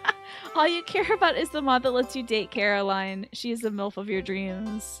 All you care about is the mod that lets you date Caroline. She is the MILF of your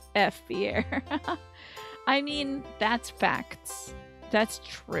dreams. F. Pierre. I mean, that's facts. That's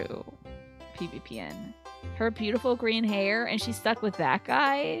true. PvPN. her beautiful green hair, and she's stuck with that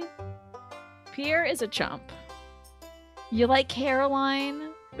guy. Pierre is a chump. You like Caroline,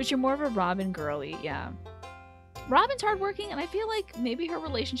 but you're more of a Robin girly, yeah. Robin's hardworking, and I feel like maybe her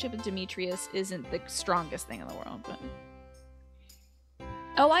relationship with Demetrius isn't the strongest thing in the world, but...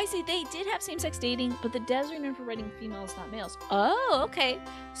 Oh, I see. They did have same-sex dating, but the devs are known for writing females, not males. Oh, okay.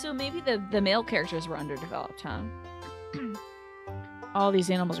 So maybe the male characters were underdeveloped, huh? All these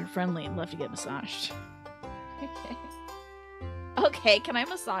animals are friendly and love to get massaged. Okay. Okay, can I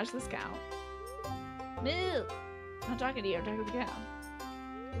massage this cow? Moo! I'm not talking to you, I'm talking to the cow.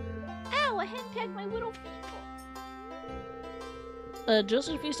 Ow, a hen pecked my little feet. Just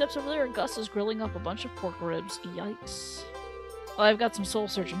a few steps over there, Gus is grilling up a bunch of pork ribs. Yikes. Well, I've got some soul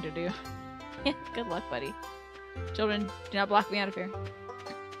searching to do. Yeah, good luck, buddy. Children, do not block me out of here.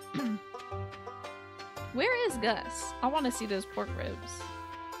 Where is Gus? I want to see those pork ribs.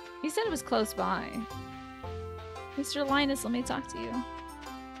 He said it was close by. Mr. Linus, let me talk to you.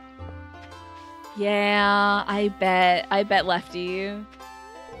 Yeah, I bet Lefty.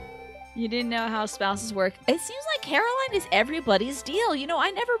 You didn't know how spouses work. It seems like Caroline is everybody's deal. You know, I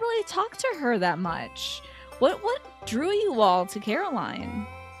never really talked to her that much. What drew you all to Caroline?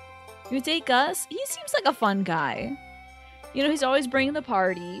 You would date Gus? He seems like a fun guy. You know, he's always bringing the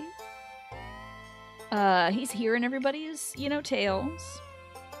party. He's hearing everybody's, you know, tales.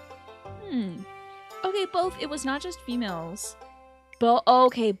 Okay, it was not just females.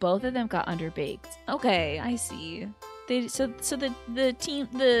 Okay, both of them got underbaked. Okay, I see. So the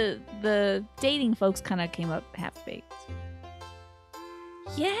dating folks kind of came up half-baked.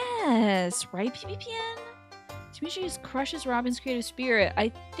 Yes, right, PPPN? Demetrius crushes Robin's creative spirit.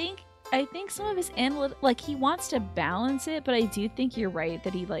 I think some of his like, he wants to balance it, but I do think you're right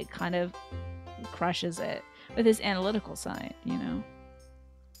that he, like, kind of crushes it with his analytical side, you know?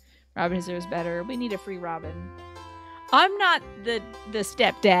 Robin deserves better. We need a free Robin. I'm not the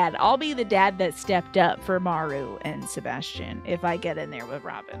stepdad. I'll be the dad that stepped up for Maru and Sebastian if I get in there with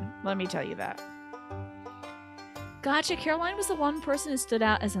Robin. Let me tell you that. Gotcha. Caroline was the one person who stood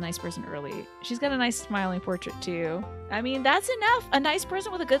out as a nice person early. She's got a nice smiling portrait too. I mean, that's enough. A nice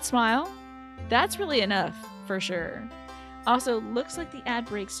person with a good smile. That's really enough for sure. Also, looks like the ad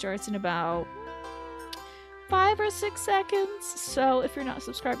break starts in about 5 or 6 seconds. So if you're not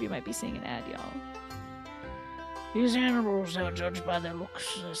subscribed, you might be seeing an ad, y'all. These animals are judged by their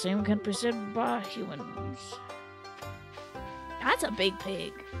looks. The same can be said by humans. That's a big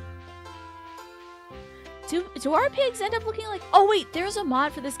pig. Do our pigs end up looking like... Oh, wait, there's a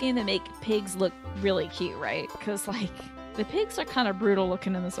mod for this game that make pigs look really cute, right? Because, like, the pigs are kind of brutal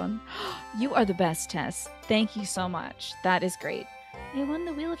looking in this one. You are the best, Tess. Thank you so much. That is great. I won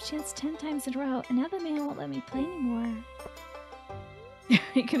the Wheel of Chance 10 times in a row, and now the man won't let me play anymore.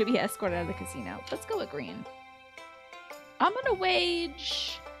 You're going to be escorted out of the casino. Let's go with green. I'm gonna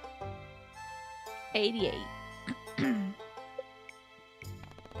wage 88.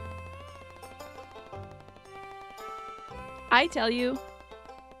 I tell you,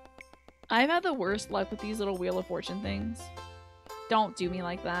 I've had the worst luck with these little Wheel of Fortune things. Don't do me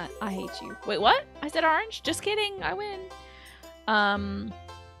like that. I hate you. Wait, what? I said orange? Just kidding. I win. I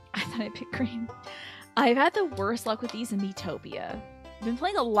thought I picked green. I've had the worst luck with these in Metopia. I've been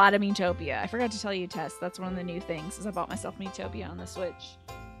playing a lot of Metopia. I forgot to tell you, Tess, that's one of the new things, is I bought myself Metopia on the Switch.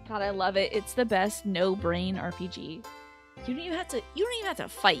 God, I love it. It's the best no-brain RPG. You don't even have to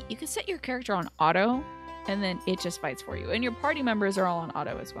fight. You can set your character on auto, and then it just fights for you. And your party members are all on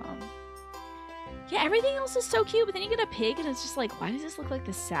auto as well. Yeah, everything else is so cute, but then you get a pig, and it's just like, why does this look like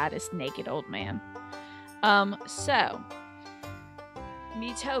the saddest naked old man? So,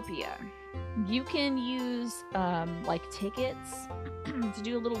 Metopia. You can use, like, tickets to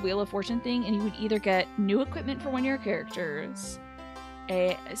do a little Wheel of Fortune thing, and you would either get new equipment for one of your characters,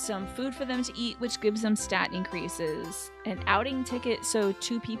 some food for them to eat, which gives them stat increases, an outing ticket so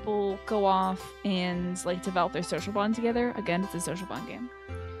 2 people go off and, like, develop their social bond together. Again, it's a social bond game.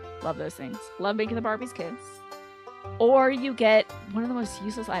 Love those things. Love making the Barbies kiss. Or you get one of the most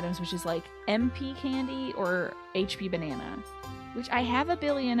useless items, which is, like, MP candy or HP banana, which I have a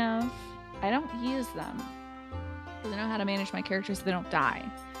billion of. I don't use them because I know how to manage my characters so they don't die.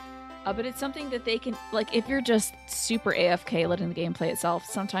 But it's something that they can, like, if you're just super AFK letting the game play itself,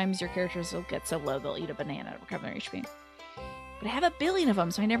 sometimes your characters will get so low they'll eat a banana to recover their HP. But I have a billion of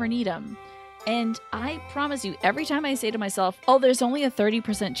them, so I never need them. And I promise you, every time I say to myself, oh, there's only a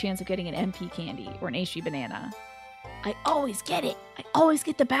 30% chance of getting an MP candy or an HP banana, I always get it. I always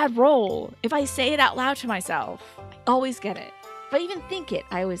get the bad roll. If I say it out loud to myself, I always get it. If I even think it,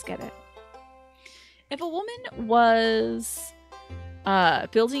 I always get it. If a woman was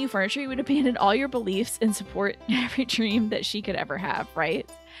building you furniture, you would abandon all your beliefs and support every dream that she could ever have, right?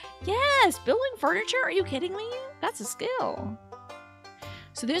 Yes, building furniture? Are you kidding me? That's a skill.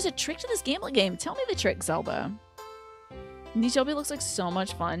 So there's a trick to this gambling game. Tell me the trick, Zelda. Neutopia looks like so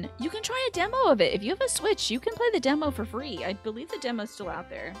much fun. You can try a demo of it. If you have a Switch, you can play the demo for free. I believe the demo's still out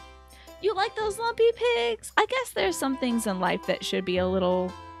there. You like those lumpy pigs? I guess there's some things in life that should be a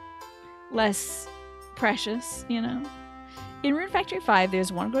little less precious, you know? In Rune Factory 5,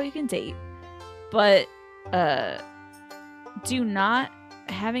 there's one girl you can date, but do not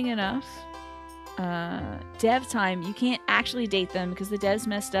having enough dev time, you can't actually date them because the devs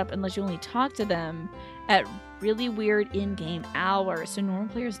messed up unless you only talk to them at really weird in-game hours. So normal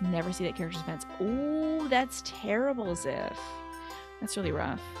players never see that character's events. Oh, that's terrible, Ziff. That's really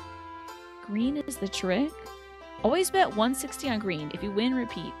rough. Green is the trick. Always bet 160 on green. If you win,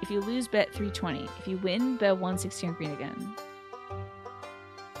 repeat. If you lose, bet 320. If you win, bet 160 on green again.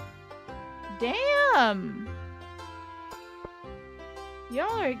 Damn!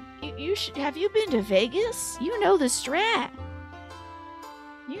 Y'all are... have you been to Vegas? You know the strat.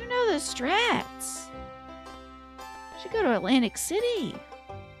 You know the strats. Should go to Atlantic City.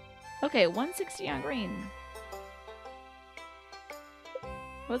 Okay, 160 on green.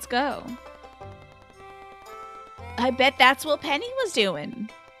 Let's go. I bet that's what Penny was doing.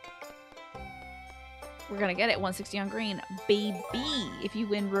 We're gonna get it. 160 on green. Baby. If you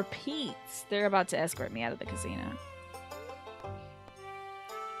win, repeats. They're about to escort me out of the casino.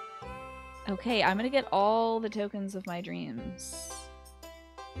 Okay, I'm gonna get all the tokens of my dreams.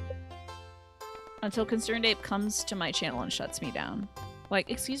 Until Concerned Ape comes to my channel and shuts me down. Like,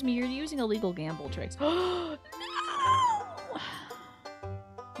 excuse me, you're using illegal gamble tricks. No!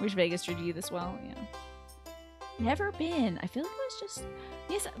 Wish Vegas treated you this well, yeah. Never been. I feel like it was just...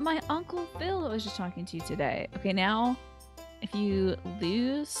 Yes, my Uncle Phil was just talking to you today. Okay, now, if you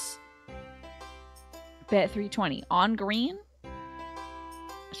lose, bet 320 on green.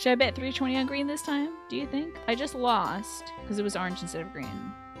 Should I bet 320 on green this time, do you think? I just lost because it was orange instead of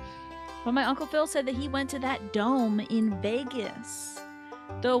green. But my Uncle Phil said that he went to that dome in Vegas.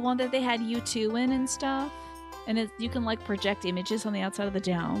 The one that they had U2 in and stuff. And you can, like, project images on the outside of the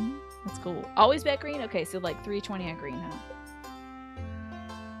dome. That's cool. Always bet green? Okay, so, like, 320 on green, huh?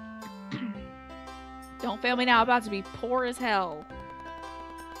 Don't fail me now. I'm about to be poor as hell.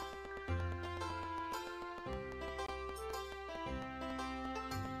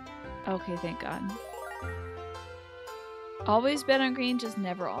 Okay, thank God. Always bet on green, just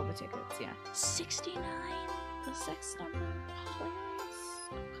never all the tickets. Yeah. 69? The sex number? Hilarious.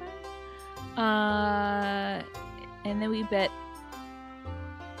 Okay. And then we bet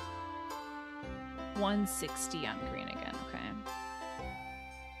 160 on green again. Okay.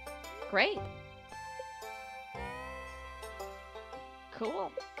 Great.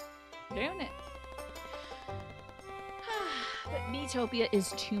 Cool. Doing it. But Miitopia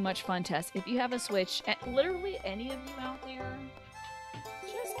is too much fun, Tess. If you have a Switch, literally any of you out there,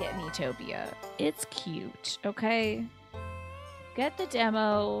 just get Miitopia. It's cute, okay? Get the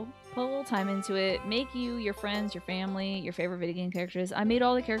demo, put a little time into it, make you, your friends, your family, your favorite video game characters. I made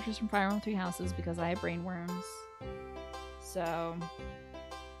all the characters from Fire Emblem Three Houses because I have brainworms. So...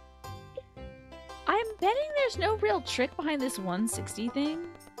 I'm betting there's no real trick behind this 160 thing.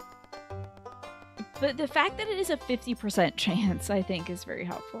 But the fact that it is a 50% chance, I think, is very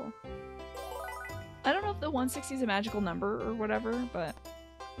helpful. I don't know if the 160 is a magical number or whatever, but...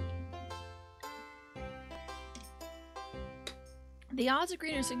 The odds of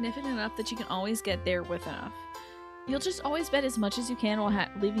green are significant enough that you can always get there with enough. You'll just always bet as much as you can while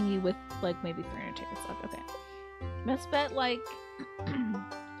leaving you with, like, maybe 300 tickets left. Okay. Let's bet, like...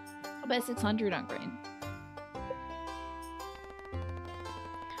 I'll bet 600 on green.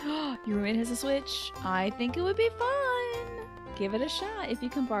 Your roommate has a Switch. I think it would be fun. Give it a shot if you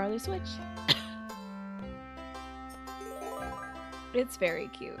can borrow their Switch. It's very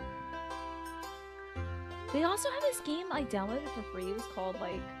cute. They also have this game I downloaded for free. It was called,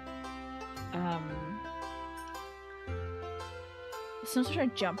 like, some sort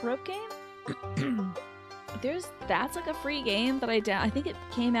of jump rope game. That's like a free game that I think it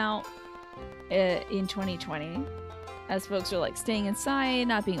came out in 2020. As folks are, like, staying inside,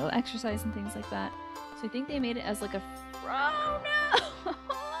 not being able to exercise and things like that. So I think they made it as, like, a... Oh, no!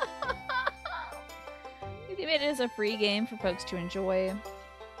 I think they made it as a free game for folks to enjoy.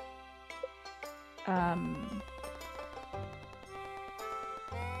 But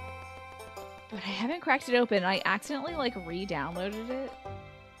I haven't cracked it open. I accidentally, like, re-downloaded it.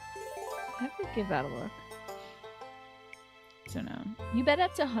 I have to give that a look. So no. You bet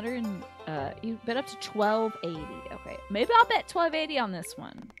up to 100 and, you bet up to 1280. Okay. Maybe I'll bet 1280 on this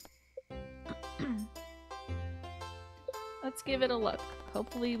one. Let's give it a look.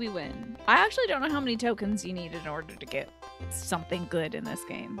 Hopefully we win. I actually don't know how many tokens you need in order to get something good in this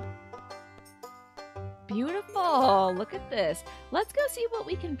game. Beautiful. Look at this. Let's go see what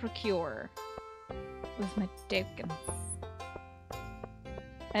we can procure with my tokens.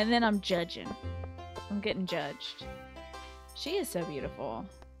 And then I'm judging. I'm getting judged. She is so beautiful.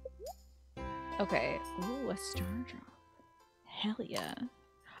 Okay. Ooh, a star drop. Hell yeah.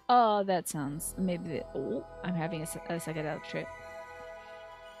 Oh, that sounds maybe. Oh, I'm having a psychedelic trip.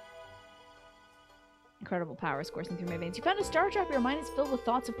 Incredible power coursing through my veins. You found a star drop. Your mind is filled with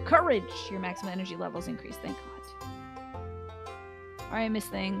thoughts of courage. Your maximum energy levels increase. Thank God. Alright, Miss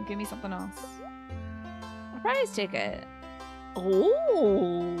Thing. Give me something else. A prize ticket.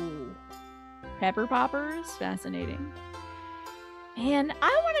 Oh. Pepper poppers. Fascinating. And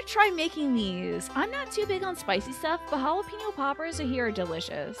I want to try making these. I'm not too big on spicy stuff, but jalapeno poppers here are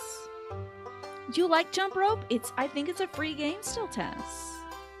delicious. Do you like jump rope? I think it's a free game still, Tess.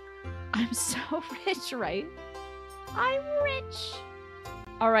 I'm so rich, right? I'm rich.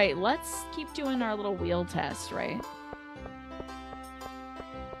 All right, let's keep doing our little wheel test, right?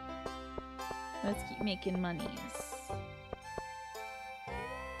 Let's keep making monies.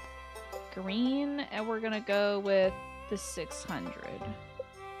 Green, and we're gonna go with the 600.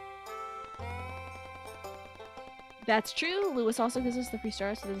 That's true. Lewis also gives us the free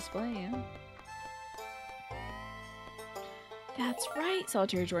stars to the display. Yeah. That's right,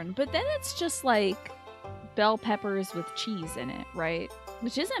 Solitary Jordan. But then it's just like bell peppers with cheese in it, right?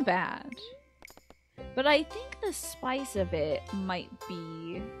 Which isn't bad. But I think the spice of it might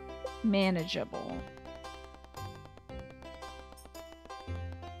be manageable.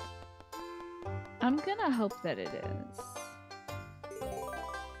 I'm gonna hope that it is.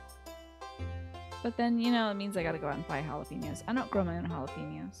 But then, you know, it means I gotta go out and buy jalapenos. I don't grow my own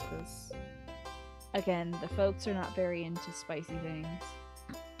jalapenos because, again, the folks are not very into spicy things.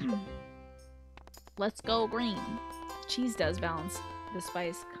 Let's go green. Cheese does balance the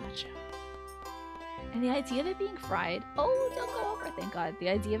spice. Gotcha. And the idea of it being fried. Oh, don't go over, thank God. The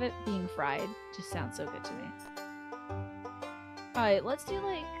idea of it being fried just sounds so good to me. Alright, let's do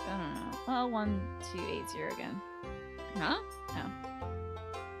like, I don't know. Well, 1, 2, 8, 0 again. Huh? No.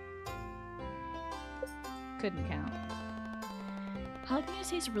 Couldn't count. Jalapenos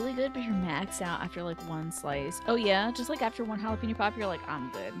taste really good, but you're maxed out after like 1 slice. Oh yeah? Just like after 1 jalapeno pop, you're like, I'm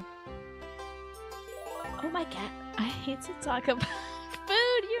good. Oh my god. I hate to talk about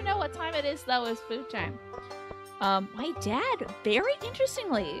food. You know what time it is though, it's food time. My dad, very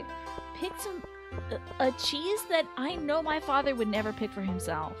interestingly, picked a cheese that I know my father would never pick for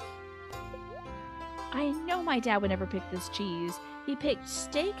himself. I know my dad would never pick this cheese. He picked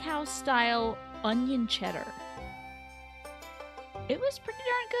steakhouse style onion cheddar. It was pretty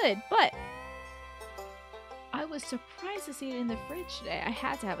darn good, but I was surprised to see it in the fridge today. I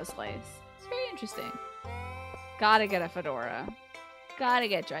had to have a slice. It's very interesting. Gotta get a fedora. Gotta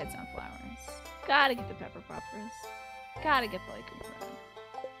get dried sunflowers. Gotta get the pepper poppers. Gotta get the Lakewood bread.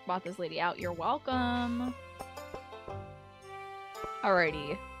 Bought this lady out. You're welcome.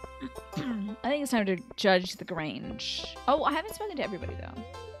 Alrighty. I think it's time to judge the Grange. Oh, I haven't spoken to everybody though.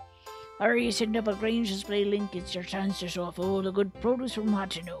 Are you setting up a Grange display link? It's your chance to show off all the good produce from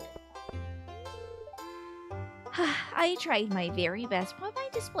Matino. I tried my very best, but my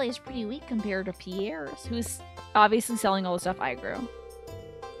display is pretty weak compared to Pierre's, who's obviously selling all the stuff I grew.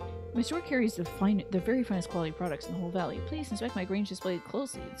 My store carries the very finest quality products in the whole valley. Please inspect my Grange display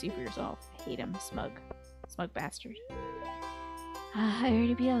closely and see for yourself. I hate him, smug bastard. I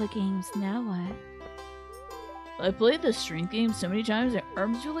already beat all the games. Now what? I played the strength game so many times that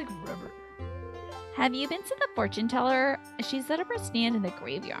arms feel like rubber. Have you been to the fortune teller? She set up her stand in the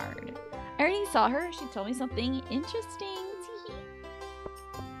graveyard. I already saw her. She told me something interesting.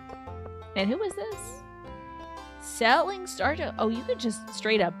 And who is this? Selling star tokens. Oh, you could just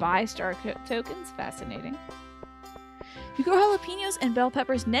straight up buy star tokens. Fascinating. You grow jalapenos and bell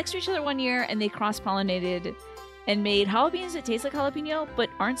peppers next to each other one year, and they cross-pollinated and made jalapenos that taste like jalapeno but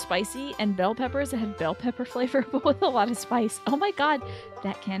aren't spicy, and bell peppers that have bell pepper flavor but with a lot of spice. Oh my god,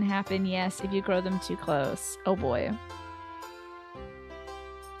 that can happen, yes, if you grow them too close. Oh boy.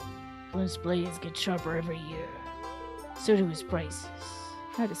 His blades get sharper every year. So do his prices.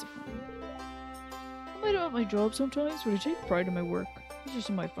 How disappointing. I might have my job sometimes, but I take pride in my work. These are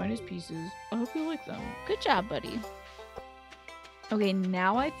some of my finest pieces. I hope you like them. Good job, buddy. Okay,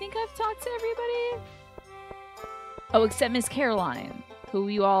 now I think I've talked to everybody. Oh, except Miss Caroline. who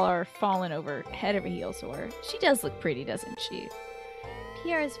you all are falling over head over heels for. She does look pretty, doesn't she?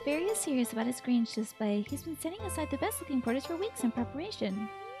 Pierre is very serious about his Grange display. He's been setting aside the best-looking portraits for weeks in preparation.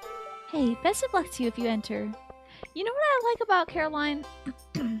 Hey, best of luck to you if you enter. You know what I like about Caroline?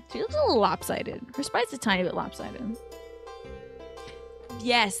 She looks a little lopsided. Her spine's a tiny bit lopsided.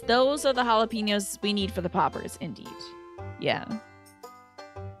 Yes, those are the jalapenos we need for the poppers, indeed. Yeah.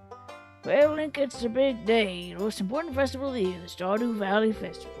 Well, Link, it's a big day. The most important festival of the year, the Stardew Valley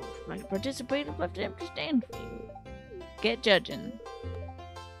Festival. If you'd like to participate, I've left an empty stand for you. Get judging.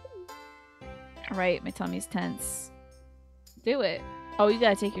 Alright, my tummy's tense. Do it. Oh, you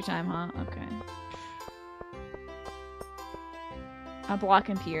gotta take your time, huh? Okay. I'm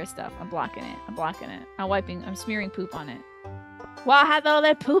blocking Pierre's stuff. I'm blocking it. I'm blocking it. I'm smearing poop on it. Wow, how did all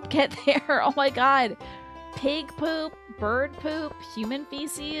that poop get there? Oh my god. Pig poop, bird poop, human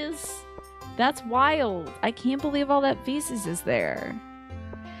feces. That's wild. I can't believe all that feces is there.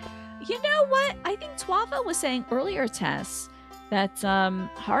 You know what? I think Twava was saying earlier, Tess, that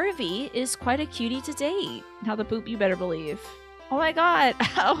Harvey is quite a cutie to date. How the poop you better believe. Oh my god,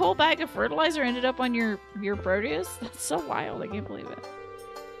 a whole bag of fertilizer ended up on your produce? That's so wild, I can't believe it.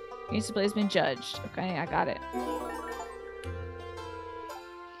 Games to play has been judged. Okay, I got it.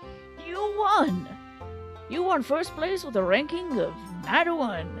 You won! You won first place with a ranking of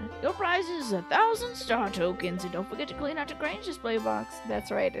 9-1. Your prize is 1,000 star tokens, and don't forget to clean out your Grange display box.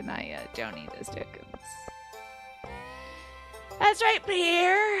 That's right, and I don't need those tokens. That's right,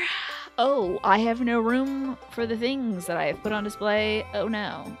 Pierre! Oh, I have no room for the things that I have put on display. Oh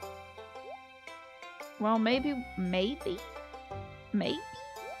no. Well, maybe?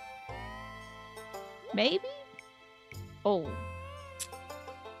 Oh.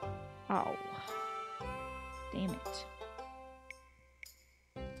 Oh. Damn it.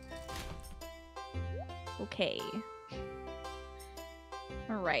 Okay.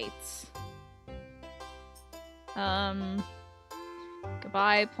 Alright.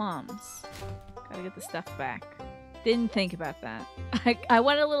 Goodbye, plums. Gotta get the stuff back. Didn't think about that. I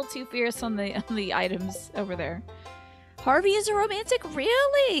went a little too fierce on the items over there. Harvey is a romantic,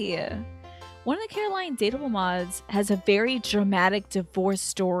 really? One of the Caroline Dateable mods has a very dramatic divorce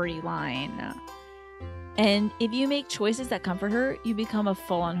storyline. And if you make choices that comfort her, you become a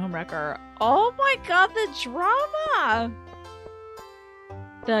full-on homewrecker. Oh my god, the drama!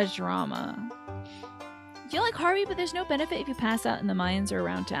 The drama. You like Harvey, but there's no benefit if you pass out in the mines or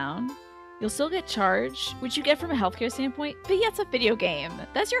around town. You'll still get charged, which you get from a healthcare standpoint, but yeah, it's a video game.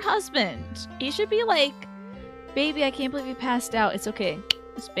 That's your husband. He should be like, baby, I can't believe you passed out. It's okay.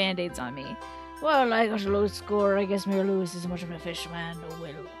 This band-aid's on me. Well, I got a low score. I guess Mayor Lewis isn't much of a fishman. Oh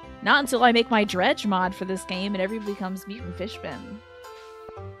well. Not until I make my dredge mod for this game and everybody becomes mutant fishman.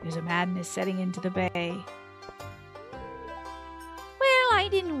 There's a madness setting into the bay. Well, I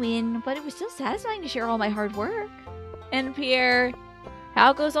didn't win, but it was still satisfying to share all my hard work. And Pierre,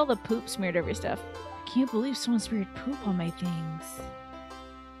 how goes all the poop smeared over your stuff? I can't believe someone smeared poop on my things.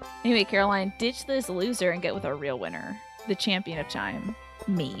 Anyway, Caroline, ditch this loser and get with our real winner. The champion of time.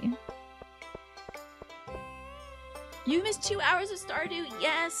 Me. You missed 2 hours of Stardew,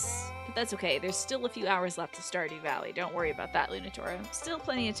 yes! But that's okay, there's still a few hours left to Stardew Valley. Don't worry about that, Lunatora. Still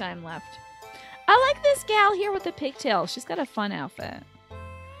plenty of time left. I like this gal here with the pigtails. She's got a fun outfit.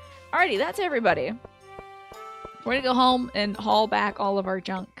 Alrighty, that's everybody. We're gonna go home and haul back all of our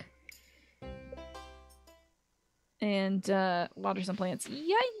junk. And, water some plants.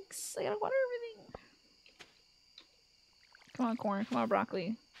 Yikes! I gotta water everything. Come on, corn. Come on,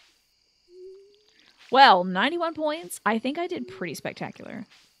 broccoli. Well, 91 points. I think I did pretty spectacular.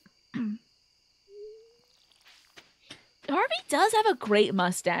 Harvey does have a great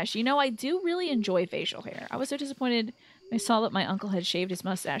mustache. You know, I do really enjoy facial hair. I was so disappointed when I saw that my uncle had shaved his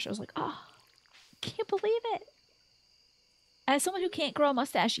mustache. I was like, oh, can't believe it. As someone who can't grow a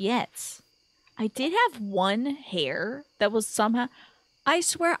mustache yet, I did have one hair that was somehow... I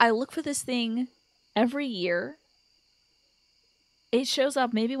swear, I look for this thing every year. It shows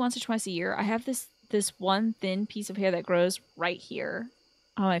up maybe once or twice a year. I have this one thin piece of hair that grows right here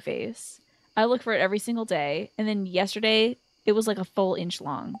on my face. I look for it every single day. And then yesterday, it was like a full inch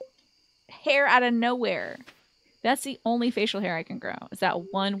long. Hair out of nowhere. That's the only facial hair I can grow. Is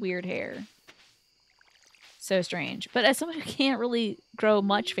that one weird hair. So strange. But as someone who can't really grow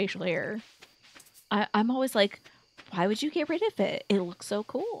much facial hair, I'm always like, why would you get rid of it? It looks so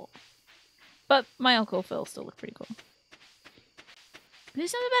cool. But my Uncle Phil still looked pretty cool.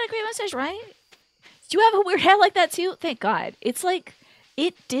 There's something about a great mustache, right? Do you have a weird head like that too? Thank God. It's like,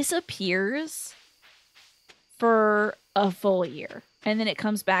 it disappears for a full year. And then it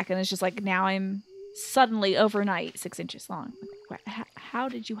comes back and it's just like, now I'm suddenly overnight 6 inches long. How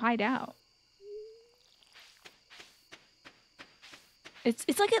did you hide out?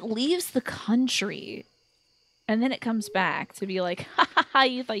 It's like it leaves the country. And then it comes back to be like, ha ha ha,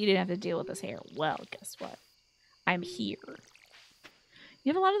 you thought you didn't have to deal with this hair. Well, guess what? I'm here. You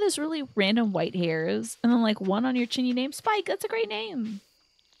have a lot of those really random white hairs. And then like one on your chin you name Spike. That's a great name.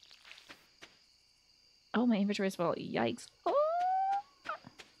 Oh, my inventory is full. Yikes. Oh.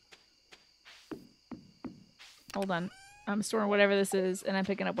 Hold on. I'm storing whatever this is. And I'm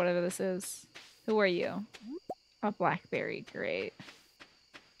picking up whatever this is. Who are you? A blackberry. Great.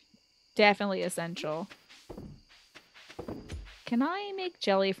 Definitely essential. Can I make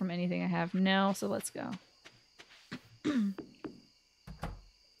jelly from anything I have? No, so let's go.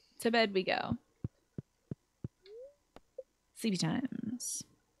 To bed we go. Sleepy times.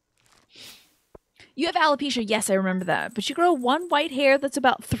 You have alopecia. Yes, I remember that. But you grow one white hair that's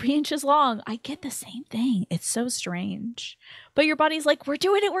about 3 inches long. I get the same thing. It's so strange. But your body's like, we're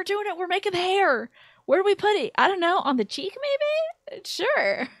doing it. We're doing it. We're making hair. Where do we put it? I don't know. On the cheek, maybe?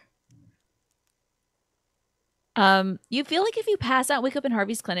 Sure. You feel like if you pass out, wake up in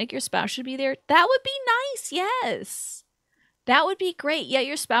Harvey's clinic, your spouse should be there. That would be nice. Yes. That would be great. Yeah,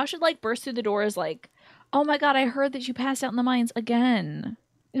 your spouse should like burst through the doors like, oh my God, I heard that you passed out in the mines again.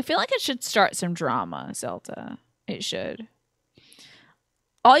 I feel like it should start some drama, Zelda. It should.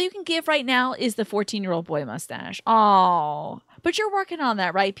 All you can give right now is the 14-year-old boy mustache. Oh, but you're working on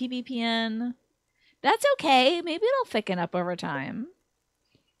that, right, PBPN? That's okay. Maybe it'll thicken up over time.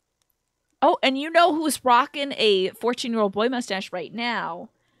 Oh, and you know who's rocking a 14-year-old boy mustache right now?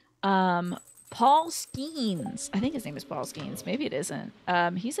 Paul Skeens. I think his name is Paul Skeens. Maybe it isn't.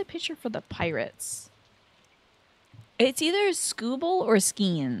 He's a pitcher for the Pirates. It's either Scooble or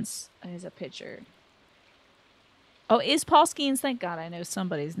Skeens as a pitcher. Oh, is Paul Skeens? Thank God I know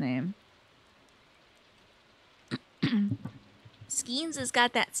somebody's name. Skeens has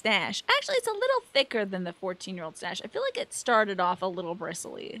got that stash. Actually, it's a little thicker than the 14-year-old stash. I feel like it started off a little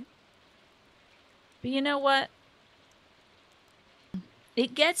bristly. But you know what?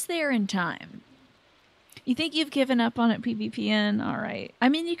 It gets there in time. You think you've given up on it, PvPN? All right. I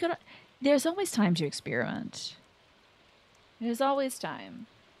mean, you could. There's always time to experiment. There's always time.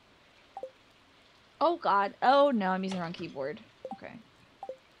 Oh, God. Oh, no. I'm using the wrong keyboard. Okay.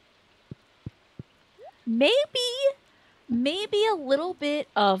 Maybe a little bit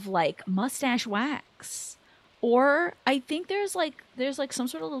of, like, mustache wax. Or I think there's some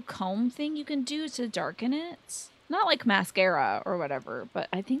sort of little comb thing you can do to darken it. Not like mascara or whatever, but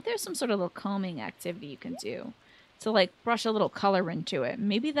I think there's some sort of little combing activity you can do to like brush a little color into it.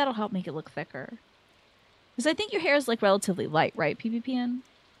 Maybe that'll help make it look thicker. Because I think your hair is like relatively light, right, PvPN?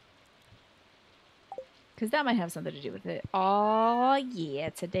 Because that might have something to do with it. Oh yeah,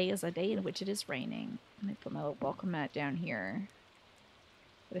 today is a day in which it is raining. Let me put my little welcome mat down here.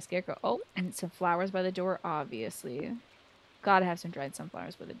 Put a scarecrow. Oh, and some flowers by the door, obviously. Gotta have some dried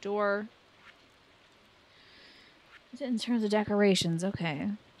sunflowers by the door. In terms of decorations, okay.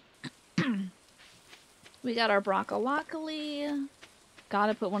 We got our broccoli.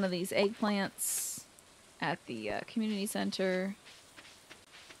 Gotta put one of these eggplants at the community center.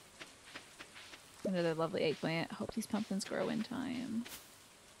 Another lovely eggplant. Hope these pumpkins grow in time.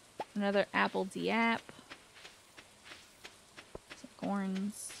 Another apple diap. Some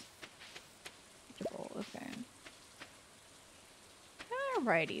corns. Okay.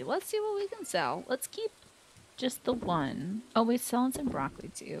 Alrighty, let's see what we can sell. Let's keep just the one. Oh, we're selling some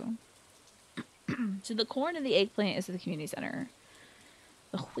broccoli too. So the corn and the eggplant is at the community center.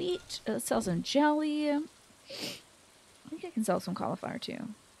 The wheat, let's sell some jelly. I think I can sell some cauliflower too.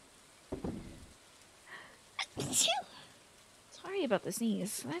 Sorry about the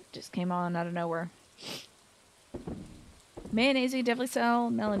sneeze. That just came on out of nowhere. Mayonnaise we can definitely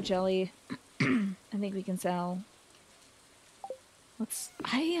sell. Melon jelly. I think we can sell.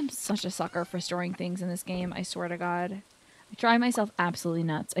 I am such a sucker for storing things in this game. I swear to God. I drive myself absolutely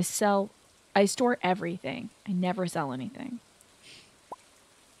nuts. I store everything. I never sell anything.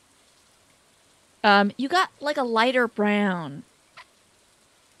 You got like a lighter brown.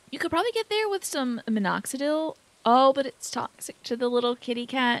 You could probably get there with some minoxidil. Oh, but it's toxic to the little kitty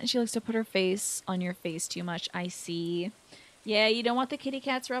cat. She likes to put her face on your face too much. I see. Yeah, you don't want the kitty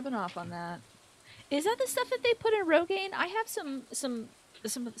cats rubbing off on that. Is that the stuff that they put in Rogaine? I have something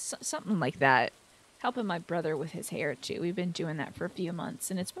like that. Helping my brother with his hair too. We've been doing that for a few months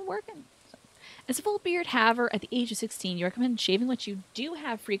and it's been working. So, as a full beard haver at the age of 16, you recommend shaving what you do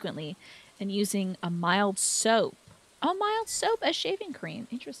have frequently and using a mild soap. Oh, mild soap as shaving cream.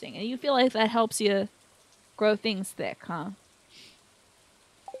 Interesting. And you feel like that helps you grow things thick, huh?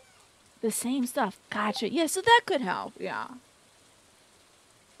 The same stuff. Gotcha. Yeah, so that could help. Yeah.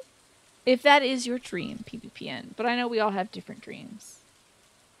 If that is your dream, PvPN. But I know we all have different dreams.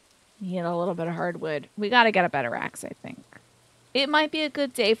 Need a little bit of hardwood. We gotta get a better axe, I think. It might be a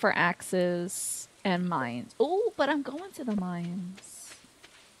good day for axes and mines. Oh, but I'm going to the mines.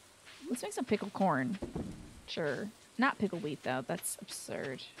 Let's make some pickled corn. Sure. Not pickled wheat, though. That's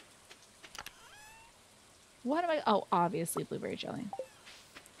absurd. What am I... Oh, obviously blueberry jelly.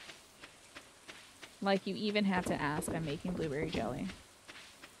 Like, you even have to ask. I'm making blueberry jelly.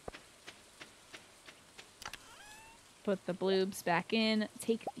 Put the bloobs back in.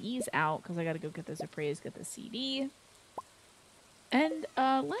 Take these out, because I gotta go get those appraised, get the CD. And,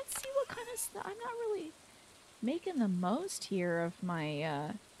 let's see what kind of stuff... I'm not really making the most here of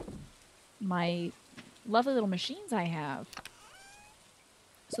my, my lovely little machines I have.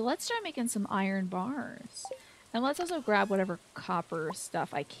 So let's start making some iron bars. And let's also grab whatever copper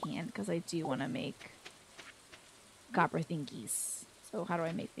stuff I can, because I do want to make copper thingies. So how do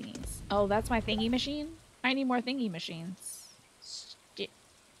I make thingies? Oh, that's my thingy machine? I need more thingy machines.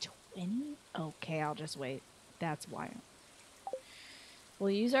 20? Okay, I'll just wait. That's wild. We'll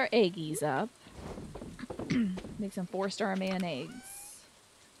use our eggies up. Make some 4-star man eggs.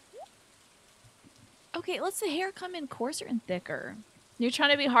 Okay, let's the hair come in coarser and thicker. You're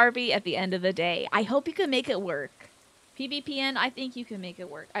trying to be Harvey at the end of the day. I hope you can make it work. PvPN, I think you can make it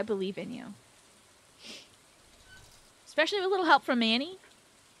work. I believe in you. Especially with a little help from Manny,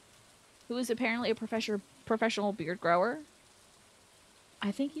 who is apparently a professional beard grower.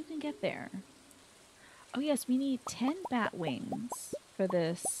 I think you can get there. Oh yes, we need 10 bat wings for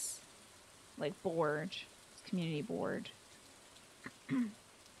this, like, board. This community board. I'm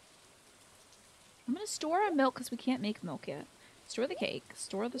going to store our milk because we can't make milk yet. Store the cake.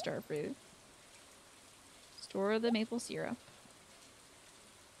 Store the star fruit. Store the maple syrup.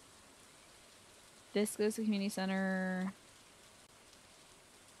 This goes to the community center.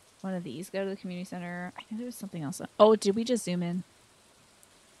 One of these go to the community center. I know there was something else. Oh, did we just zoom in?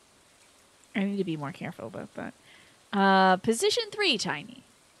 I need to be more careful about that. Position 3, Tiny.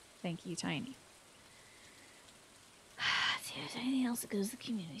 Thank you, Tiny. See if there's anything else that goes to the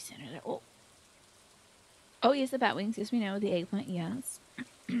community center. Oh. Oh, yes, the bat wings. Yes, we know. The eggplant, yes.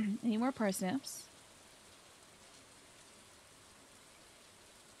 Any more parsnips?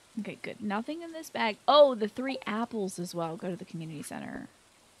 Okay, good. Nothing in this bag. Oh, the 3 apples as well go to the community center.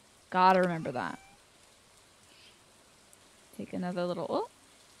 Gotta remember that. Take another little... Oh!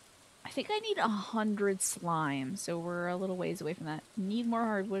 I think I need 100 slime, so we're a little ways away from that. Need more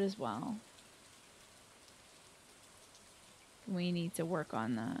hardwood as well. We need to work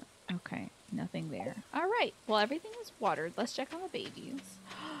on that. Okay, nothing there. Alright, well, everything is watered. Let's check on the babies.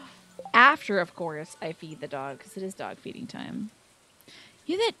 After, of course, I feed the dog, because it is dog feeding time.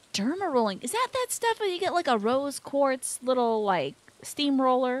 You that derma rolling. Is that stuff where you get, like, a rose quartz little, like,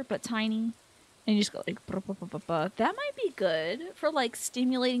 steamroller, but tiny? And you just go, like, that might be good for, like,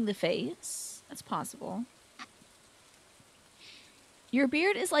 stimulating the face. That's possible. Your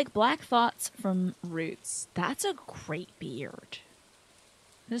beard is like black thoughts from Roots. That's a great beard.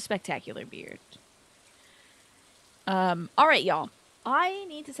 It's a spectacular beard. All right, y'all. I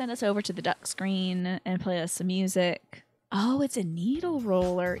need to send us over to the duck screen and play us some music. Oh, it's a needle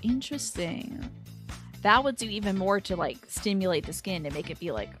roller. Interesting. That would do even more to, like, stimulate the skin and make it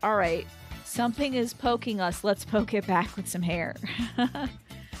be like, all right, something is poking us. Let's poke it back with some hair.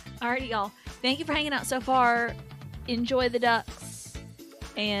 Alrighty, y'all. Thank you for hanging out so far. Enjoy the ducks.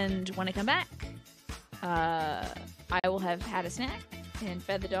 And when I come back, I will have had a snack and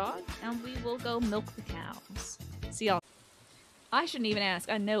fed the dog, and we will go milk the cows. See y'all. I shouldn't even ask.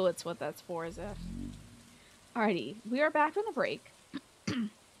 I know it's what that's for, as if. Alrighty, we are back from the break.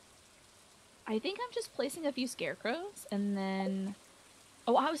 I think I'm just placing a few scarecrows, and then...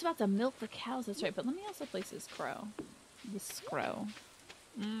 Oh, I was about to milk the cows, that's right, but let me also place this crow. This crow.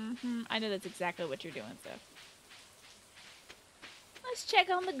 I know that's exactly what you're doing, Steph. Let's check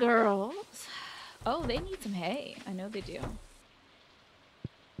on the girls. Oh, they need some hay. I know they do.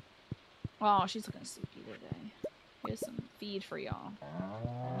 Oh, she's looking sleepy today. Here's some feed for y'all.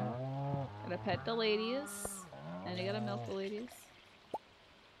 Gotta pet the ladies. And I gotta milk the ladies.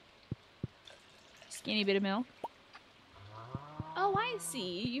 Skinny bit of milk. Oh, I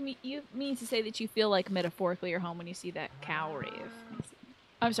see. You mean to say that you feel like metaphorically you're home when you see that cow rave.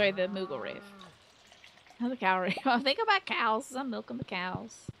 I'm sorry, the Moogle rave. Oh, the cow rave. Oh, think about cows. I'm milking the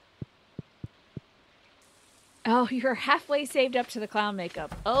cows. Oh, you're halfway saved up to the clown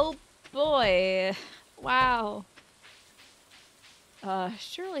makeup. Oh, boy. Wow.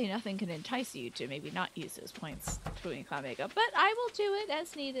 Surely nothing can entice you to maybe not use those points doing clown makeup, but I will do it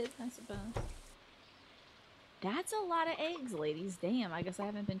as needed, I suppose. That's a lot of eggs, ladies. Damn, I guess I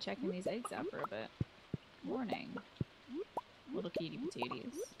haven't been checking these eggs out for a bit. Morning. Little cutie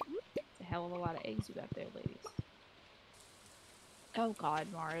patooties. It's a hell of a lot of eggs you got there, ladies. Oh god,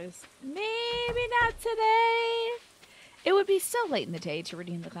 Mars. Maybe not today. It would be so late in the day to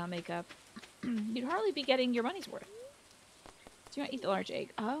redeem the clown makeup. You'd hardly be getting your money's worth. Do you want to eat the large egg?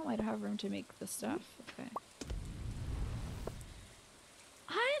 Oh, I don't have room to make the stuff. Okay.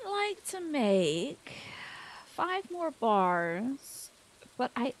 I'd like to make 5 more bars,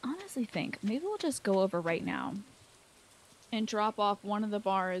 but I honestly think maybe we'll just go over right now and drop off one of the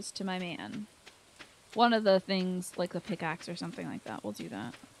bars to my man. One of the things, like the pickaxe or something like that. We'll do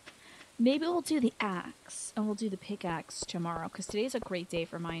that. Maybe we'll do the axe, and we'll do the pickaxe tomorrow, because today's a great day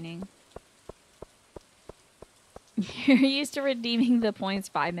for mining. You're used to redeeming the points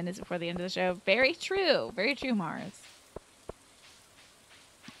 5 minutes before the end of the show. Very true. Very true, Mars.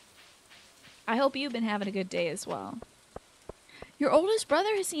 I hope you've been having a good day as well. Your oldest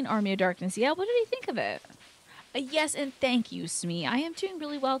brother has seen Army of Darkness. Yeah, what did he think of it? Yes, and thank you, Smee. I am doing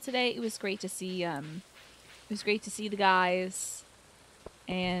really well today. It was great to see. It was great to see the guys,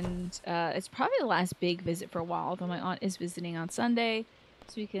 and it's probably the last big visit for a while. Though my aunt is visiting on Sunday,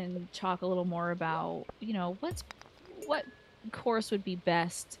 so we can talk a little more about, you know, what course would be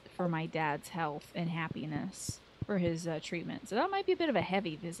best for my dad's health and happiness for his treatment. So that might be a bit of a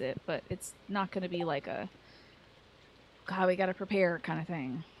heavy visit, but it's not going to be like a God, we got to prepare kind of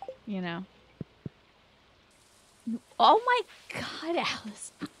thing, you know. Oh my god,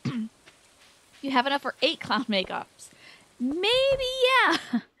 Alice. You have enough for 8 clown makeups. Maybe, yeah.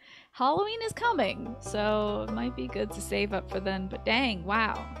 Halloween is coming, so it might be good to save up for then, but dang,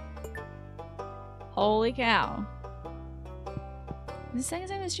 wow. Holy cow. The second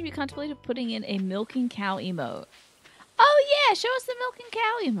time this should be contemplated putting in a milking cow emote. Oh yeah, show us the milking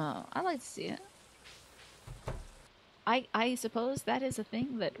cow emote. I'd like to see it. I suppose that is a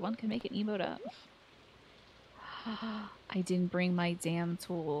thing that one can make an emote of. I didn't bring my damn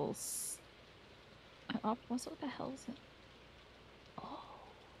tools. Oh, what the hell is it? Oh.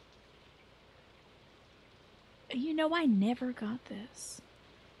 You know, I never got this.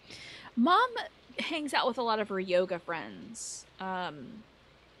 Mom hangs out with a lot of her yoga friends. And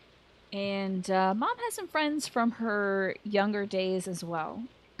Mom has some friends from her younger days as well.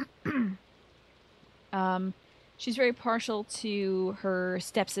 She's very partial to her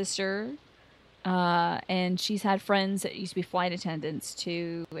stepsister. And she's had friends that used to be flight attendants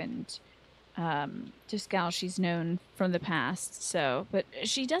too, and just gals she's known from the past. So, but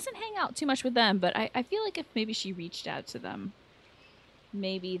she doesn't hang out too much with them. But I feel like if maybe she reached out to them,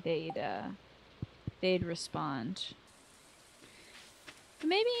 maybe they'd respond. But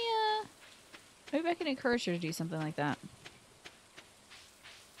maybe I can encourage her to do something like that.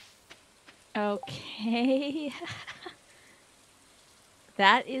 Okay.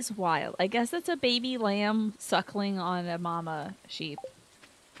 That is wild. I guess that's a baby lamb suckling on a mama sheep.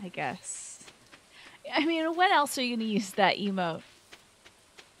 I guess. I mean, what else are you going to use that emote?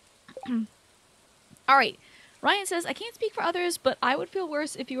 Alright. Ryan says, I can't speak for others, but I would feel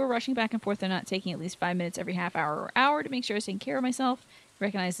worse if you were rushing back and forth and not taking at least 5 minutes every half hour or hour to make sure I was taking care of myself.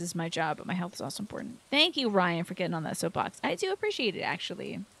 Recognize this is my job, but my health is also important. Thank you, Ryan, for getting on that soapbox. I do appreciate it,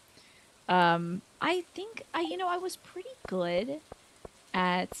 actually. I think, I was pretty good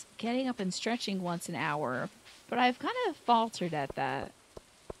at getting up and stretching once an hour, but I've kind of faltered at that.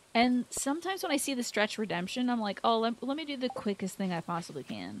 And sometimes when I see the stretch redemption, I'm like, oh, let me do the quickest thing I possibly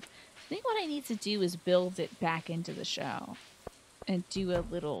can. I think what I need to do is build it back into the show and do a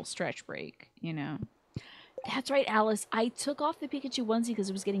little stretch break, you know. That's right, Alice. I took off the Pikachu onesie because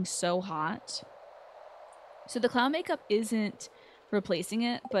it was getting so hot. So the clown makeup isn't replacing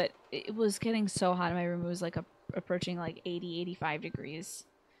it, but it was getting so hot in my room. It was like approaching like 80, 85 degrees.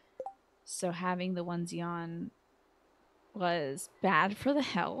 So having the onesie on was bad for the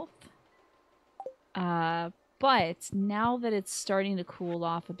health. But now that it's starting to cool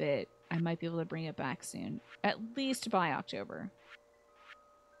off a bit, I might be able to bring it back soon. At least by October.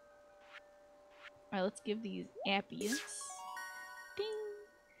 Alright, let's give these appies.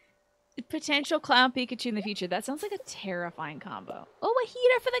 Ding! Potential clown Pikachu in the future. That sounds like a terrifying combo. Oh, a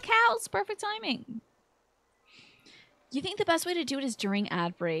heater for the cows! Perfect timing. You think the best way to do it is during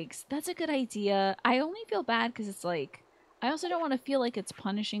ad breaks? That's a good idea. I only feel bad because it's like, I also don't want to feel like it's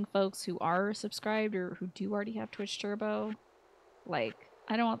punishing folks who are subscribed or who do already have Twitch Turbo. Like,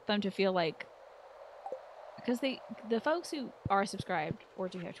 I don't want them to feel like, because the folks who are subscribed or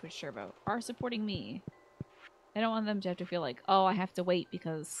do have Twitch Turbo are supporting me. I don't want them to have to feel like, oh, I have to wait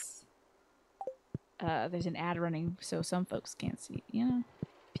because there's an ad running so some folks can't see, you know?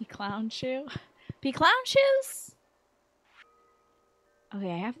 P-Clown Shoe. Be clown shoes?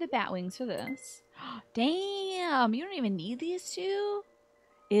 Okay, I have the bat wings for this. Damn, you don't even need these two?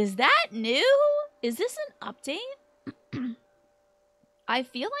 Is that new? Is this an update? I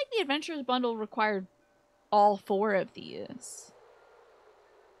feel like the Adventures Bundle required all 4 of these.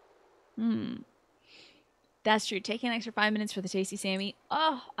 That's true. Taking an extra 5 minutes for the tasty Sammy.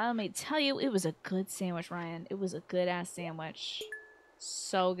 Oh, let me tell you, it was a good sandwich, Ryan. It was a good-ass sandwich.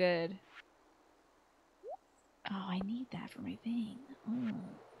 So good. Oh, I need that for my thing. Oh.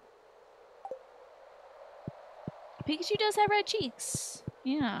 Pikachu does have red cheeks.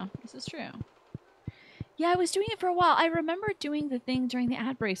 Yeah, this is true. Yeah, I was doing it for a while. I remember doing the thing during the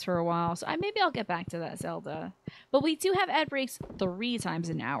ad breaks for a while, so maybe I'll get back to that, Zelda. But we do have ad breaks 3 times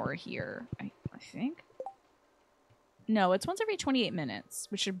an hour here, I think. No, it's once every 28 minutes,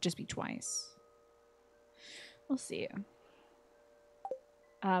 which should just be twice. We'll see.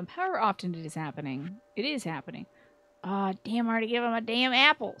 However often it is happening. It is happening. Oh, damn, I already gave him my damn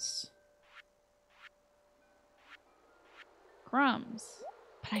apples. Crumbs.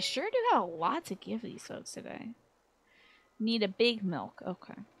 But I sure do have a lot to give these folks today. Need a big milk.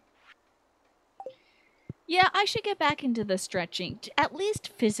 Okay. Yeah, I should get back into the stretching. At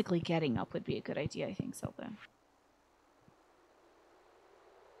least physically getting up would be a good idea, I think, Zelda.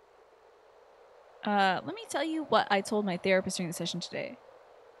 Let me tell you what I told my therapist during the session today.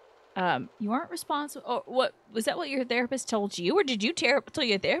 You aren't responsible. Oh, what was that? What your therapist told you, or did you tell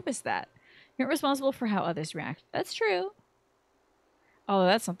your therapist that you're responsible for how others react? That's true. Oh,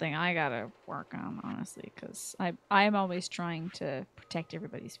 that's something I gotta work on, honestly, because I am always trying to protect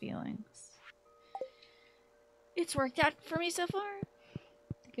everybody's feelings. It's worked out for me so far.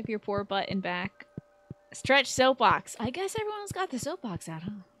 Give your poor butt and back. Stretch soapbox. I guess everyone's got the soapbox out,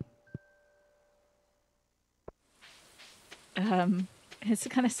 huh? It's the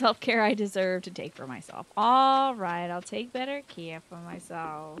kind of self-care I deserve to take for myself. All right, I'll take better care for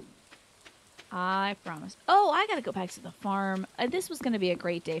myself. I promise. Oh, I gotta go back to the farm. This was gonna be a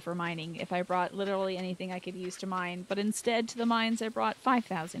great day for mining if I brought literally anything I could use to mine, but instead to the mines I brought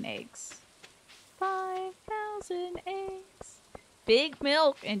 5,000 eggs. 5,000 eggs. Big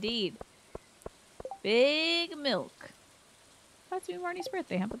milk, indeed. Big milk. That's be Marnie's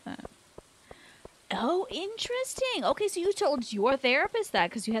birthday. How about that? Oh, interesting. Okay, so you told your therapist that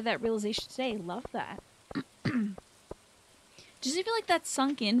because you had that realization today. Love that. Does it feel like that's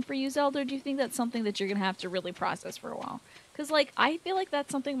sunk in for you, Zelda, or do you think that's something that you're going to have to really process for a while? Because, like, I feel like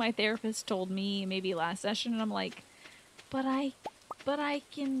that's something my therapist told me maybe last session, and I'm like, but I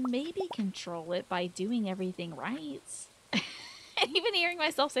can maybe control it by doing everything right. And even hearing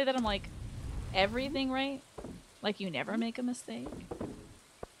myself say that, I'm like, everything right? Like, you never make a mistake?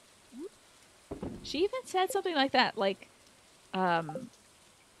 She even said something like that, like,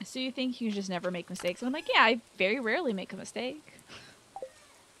 so you think you just never make mistakes? And I'm like, yeah, I very rarely make a mistake.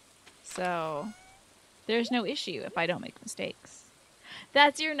 So, there's no issue if I don't make mistakes.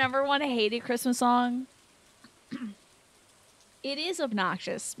 That's your #1 hated Christmas song? It is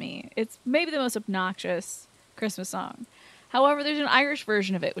obnoxious to me. It's maybe the most obnoxious Christmas song. However, there's an Irish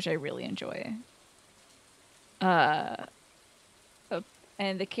version of it, which I really enjoy.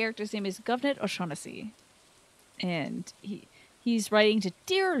 And the character's name is Govnet O'Shaughnessy. And he's writing to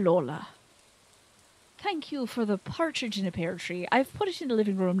Dear Lola. Thank you for the partridge in a pear tree. I've put it in the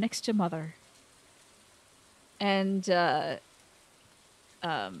living room next to Mother. And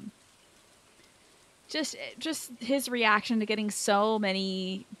just his reaction to getting so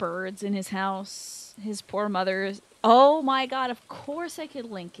many birds in his house. His poor mother's. Oh my god, of course I could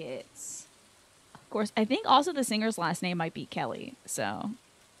link it. Of course. I think also the singer's last name might be Kelly. So,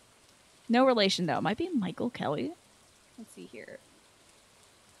 no relation though. It might be Michael Kelly. Let's see here.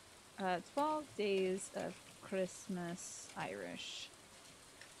 12 Days of Christmas Irish.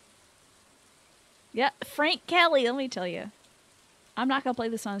 Yeah, Frank Kelly, let me tell you. I'm not going to play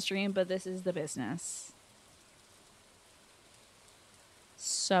this on stream, but this is the business.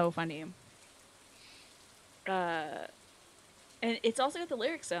 So funny. And it's also got the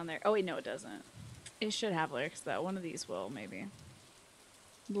lyrics down there. Oh, wait, no, it doesn't. It should have lyrics, though. One of these will, maybe.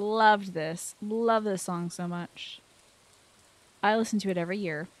 Loved this. Love this song so much. I listen to it every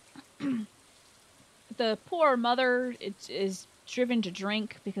year. The poor mother is driven to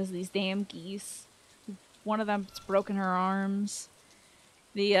drink because of these damn geese. One of them's broken her arms.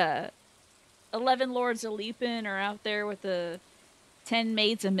 The 11 lords of Leapin are out there with the 10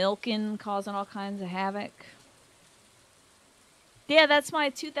 maids of milking, causing all kinds of havoc. Yeah, that's my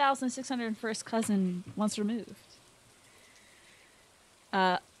 2,601st cousin once removed.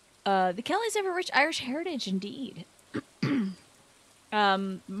 The Kellys have a rich Irish heritage, indeed.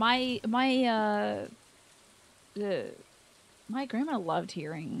 My grandma loved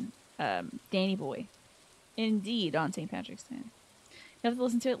hearing Danny Boy. Indeed, on St. Patrick's Day. You have to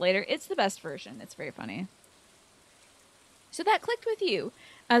listen to it later. It's the best version. It's very funny. So that clicked with you.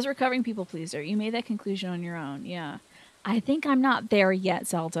 As a recovering people pleaser, you made that conclusion on your own. Yeah. I think I'm not there yet,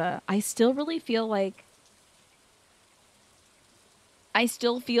 Zelda. I still really feel like... I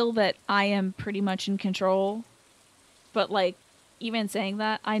still feel that I am pretty much in control. But, like, even saying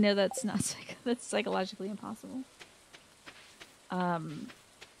that, I know that's not... that's psychologically impossible.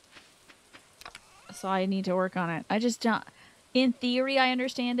 So I need to work on it. I just don't... In theory, I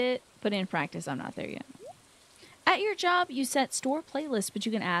understand it, but in practice, I'm not there yet. At your job, you set store playlists, but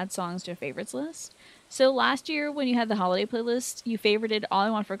you can add songs to a favorites list. So last year, when you had the holiday playlist, you favorited All I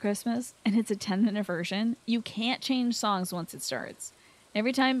Want for Christmas, and it's a 10-minute version. You can't change songs once it starts.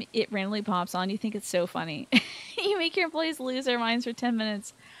 Every time it randomly pops on, you think it's so funny. You make your employees lose their minds for 10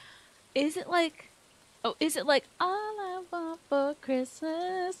 minutes. Is it like... Oh, is it like, all I want for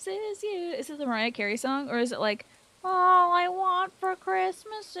Christmas is you? Is it the Mariah Carey song? Or is it like, all I want for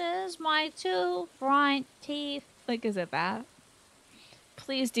Christmas is my 2 front teeth? Like, is it that?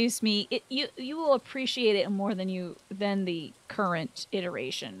 Please do, Smee. You will appreciate it more than the current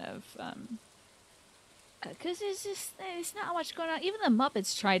iteration of, because it's not much going on. Even the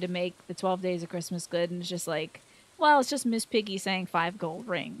Muppets tried to make the 12 Days of Christmas good, and it's just like, well, it's just Miss Piggy saying 5 gold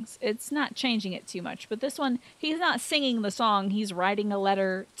rings. It's not changing it too much. But this one, he's not singing the song. He's writing a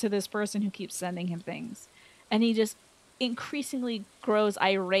letter to this person who keeps sending him things. And he just increasingly grows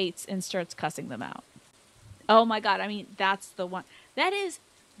irate and starts cussing them out. Oh my god, I mean, that's the one. That is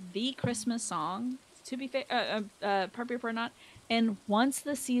the Christmas song, to be fair, appropriate or not. And once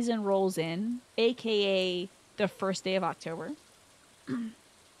the season rolls in, aka the first day of October,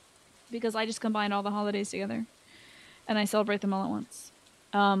 because I just combine all the holidays together. And I celebrate them all at once.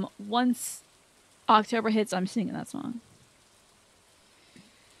 Once October hits, I'm singing that song.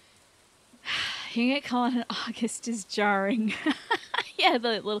 Hearing it called in August is jarring. Yeah, the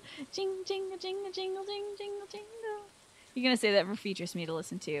little jing, jingle, jingle, jingle, jingle, jingle, jingle. You're going to say that for features me to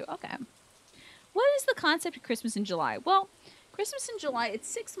listen to. Okay. What is the concept of Christmas in July? Well, Christmas in July, it's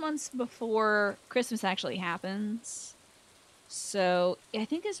 6 months before Christmas actually happens. So, I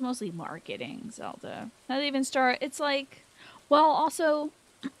think it's mostly marketing, Zelda. How they even start, it's like, well, also,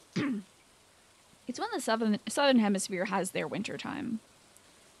 it's when the southern hemisphere has their winter time.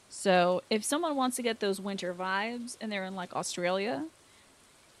 So, if someone wants to get those winter vibes, and they're in, like, Australia,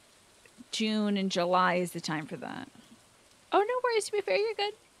 June and July is the time for that. Oh, no worries, to be fair, you're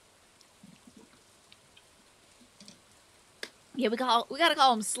good. Yeah, we gotta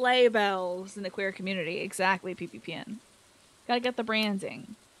call them sleigh bells in the queer community. Exactly, PPPN. Gotta get the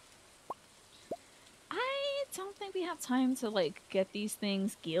branding. I don't think we have time to, like, get these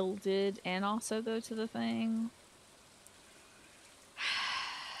things gilded and also go to the thing.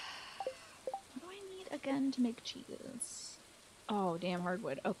 What do I need again to make cheese? Oh, damn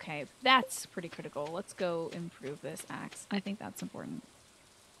hardwood. Okay, that's pretty critical. Let's go improve this axe. I think that's important.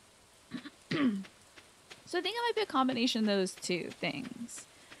 So I think it might be a combination of those two things.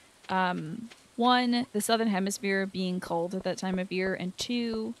 One, the southern hemisphere being cold at that time of year, and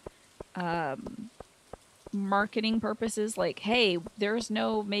 2, marketing purposes, like, hey, there's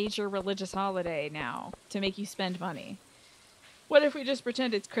no major religious holiday now to make you spend money. What if we just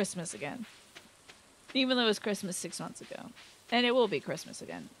pretend it's Christmas again? Even though it was Christmas 6 months ago. And it will be Christmas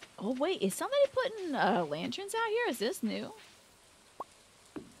again. Oh wait, is somebody putting lanterns out here? Is this new?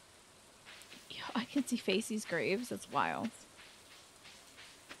 Yo, I can see Facey's graves. That's wild.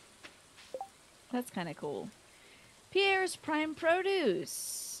 That's kind of cool. Pierre's Prime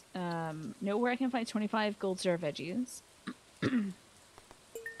Produce. Know where I can find 25 gold star veggies. I'm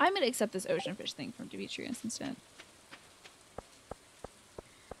going to accept this ocean fish thing from Demetrius instead.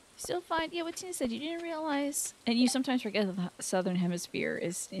 Still fine. Yeah, what Tina said, you didn't realize. And you sometimes forget that the southern hemisphere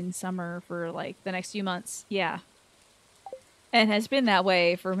is in summer for like the next few months. Yeah. And has been that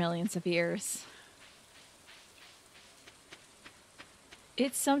way for millions of years.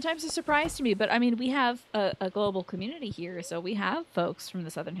 It's sometimes a surprise to me, but I mean, we have a global community here, so we have folks from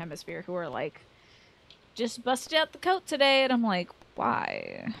the southern hemisphere who are like, just busted out the coat today, and I'm like,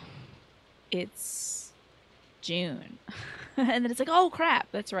 why? It's June. And then it's like, oh crap,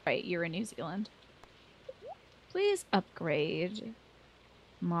 that's right, you're in New Zealand. Please upgrade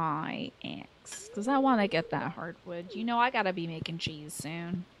my axe, because I want to get that hardwood. You know, I gotta be making cheese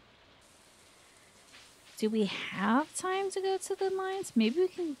soon. Do we have time to go to the mines? Maybe we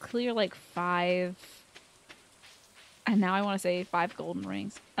can clear like 5. And now I want to say 5 golden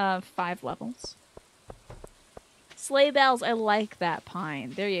rings. 5 levels. Sleigh bells. I like that,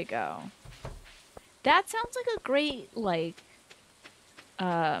 Pine. There you go. That sounds like a great, like,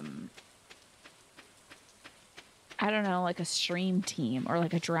 I don't know, like a stream team or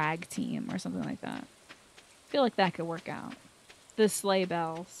like a drag team or something like that. I feel like that could work out. The sleigh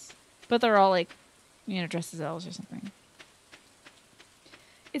bells. But they're all like, you know, dressed as elves or something.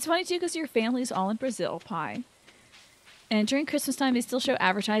 It's funny too because your family's all in Brazil, Pie. And during Christmas time, they still show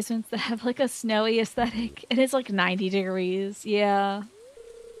advertisements that have like a snowy aesthetic. And it's like 90 degrees. Yeah.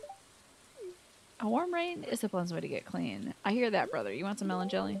 A warm rain is a pleasant way to get clean. I hear that, brother. You want some melon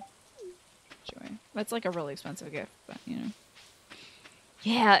jelly? Sure. That's like a really expensive gift, but you know.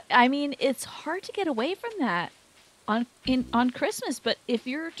 Yeah, I mean, it's hard to get away from that on Christmas, but if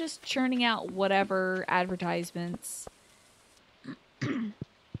you're just churning out whatever advertisements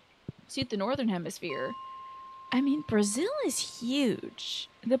suit the northern hemisphere, I mean, Brazil is huge.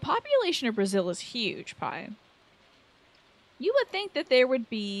 The population of Brazil is huge, Pie. You would think that there would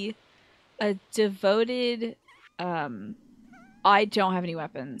be a devoted, I don't have any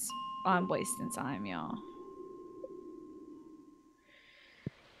weapons. I'm wasting time, y'all.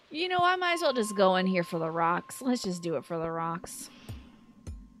 You know, I might as well just go in here for the rocks. Let's just do it for the rocks.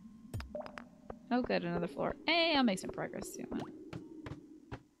 Oh, good, another floor. Hey, I'll make some progress too.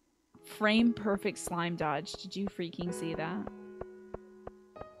 Frame perfect slime dodge. Did you freaking see that?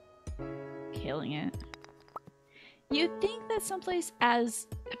 Killing it. You'd think that someplace as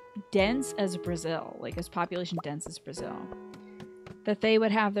dense as Brazil, like as population dense as Brazil, that they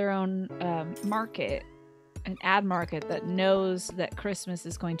would have their own market, an ad market that knows that Christmas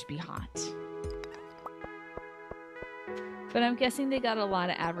is going to be hot. But I'm guessing they got a lot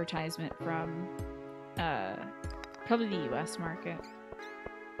of advertisement from probably the US market.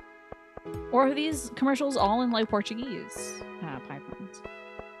 Or are these commercials all in like Portuguese pipelines?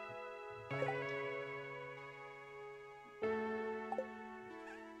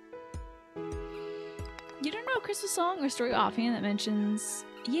 You don't know a Christmas song or story offhand that mentions...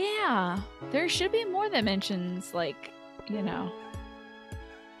 Yeah, there should be more that mentions, like, you know,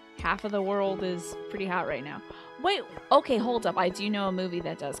 half of the world is pretty hot right now. Wait, okay, hold up. I do know a movie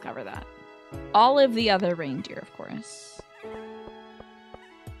that does cover that. Olive the Other Reindeer, of course.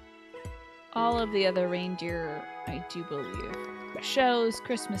 All of the Other Reindeer, I do believe, shows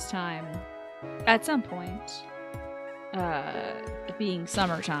Christmas time at some point being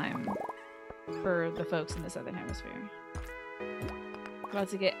summertime for the folks in the Southern Hemisphere. About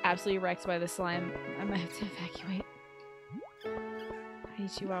to get absolutely wrecked by the slime. I might have to evacuate. Hey,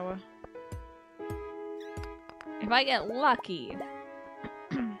 Chihuahua. If I get lucky,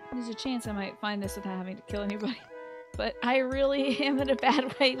 there's a chance I might find this without having to kill anybody. But I really am in a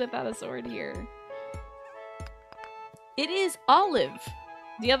bad way without a sword here. It is Olive,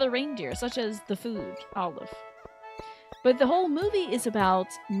 the other reindeer, such as the food, Olive. But the whole movie is about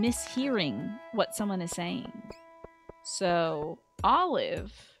mishearing what someone is saying. So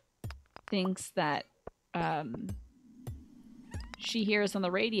Olive thinks that she hears on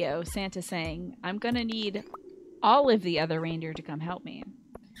the radio Santa saying, "I'm gonna need Olive the other reindeer to come help me."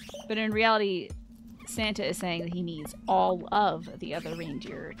 But in reality, Santa is saying that he needs all of the other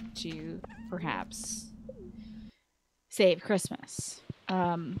reindeer to perhaps save Christmas.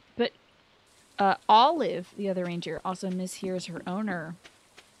 But Olive, the other reindeer, also mishears her owner.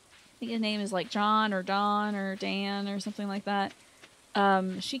 I think his name is like John or Don or Dan or something like that.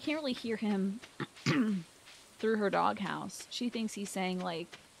 She can't really hear him through her doghouse. She thinks he's saying like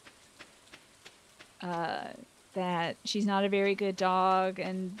that she's not a very good dog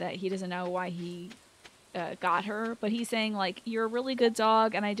and that he doesn't know why he got her. But he's saying like, you're a really good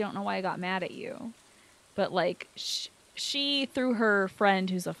dog and I don't know why I got mad at you. But like she through her friend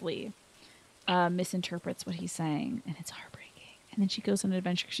who's a flea misinterprets what he's saying, and it's heartbreaking. And then she goes on an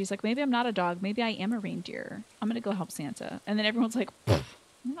adventure. She's like, maybe I'm not a dog. Maybe I am a reindeer. I'm going to go help Santa. And then everyone's like, I'm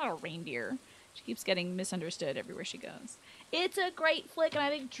not a reindeer. She keeps getting misunderstood everywhere she goes. It's a great flick, and I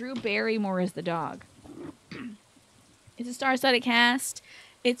think Drew Barrymore is the dog. It's a star-studded cast.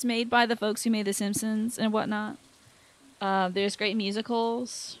 It's made by the folks who made The Simpsons and whatnot. There's great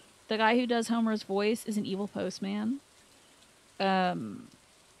musicals. The guy who does Homer's voice is an evil postman.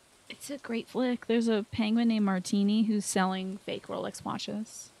 It's a great flick. There's a penguin named Martini who's selling fake Rolex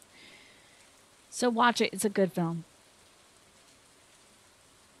watches. So watch it. It's a good film.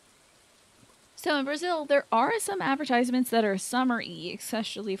 So in Brazil, there are some advertisements that are summer-y,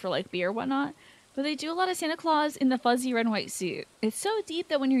 especially for like beer or whatnot. But they do a lot of Santa Claus in the fuzzy red and white suit. It's so deep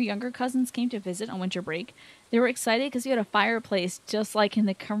that when your younger cousins came to visit on winter break, they were excited because you had a fireplace just like in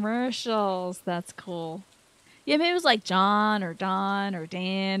the commercials. That's cool. Yeah, maybe it was like John or Don or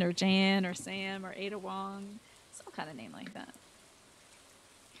Dan or Jan or Sam or Ada Wong. It's all kind of name like that.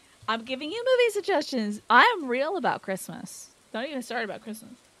 I'm giving you movie suggestions. I am real about Christmas. Don't even start about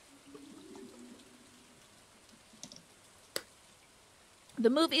Christmas.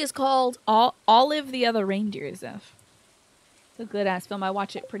 The movie is called Olive the Other Reindeer, Zeph. It's a good-ass film. I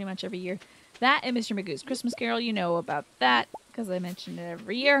watch it pretty much every year. That and Mr. Magoo's Christmas Carol, you know about that, because I mention it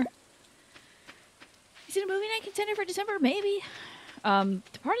every year. Is it a movie night contender for December? Maybe. Part of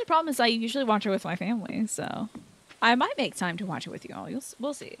the problem is I usually watch it with my family, so I might make time to watch it with you all.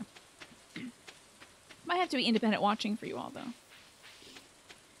 We'll see. Might have to be independent watching for you all, though.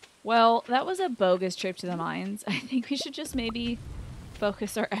 Well, that was a bogus trip to the mines. I think we should just maybe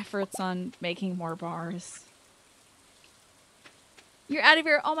focus our efforts on making more bars. You're out of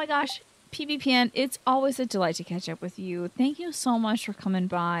here. Oh my gosh. PvPN, it's always a delight to catch up with you. Thank you so much for coming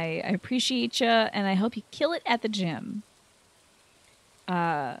by. I appreciate you, and I hope you kill it at the gym.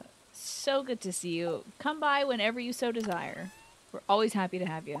 So good to see you. Come by whenever you so desire. We're always happy to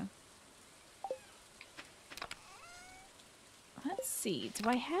have you. Let's see. Do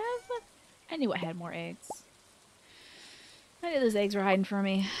I have... I knew I had more eggs. I knew those eggs were hiding from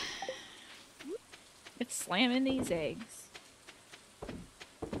me. Let's slam in these eggs.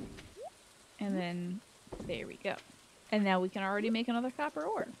 And then, there we go. And now we can already make another copper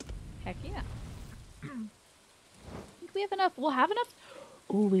ore. Heck yeah. I think we have enough. We'll have enough.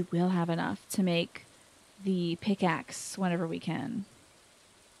 Oh, we will have enough to make the pickaxe whenever we can.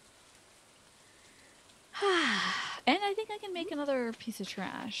 And I think I can make another piece of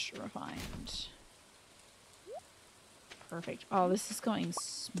trash refined. Perfect. Oh, this is going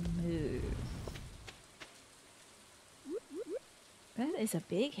smooth. That is a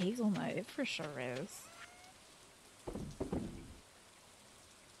big hazelnut. It for sure is.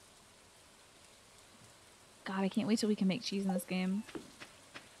 God, I can't wait till we can make cheese in this game.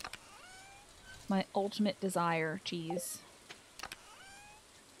 My ultimate desire, cheese.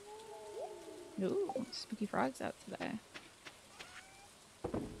 Ooh, spooky frog's out today.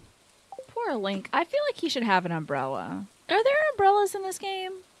 Poor Link. I feel like he should have an umbrella. Are there umbrellas in this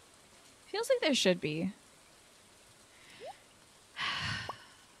game? Feels like there should be.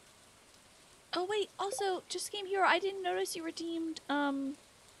 Oh wait, also, just came here. I didn't notice you redeemed the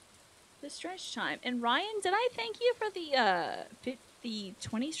stretch time. And Ryan, did I thank you for the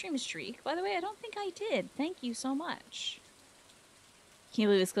 20 stream streak? By the way, I don't think I did. Thank you so much. Can you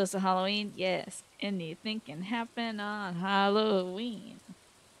believe it's close to Halloween? Yes. Anything can happen on Halloween.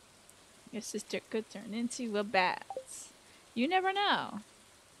 Your sister could turn into a bat. You never know.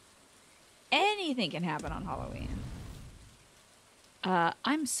 Anything can happen on Halloween.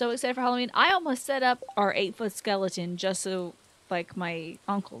 I'm so excited for Halloween. I almost set up our 8-foot skeleton just so, like, my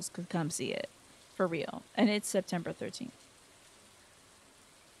uncles could come see it. For real. And it's September 13th.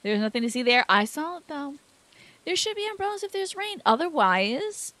 There's nothing to see there. I saw it, though. There should be umbrellas if there's rain.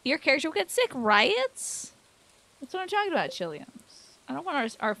 Otherwise, your character will get sick, right? That's what I'm talking about, Chilliams. I don't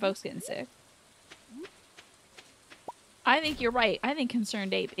want our folks getting sick. I think you're right. I think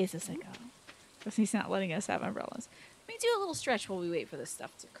Concerned Ape is a sicko. Because he's not letting us have umbrellas. Let me do a little stretch while we wait for this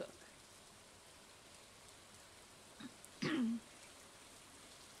stuff to cook.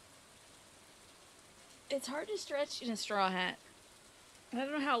 It's hard to stretch in a straw hat. I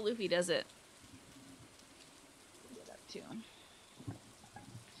don't know how Luffy does it. Get up to him.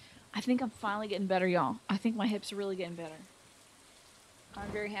 I think I'm finally getting better, y'all. I think my hips are really getting better. I'm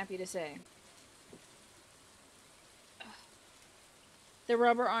very happy to say. The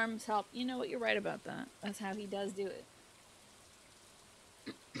rubber arms help. You know what? You're right about that. That's how he does do it.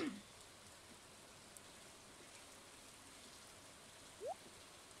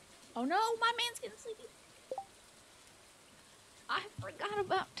 Oh no, my man's getting sleepy. I forgot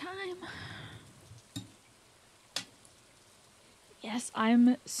about time. Yes,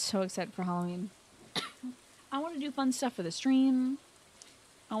 I'm so excited for Halloween. I want to do fun stuff for the stream.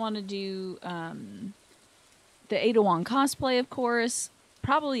 I want to do the Adawan cosplay, of course.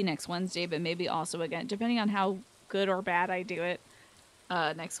 Probably next Wednesday, but maybe also again, depending on how good or bad I do it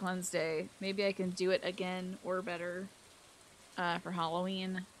next Wednesday. Maybe I can do it again or better for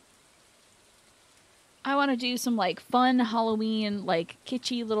Halloween. I want to do some, like, fun Halloween, like,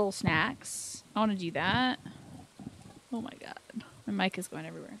 kitschy little snacks. I want to do that. Oh, my God. My mic is going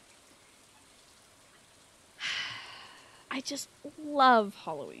everywhere. I just love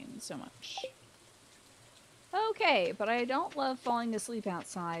Halloween so much. Okay, but I don't love falling asleep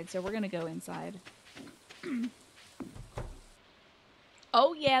outside, so we're going to go inside.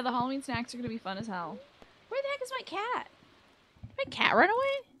 Oh, yeah, the Halloween snacks are going to be fun as hell. Where the heck is my cat? Did my cat run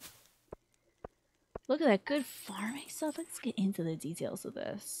away? Look at that good farming stuff. Let's get into the details of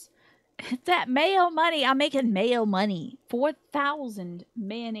this. That mayo money. I'm making mayo money. 4,000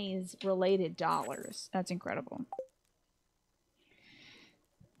 mayonnaise-related dollars. That's incredible.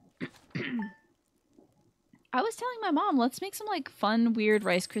 I was telling my mom, let's make some like fun, weird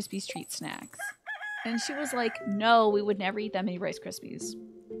Rice Krispies treat snacks. And she was like, no, we would never eat that many Rice Krispies.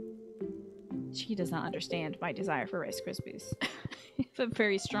 She does not understand my desire for Rice Krispies. I have a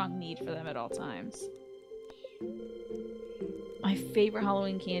very strong need for them at all times. My favorite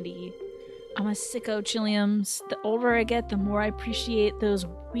Halloween candy. I'm a sicko Chilliums. The older I get, the more I appreciate those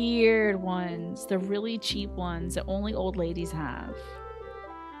weird ones. The really cheap ones that only old ladies have.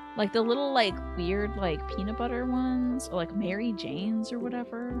 Like the little like weird like peanut butter ones. Or like Mary Jane's or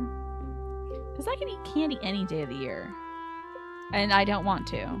whatever. Because I can eat candy any day of the year. And I don't want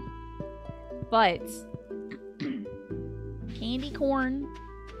to. But candy corn,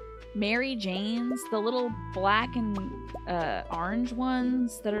 Mary Jane's, the little black and orange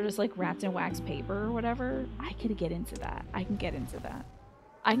ones that are just like wrapped in wax paper or whatever, I could get into that. I can get into that.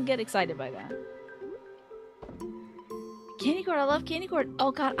 I can get excited by that. Candy corn, I love candy corn.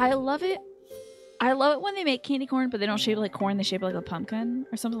 Oh god, I love it. I love it when they make candy corn, but they don't shape it like corn, they shape it like a pumpkin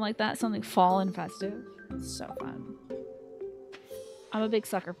or something like that. Something fall and festive. It's so fun. I'm a big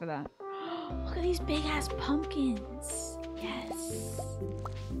sucker for that. Look at these big ass pumpkins. Yes.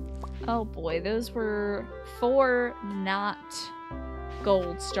 Oh boy, those were 4 not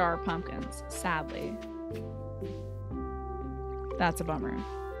gold star pumpkins, sadly. That's a bummer.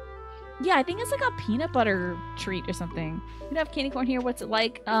 Yeah, I think it's like a peanut butter treat or something. We have candy corn here. What's it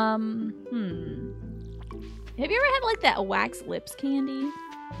like? Have you ever had like that wax lips candy?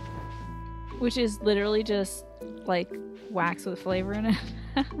 Which is literally just like wax with flavor in it.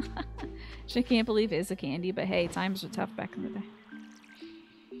 Which I can't believe is a candy, but hey, times were tough back in the day.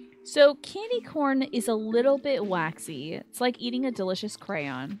 So candy corn is a little bit waxy. It's like eating a delicious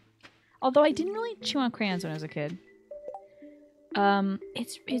crayon. Although I didn't really chew on crayons when I was a kid.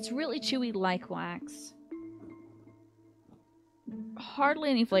 It's really chewy like wax. Hardly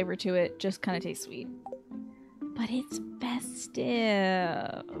any flavor to it, just kind of tastes sweet. But it's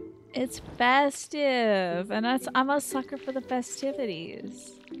festive. It's festive, and I'm a sucker for the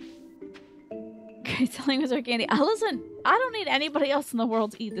festivities. Okay, telling us our candy. Listen, I don't need anybody else in the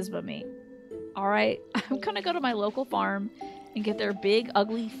world to eat this but me. Alright? I'm gonna go to my local farm and get their big,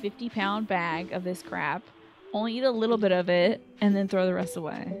 ugly 50-pound bag of this crap. Only eat a little bit of it, and then throw the rest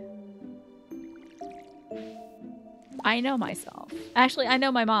away. I know myself. Actually, I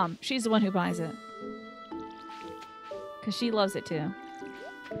know my mom. She's the one who buys it. Because she loves it too.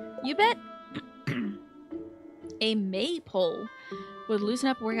 You bet a maypole would loosen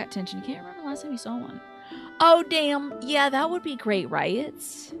up workout tension. You can't remember the last time you saw one. Oh, damn. Yeah, that would be great, right?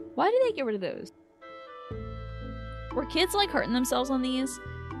 Why did they get rid of those? Were kids, like, hurting themselves on these?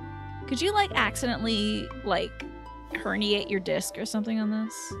 Could you, like, accidentally, like, herniate your disc or something on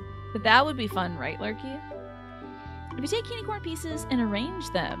this? But that would be fun, right, Lurky? If you take candy corn pieces and arrange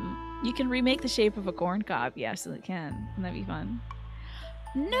them, you can remake the shape of a corn cob. Yes, it can. Wouldn't that be fun?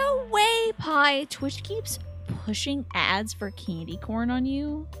 No way, Pie! Twitch keeps pushing ads for candy corn on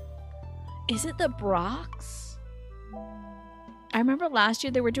you? Is it the Brox? I remember last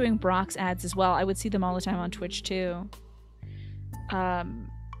year they were doing Brox ads as well. I would see them all the time on Twitch too.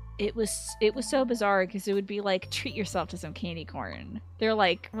 It was so bizarre because it would be like, treat yourself to some candy corn. They're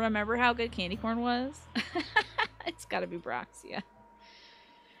like, remember how good candy corn was? It's gotta be Brox, yeah.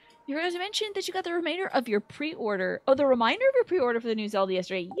 You guys mentioned that you got the reminder of your pre-order. Oh, the reminder of your pre-order for the new Zelda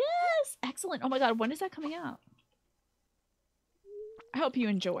yesterday. Yes! Excellent. Oh my god, when is that coming out? I hope you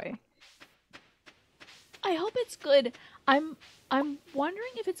enjoy. I hope it's good. I'm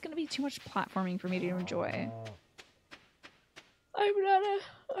wondering if it's going to be too much platforming for me to enjoy. I'm not a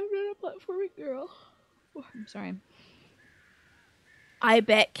platforming girl. Oh, I'm sorry. I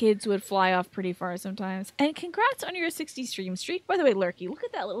bet kids would fly off pretty far sometimes. And congrats on your 60 stream streak. By the way, Lurky, look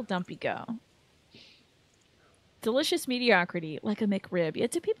at that little dumpy go. Delicious mediocrity, like a McRib. Yeah,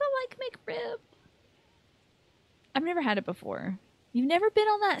 do people like McRib? I've never had it before. You've never been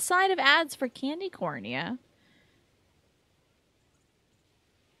on that side of ads for candy corn, yeah?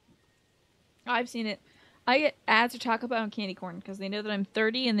 I've seen it. I get ads for Taco Bell and candy corn because they know that I'm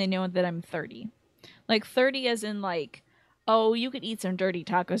 30 and they know that I'm 30. Like 30 as in like, oh, you could eat some dirty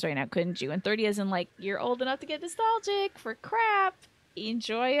tacos right now, couldn't you? And 30 as in like, you're old enough to get nostalgic for crap.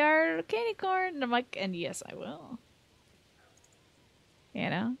 Enjoy our candy corn. And I'm like, and yes, I will. You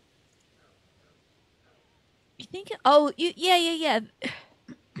know? You think? Oh, yeah.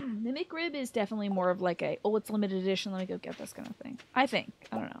 The McRib is definitely more of like a, oh, it's limited edition, let me go get this kind of thing. I think.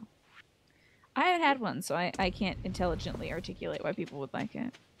 I don't know. I haven't had one, so I can't intelligently articulate why people would like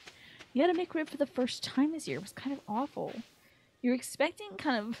it. You had to make rib for the first time this year. It was kind of awful. You're expecting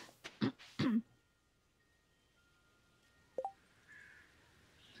kind of...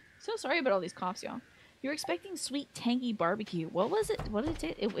 So sorry about all these coughs, y'all. You're expecting sweet, tangy barbecue. What was it? What did it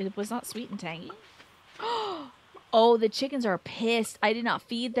taste? It was not sweet and tangy? Oh, the chickens are pissed. I did not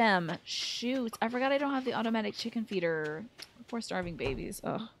feed them. Shoot. I forgot I don't have the automatic chicken feeder. Poor starving babies.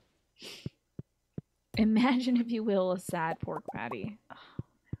 Ugh. Imagine, if you will, a sad pork patty. Oh, no.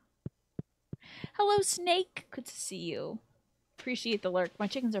 Hello, Snake. Good to see you. Appreciate the lurk. My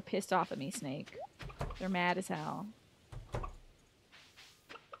chickens are pissed off at me, Snake. They're mad as hell.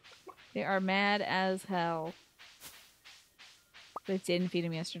 They are mad as hell. They didn't feed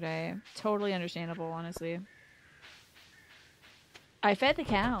him yesterday. Totally understandable, honestly. I fed the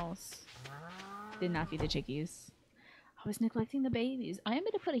cows. Did not feed the chickies. I was neglecting the babies. I am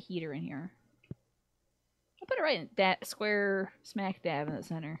going to put a heater in here. I'll put it right in that square smack dab in the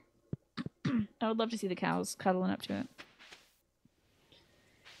center. I would love to see the cows cuddling up to it.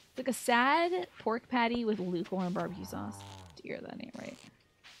 It's like a sad pork patty with lukewarm barbecue sauce. Dear, that ain't right.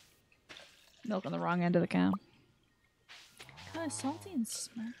 Milk on the wrong end of the cow. Kind of salty and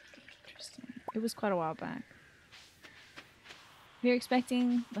smoky. Interesting. It was quite a while back. You're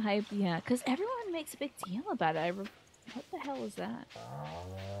expecting the hype? Yeah, because everyone makes a big deal about it. What the hell is that?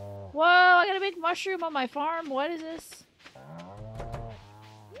 Whoa, I got a big mushroom on my farm. What is this?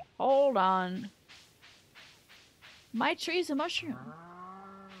 Hold on. My tree's a mushroom.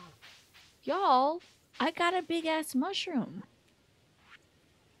 Y'all, I got a big ass mushroom.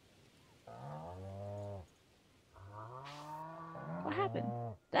 What happened?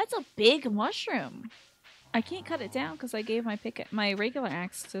 That's a big mushroom. I can't cut it down because I gave my regular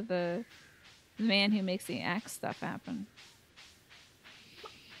axe to the man who makes the axe stuff happen.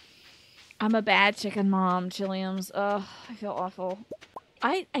 I'm a bad chicken mom, Chilliams. Ugh, I feel awful.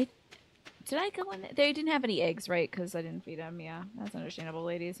 Did I go in there? They didn't have any eggs, right? Because I didn't feed them. Yeah, that's understandable,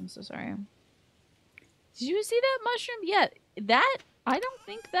 ladies. I'm so sorry. Did you see that mushroom? Yeah, I don't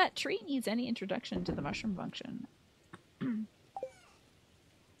think that tree needs any introduction to the mushroom function.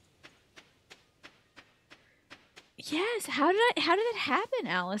 Yes, how did that happen,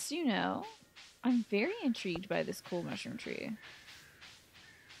 Alice? You know, I'm very intrigued by this cool mushroom tree.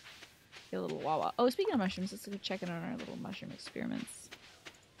 Get a little wawa. Oh, speaking of mushrooms, let's go check in on our little mushroom experiments.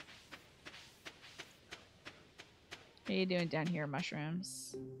 How you doing down here,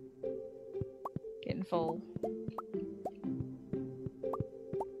 mushrooms? Getting full.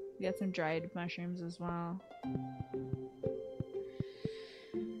 We got some dried mushrooms as well.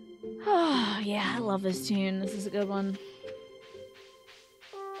 Oh, yeah, I love this tune. This is a good one.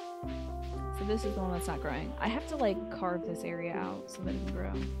 So this is the one that's not growing. I have to, like, carve this area out so that it can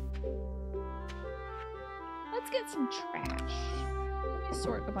grow. Let's get some trash. Let me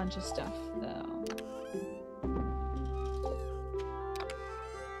sort a bunch of stuff, though.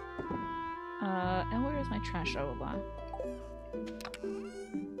 And where is my trash? Oh, hold on.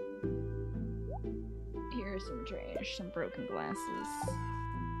 Here's some trash, some broken glasses.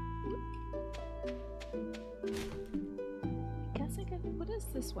 I guess I could. What does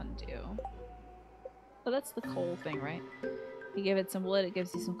this one do? Oh, that's the coal thing, right? You give it some wood, it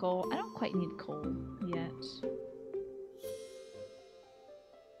gives you some coal. I don't quite need coal yet.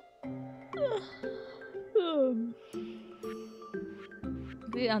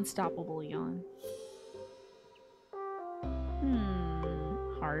 The unstoppable yawn.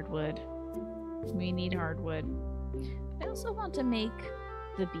 Hardwood. We need hardwood. I also want to make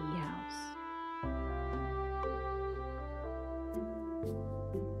the bee house.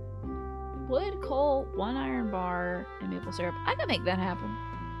 Wood, coal, 1 iron bar, and maple syrup. I can make that happen.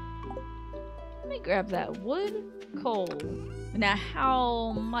 Let me grab that wood, coal. Now,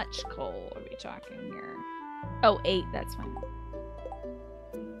 how much coal are we talking here? Oh, 8. That's fine.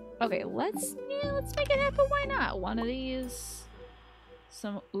 Okay, let's make it happen. Why not? One of these.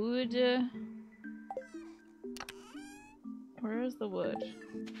 Some wood. Where is the wood?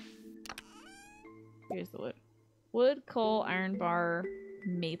 Here's the wood. Wood, coal, iron bar,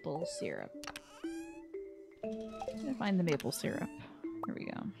 maple syrup. I'm gonna find the maple syrup. Here we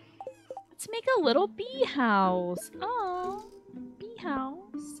go. Let's make a little bee house. Oh, bee house.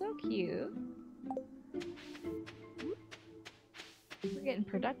 So cute. We're getting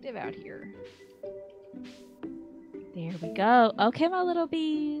productive out here. There we go. Okay, my little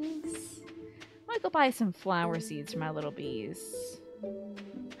bees. I'm gonna go buy some flower seeds for my little bees.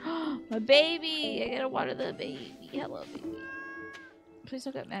 My baby! I gotta water the baby. Hello, baby. Please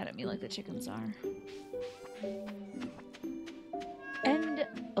don't get mad at me like the chickens are. And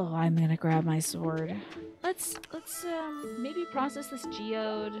oh, I'm gonna grab my sword. Let's maybe process this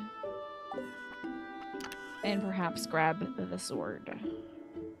geode. And perhaps grab the sword.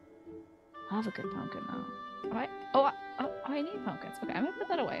 I'll have a good pumpkin though. I need pumpkins. Okay, I'm gonna put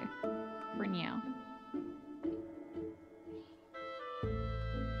that away for now.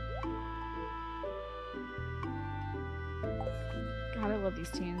 God, I love these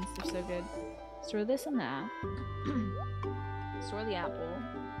tunes. They're so good. Store this and that. Store the apple.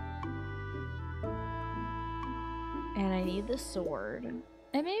 And I need the sword. And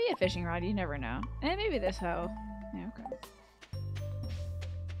maybe a fishing rod, you never know. And maybe this hoe. Yeah, okay.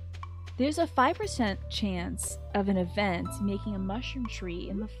 There's a 5% chance of an event making a mushroom tree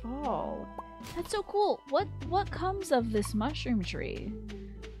in the fall. That's so cool. What comes of this mushroom tree?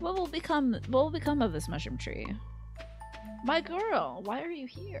 What will become of this mushroom tree? My girl, why are you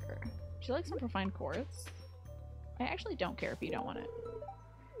here? Would you like some refined quartz? I actually don't care if you don't want it.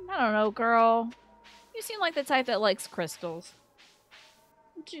 I don't know, girl. You seem like the type that likes crystals.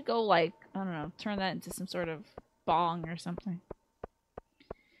 Would you go, like, I don't know, turn that into some sort of bong or something?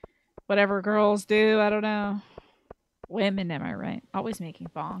 Whatever girls do, I don't know. Women, am I right? Always making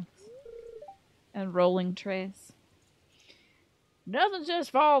bongs. And rolling trays. Nothing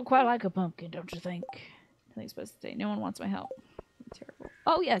just fall quite like a pumpkin, don't you think? I think it's supposed to say, no one wants my help. I'm terrible.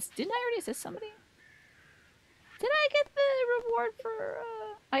 Oh, yes. Didn't I already assist somebody? Did I get the reward for,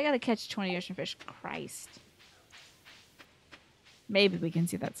 I gotta catch 20 ocean fish. Christ. Maybe we can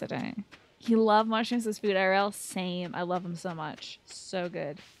see that today. You love mushrooms as food, IRL? Same. I love them so much. So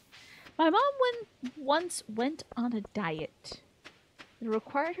good. My mom once went on a diet. It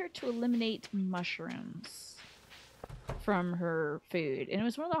required her to eliminate mushrooms from her food. And it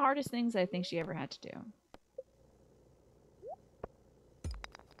was one of the hardest things I think she ever had to do.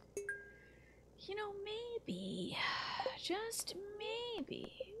 You know, maybe. Just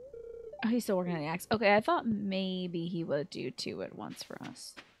maybe. Oh, he's still working on the axe. Okay, I thought maybe he would do 2 at once for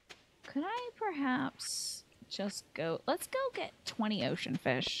us. Could I perhaps just go... Let's go get 20 ocean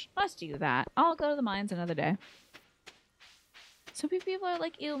fish. Let's do that. I'll go to the mines another day. Some people are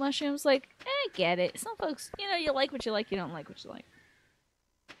like, ew, mushrooms. Like, I get it. Some folks, you know, you like what you like, you don't like what you like.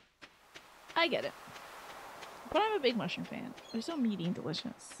 I get it. But I'm a big mushroom fan. They're so meaty and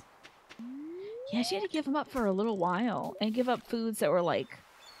delicious. Yeah, she had to give them up for a little while. And give up foods that were, like,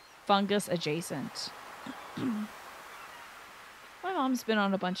 fungus adjacent. My mom's been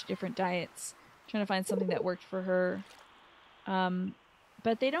on a bunch of different diets. Trying to find something that worked for her.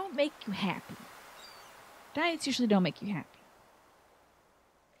 But they don't make you happy. Diets usually don't make you happy.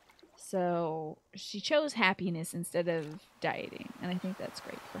 So she chose happiness instead of dieting. And I think that's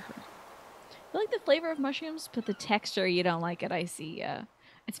great for her. I like the flavor of mushrooms, but the texture you don't like it. I see.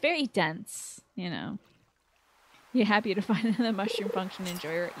 It's very dense, you know. You're happy to find the mushroom function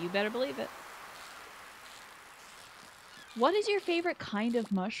enjoyer. You better believe it. What is your favorite kind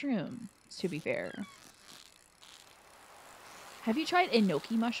of mushroom, to be fair? Have you tried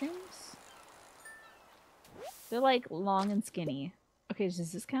enoki mushrooms? They're like long and skinny. Okay,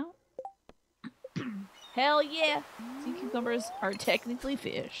 does this count? Hell yeah! Sea cucumbers are technically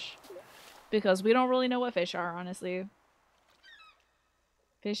fish. Because we don't really know what fish are, honestly.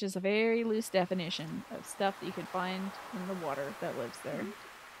 Fish is a very loose definition of stuff that you can find in the water that lives there.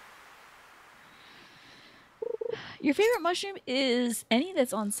 Your favorite mushroom is any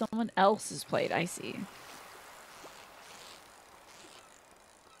that's on someone else's plate, I see.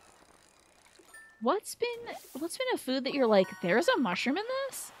 What's been a food that you're like, there's a mushroom in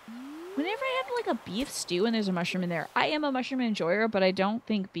this? Whenever I have like a beef stew and there's a mushroom in there, I am a mushroom enjoyer, but I don't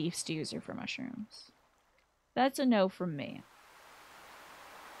think beef stews are for mushrooms. That's a no from me.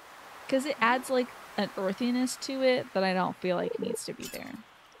 Because it adds like an earthiness to it that I don't feel like needs to be there.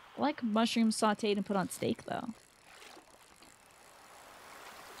 I like mushrooms sauteed and put on steak though.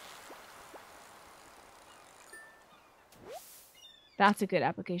 That's a good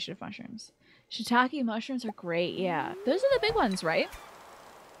application of mushrooms. Shiitake mushrooms are great, yeah. Those are the big ones, right?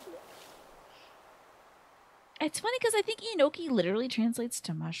 It's funny because I think enoki literally translates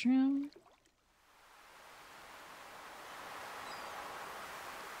to mushroom.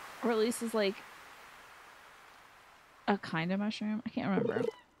 Or at least is like a kind of mushroom. I can't remember.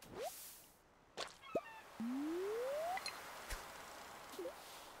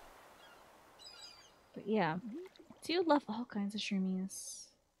 But yeah. Do love all kinds of shroomies.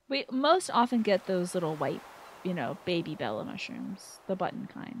 We most often get those little white, you know, baby Bella mushrooms. The button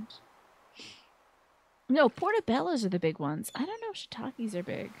kind. No, portobellos are the big ones. I don't know if shiitakes are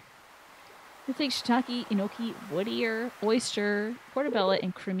big. I think shiitake, enoki, wood ear, oyster, portobello,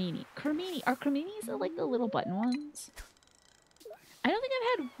 and cremini. Cremini. Are creminis like the little button ones? I don't think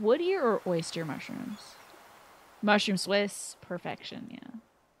I've had wood ear or oyster mushrooms. Mushroom Swiss. Perfection, yeah.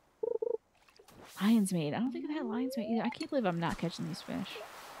 Lion's mane. I don't think I've had lion's mane either. I can't believe I'm not catching these fish.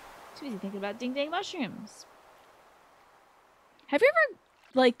 Too busy thinking about ding dang mushrooms. Have you ever,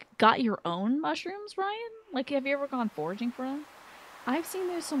 like, got your own mushrooms, Ryan? Like, have you ever gone foraging for them? I've seen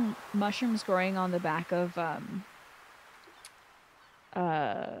there's some mushrooms growing on the back of a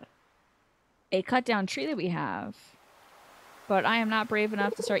cut down tree that we have. But I am not brave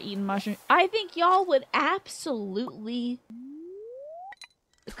enough to start eating mushrooms. I think y'all would absolutely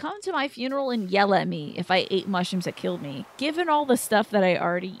come to my funeral and yell at me if I ate mushrooms that killed me. Given all the stuff that I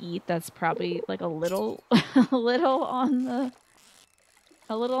already eat, that's probably like a little a little on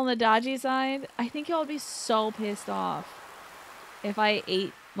the dodgy side. I think y'all would be so pissed off if I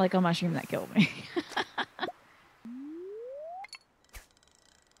ate like a mushroom that killed me.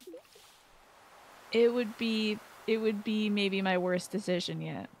 It would be maybe my worst decision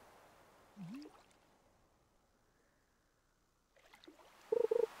yet.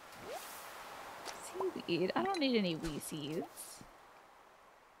 Seaweed. I don't need any wee seeds.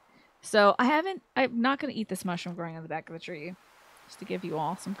 So I'm not going to eat this mushroom growing on the back of the tree. Just to give you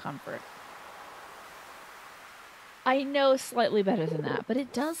all some comfort. I know slightly better than that, but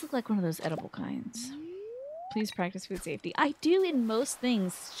it does look like one of those edible kinds. Please practice food safety. I do in most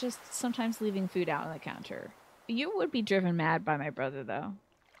things, just sometimes leaving food out on the counter. You would be driven mad by my brother, though.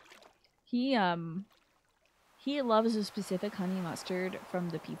 He loves a specific honey mustard from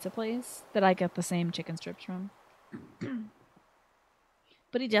the pizza place that I get the same chicken strips from.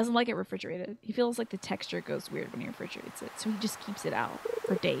 But he doesn't like it refrigerated. He feels like the texture goes weird when he refrigerates it, so he just keeps it out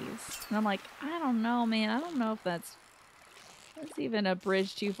for days. And I'm like, I don't know, man. I don't know if that's even a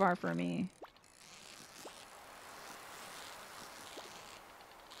bridge too far for me.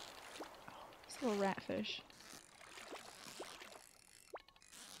 Little ratfish.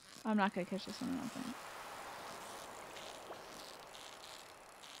 I'm not gonna catch this one, I don't think.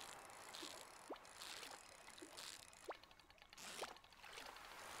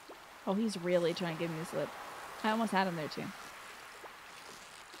 Oh, he's really trying to give me this lip. I almost had him there too.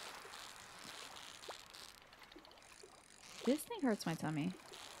 This thing hurts my tummy.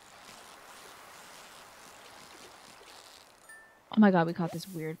 Oh my god, we caught this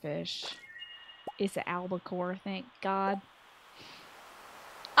weird fish. It's an albacore, thank God.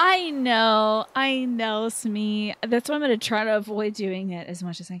 I know, Smee. That's why I'm going to try to avoid doing it as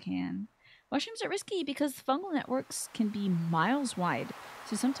much as I can. Mushrooms are risky because fungal networks can be miles wide,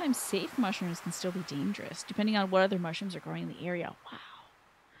 so sometimes safe mushrooms can still be dangerous, depending on what other mushrooms are growing in the area. Wow.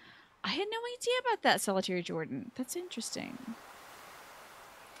 I had no idea about that, Solitary Jordan. That's interesting.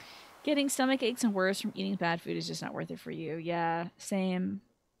 Getting stomach aches and worse from eating bad food is just not worth it for you. Yeah, same.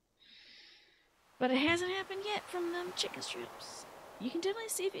 But it hasn't happened yet from them chicken strips. You can definitely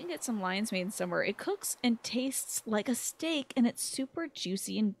see if you can get some lion's mane somewhere. It cooks and tastes like a steak, and it's super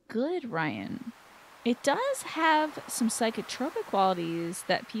juicy and good, Ryan. It does have some psychotropic qualities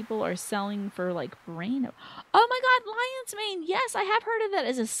that people are selling for, like, brain. Oh my god, lion's mane! Yes, I have heard of that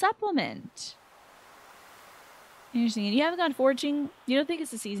as a supplement. Interesting. And you haven't gone foraging? You don't think it's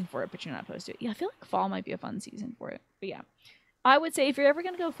the season for it, but you're not opposed to it. Yeah, I feel like fall might be a fun season for it. But yeah. I would say if you're ever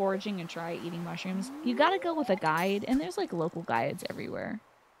going to go foraging and try eating mushrooms, you got to go with a guide, and there's like local guides everywhere.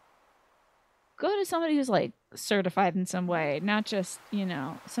 Go to somebody who's like certified in some way, not just, you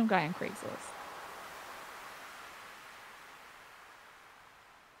know, some guy on Craigslist.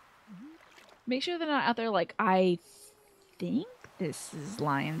 Make sure they're not out there like, I think this is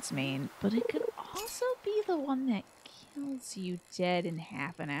lion's mane, but it could also be the one that kills you dead in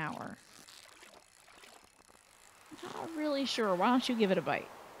half an hour. Not really sure. Why don't you give it a bite?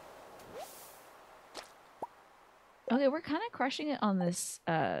 Okay, we're kind of crushing it on this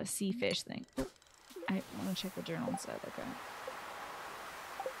sea fish thing. Oh, I want to check the journal instead. Okay.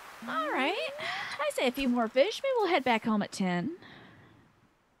 Alright. I say a few more fish. Maybe we'll head back home at 10.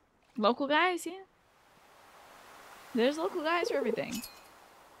 Local guys, yeah. There's local guys for everything.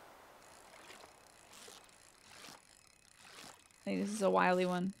 I think this is a wily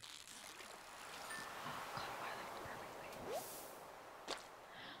one.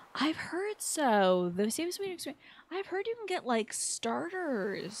 I've heard so. The same sweet experience. I've heard you can get like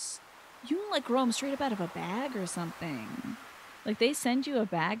starters. You can like grow them straight up out of a bag or something. Like they send you a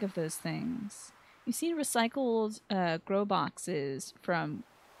bag of those things. You've seen recycled grow boxes from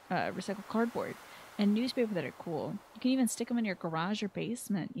recycled cardboard and newspaper that are cool. You can even stick them in your garage or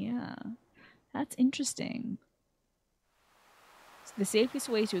basement. Yeah, that's interesting. So the safest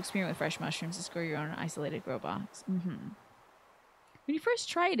way to experiment with fresh mushrooms is grow your own isolated grow box. When you first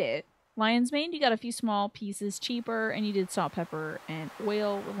tried it, lion's mane, you got a few small pieces cheaper, and you did salt, pepper, and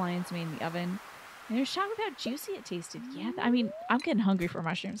oil with lion's mane in the oven. And you're shocked with how juicy it tasted. Yeah, I mean, I'm getting hungry for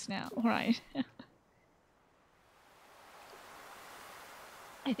mushrooms now, right?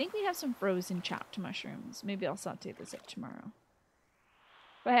 I think we have some frozen chopped mushrooms. Maybe I'll saute this up tomorrow.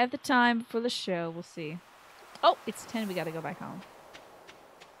 If I have the time before the show, we'll see. Oh, it's 10. We gotta go back home.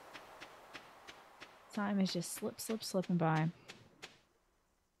 Time is just slipping by.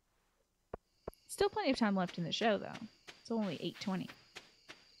 Still plenty of time left in the show, though. It's only 8:20.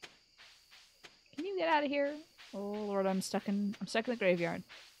 Can you get out of here? Oh Lord, I'm stuck in the graveyard.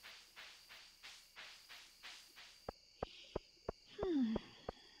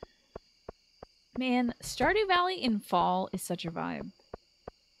 Man, Stardew Valley in fall is such a vibe.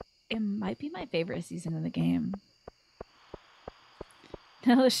 It might be my favorite season of the game.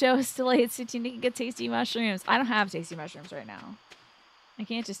 No, the show is delayed so you can get tasty mushrooms. I don't have tasty mushrooms right now. I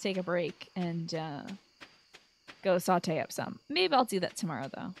can't just take a break and go saute up some. Maybe I'll do that tomorrow,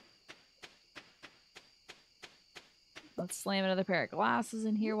 though. Let's slam another pair of glasses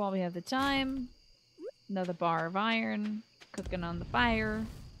in here while we have the time. Another bar of iron. Cooking on the fire.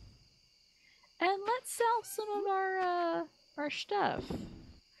 And let's sell some of our stuff.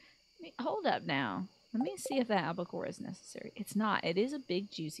 Hold up now. Let me see if that albacore is necessary. It's not. It is a big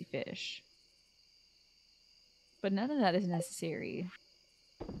juicy fish. But none of that is necessary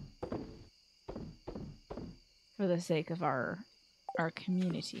for the sake of our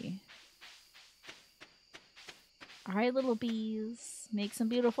community. Alright, little bees. Make some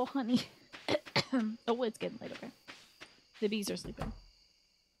beautiful honey. Oh, it's getting late. Okay. The bees are sleeping.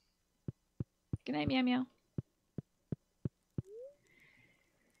 Good night, meow meow.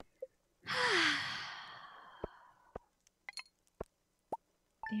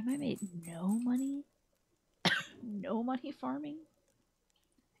 Damn, I made no money. No money farming.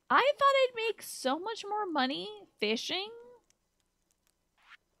 I thought I'd make so much more money fishing.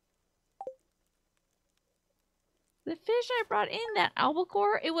 The fish I brought in, that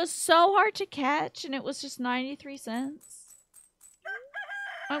albacore, it was so hard to catch, and it was just 93 cents.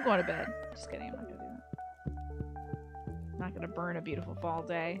 I'm going to bed. Just kidding, I'm not going to do that. I'm not going to burn a beautiful fall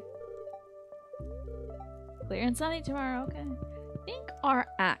day. Clear and sunny tomorrow, okay. I think our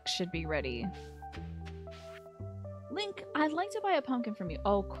axe should be ready. Link, I'd like to buy a pumpkin from you.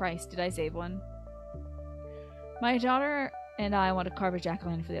 Oh, Christ, did I save one? My daughter and I want to carve a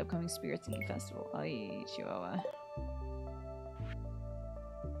jack-o'-lantern for the upcoming Spirit Singing Festival. Ay, Chihuahua.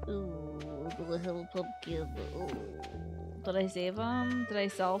 Ooh, the little pumpkin. Ooh. Did I save them? Did I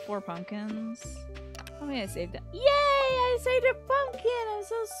sell 4 pumpkins? Oh, yeah, I saved it. Yay! I saved a pumpkin! I'm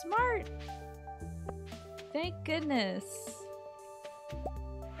so smart! Thank goodness.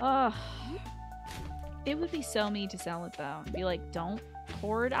 Ugh. It would be so mean to sell it, though. Be like, don't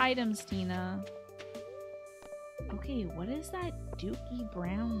hoard items, Tina. Okay, what is that dookie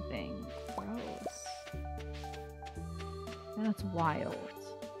brown thing? Gross. That's wild.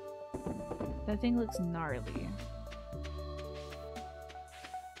 That thing looks gnarly.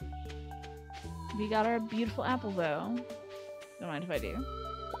 We got our beautiful apple, though. Don't mind if I do.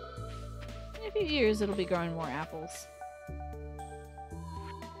 In a few years, it'll be growing more apples.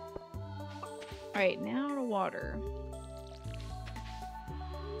 Alright, now to water.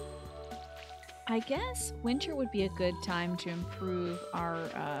 I guess winter would be a good time to improve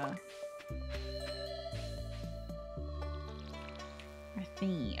our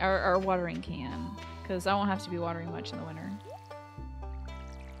thingy, our watering can, because I won't have to be watering much in the winter.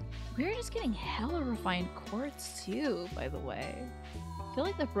 We're just getting hella refined quartz too, by the way. I feel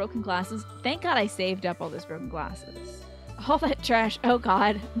like the broken glasses. Thank God I saved up all those broken glasses. All that trash. Oh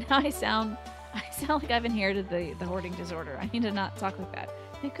God, now I sound like I've inherited the hoarding disorder. I need to not talk like that.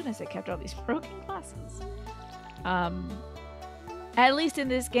 Thank goodness I kept all these broken glasses. At least in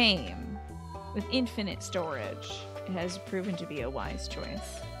this game, with infinite storage, it has proven to be a wise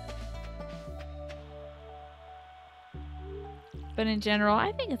choice. But in general,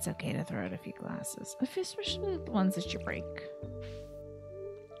 I think it's okay to throw out a few glasses, especially the ones that you break.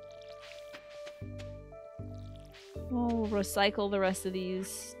 We'll recycle the rest of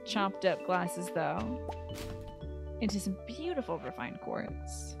these chopped up glasses, though, into some beautiful refined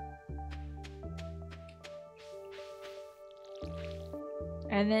quartz.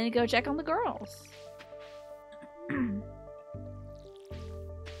 And then go check on the girls.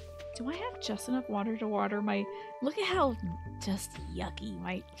 Do I have just enough water to water my... Look at how just yucky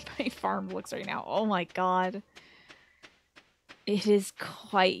my farm looks right now. Oh my God. It is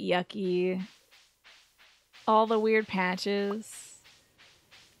quite yucky. All the weird patches.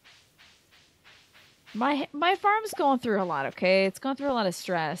 My farm's going through a lot, okay? It's going through a lot of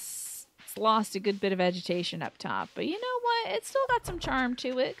stress. It's lost a good bit of vegetation up top. But you know what? It's still got some charm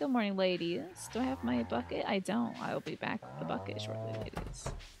to it. Good morning, ladies. Do I have my bucket? I don't. I will be back with the bucket shortly, ladies.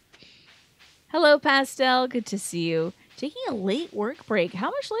 Hello, Pastel. Good to see you. Taking a late work break.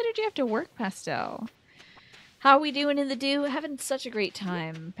 How much later do you have to work, Pastel? How are we doing in the dew? Having such a great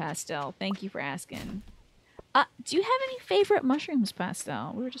time, Pastel. Thank you for asking. Do you have any favorite mushrooms,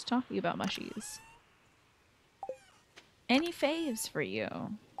 Pastel? We were just talking about mushies. Any faves for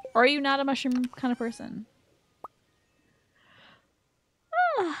you? Or are you not a mushroom kind of person?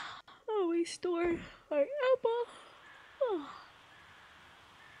 Oh, we stored our apple. Oh.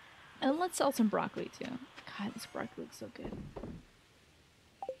 And let's sell some broccoli too. God, this broccoli looks so good.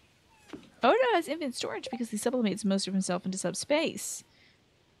 Oda has infinite storage because he sublimates most of himself into subspace.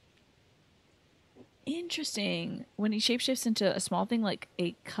 Interesting. When he shapeshifts into a small thing like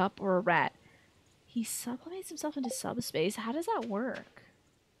a cup or a rat, he sublimates himself into subspace. How does that work?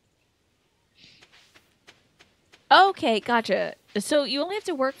 Okay, gotcha. So you only have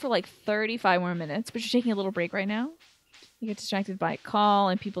to work for like 35 more minutes, but you're taking a little break right now? You get distracted by a call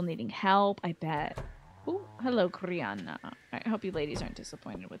and people needing help, I bet. Ooh, hello, Kriana. I hope you ladies aren't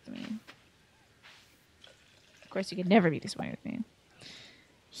disappointed with me. Of course, you could never be disappointed with me.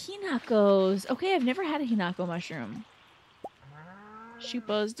 Hinakos. Okay, I've never had a Hinako mushroom.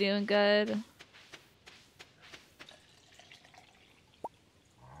 Shupo's doing good.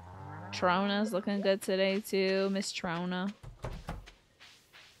 Trona's looking good today, too. Miss Trona.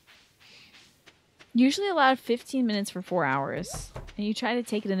 Usually allowed 15 minutes for 4 hours. And you try to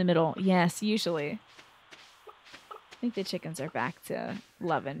take it in the middle. Yes, usually. I think the chickens are back to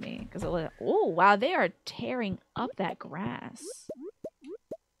loving me. Oh, wow, they are tearing up that grass.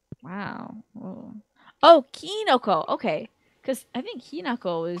 Wow. Whoa. Oh, Kinoko. Okay. Because I think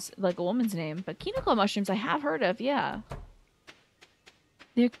Hinako is like a woman's name. But Kinoko mushrooms I have heard of, yeah.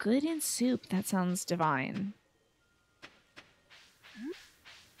 They're good in soup. That sounds divine.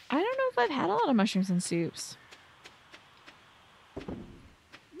 I don't know if I've had a lot of mushrooms in soups.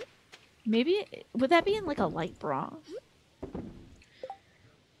 Maybe, would that be in like a light broth?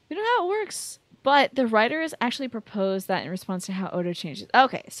 We don't know how it works. But the writers actually proposed that in response to how Oda changes.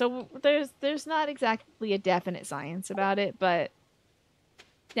 Okay, so there's not exactly a definite science about it, but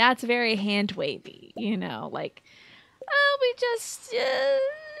that's very hand-wavy, you know, like, oh, we just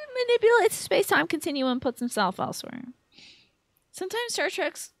manipulate the space-time continuum and puts himself elsewhere. Sometimes Star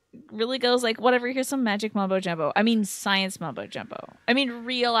Trek really goes like, whatever, here's some magic mumbo-jumbo. I mean science mumbo-jumbo. I mean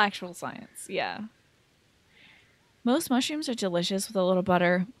real, actual science, yeah. Most mushrooms are delicious with a little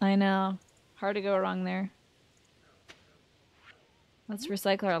butter. I know. Hard to go wrong there. Let's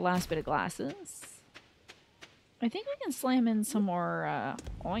recycle our last bit of glasses. I think we can slam in some more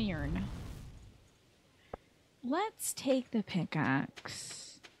iron. Let's take the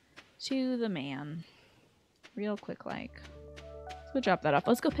pickaxe to the man. Real quick, like. Let's go drop that off.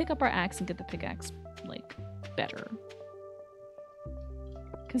 Let's go pick up our axe and get the pickaxe, like, better.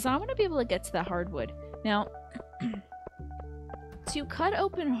 Because I want to be able to get to that hardwood. Now, to cut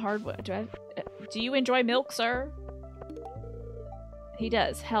open hardwood, do you enjoy milk, sir? He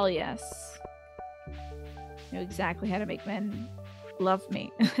does. Hell yes. I know exactly how to make men love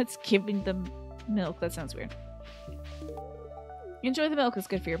me. It's giving them milk. That sounds weird. Enjoy the milk. It's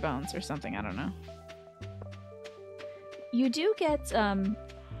good for your bones or something. I don't know. You do get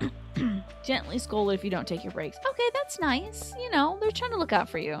gently scolded if you don't take your breaks. Okay, that's nice. You know, they're trying to look out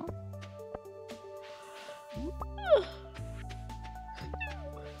for you.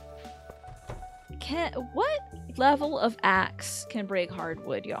 What level of axe can break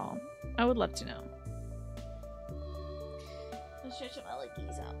hardwood, y'all? I would love to know. Let's stretch my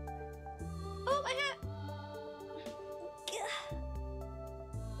leggies out. Oh, my hat!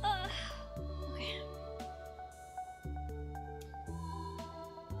 Okay.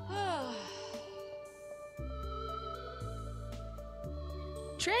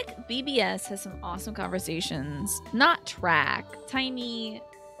 Trek BBS has some awesome conversations. Not track. Tiny.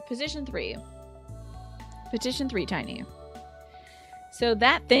 Position 3. Petition 3, Tiny. So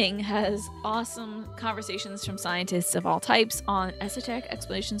that thing has awesome conversations from scientists of all types on esoteric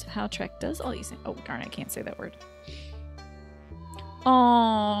explanations of how Trek does all these things. Oh, darn, I can't say that word.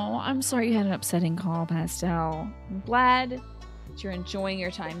 Oh, I'm sorry you had an upsetting call, Pastel. I'm glad that you're enjoying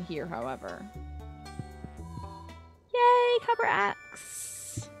your time here, however. Yay, copper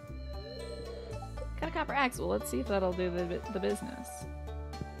axe. Got a copper axe. Well, let's see if that'll do the business.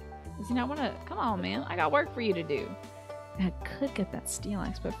 Does he not want to? Come on, man. I got work for you to do. I could get that steel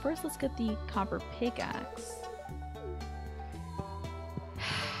axe, but first let's get the copper pickaxe.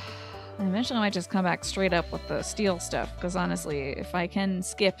 And eventually I might just come back straight up with the steel stuff, because honestly, if I can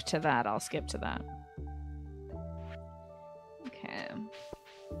skip to that, I'll skip to that. Okay.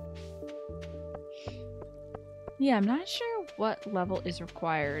 Yeah, I'm not sure what level is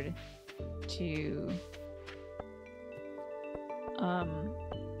required to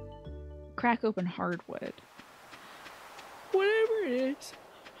crack open hardwood. Whatever it is.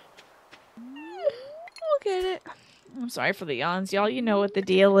 We'll get it. I'm sorry for the yawns, y'all. You know what the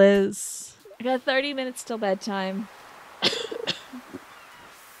deal is. I got 30 minutes till bedtime.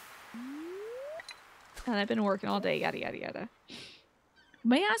 And I've been working all day, yada, yada, yada.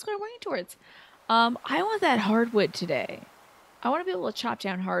 May I ask what I'm working towards? I want that hardwood today. I want to be able to chop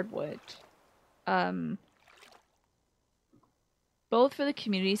down hardwood. Both for the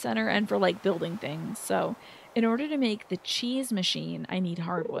community center and for, like, building things. So, in order to make the cheese machine, I need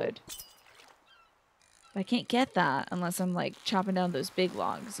hardwood. But I can't get that unless I'm, like, chopping down those big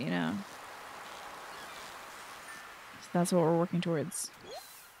logs, you know? So that's what we're working towards.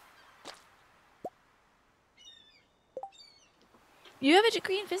 You have a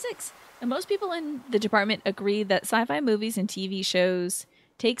degree in physics. And most people in the department agree that sci-fi movies and TV shows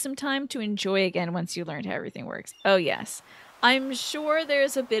take some time to enjoy again once you learn how everything works. Oh, yes. I'm sure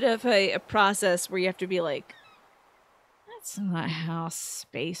there's a bit of a process where you have to be like, that's not how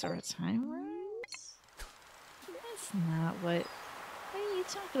space or time works. That's not what are you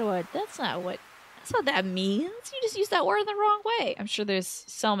talking about? That's not what that means. You just use that word the wrong way. I'm sure there's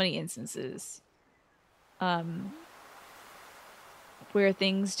so many instances where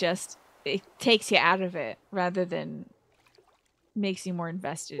things just, it takes you out of it rather than makes you more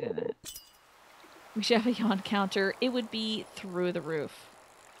invested in it. We should have a yawn counter. It would be through the roof.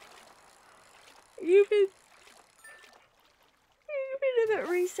 Even if it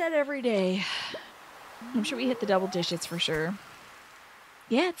reset every day. I'm sure we hit the double digits for sure.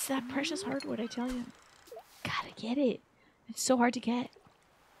 Yeah, it's that precious hardwood, I tell you. Gotta get it. It's so hard to get.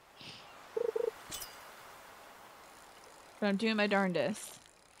 But I'm doing my darndest.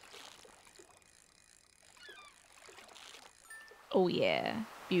 Oh yeah,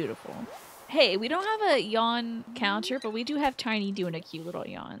 beautiful. Hey, we don't have a yawn counter, but we do have Tiny doing a cute little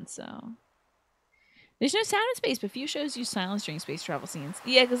yawn, so. There's no sound in space, but few shows use silence during space travel scenes.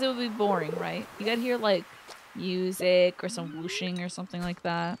 Yeah, because it would be boring, right? You gotta hear, like, music or some whooshing or something like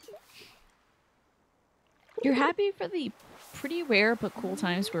that. You're happy for the pretty rare but cool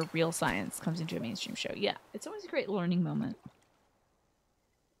times where real science comes into a mainstream show. Yeah, it's always a great learning moment.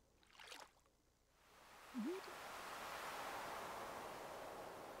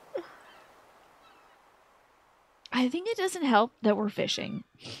 I think it doesn't help that we're fishing.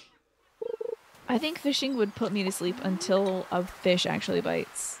 I think fishing would put me to sleep until a fish actually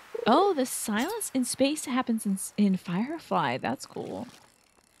bites. Oh, the silence in space happens in Firefly. That's cool.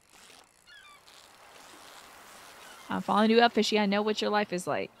 I'm following you up, Fishy. I know what your life is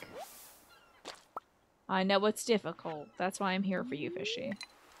like. I know what's difficult. That's why I'm here for you, Fishy.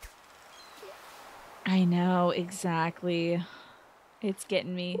 I know, exactly. It's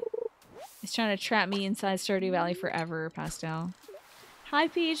getting me. It's trying to trap me inside Stardew Valley forever, Pastel. Hi,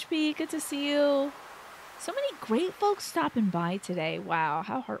 PHP. Good to see you. So many great folks stopping by today. Wow,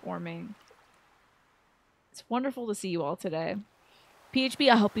 how heartwarming. It's wonderful to see you all today.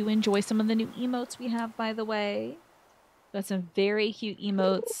 PHP, I hope you enjoy some of the new emotes we have, by the way. Got some very cute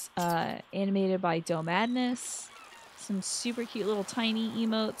emotes animated by Doe Madness. Some super cute little Tiny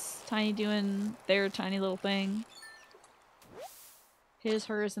emotes. Tiny doing their tiny little thing. His,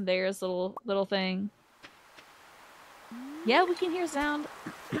 hers, and theirs little thing. Yeah, we can hear sound.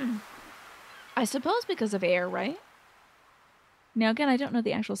 I suppose because of air, right? Now, again, I don't know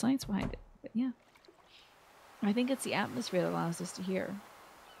the actual science behind it, but yeah. I think it's the atmosphere that allows us to hear.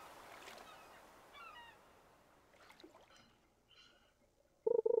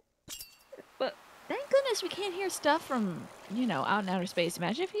 But thank goodness we can't hear stuff from, you know, out in outer space.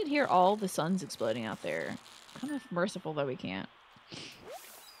 Imagine if you could hear all the suns exploding out there. Kind of merciful that we can't.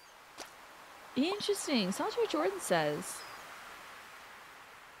 Interesting. Sounds what Jordan says.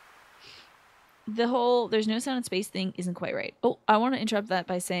 The whole there's no sound in space thing isn't quite right. Oh, I want to interrupt that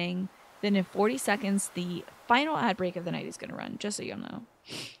by saying that in 40 seconds, the final ad break of the night is going to run, just so you'll know.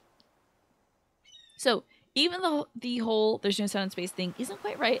 So, even though the whole there's no sound in space thing isn't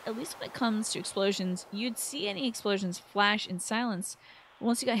quite right, at least when it comes to explosions, you'd see any explosions flash in silence.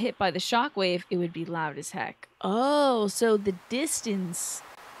 Once you got hit by the shockwave, it would be loud as heck. Oh, so the distance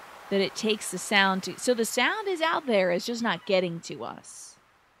that it takes the sound to... So the sound is out there, it's just not getting to us.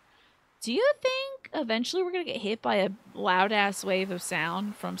 Do you think eventually we're going to get hit by a loud-ass wave of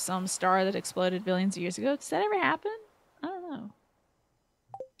sound from some star that exploded billions of years ago? Does that ever happen? I don't know.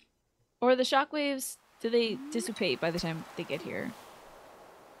 Or the shockwaves, do they dissipate by the time they get here?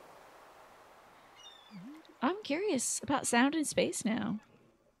 I'm curious about sound in space now.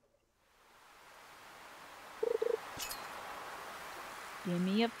 Give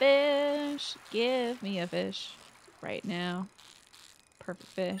me a fish. Give me a fish. Right now.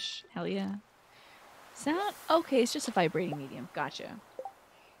 Perfect fish. Hell yeah. Sound? Okay, it's just a vibrating medium. Gotcha.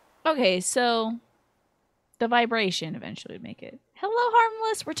 Okay, so the vibration eventually would make it. Hello,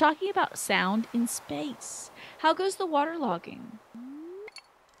 Harmless. We're talking about sound in space. How goes the waterlogging?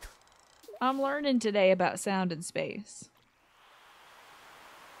 I'm learning today about sound in space.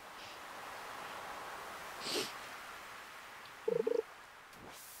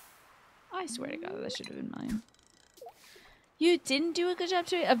 I swear to God, that should have been mine. You didn't do a good job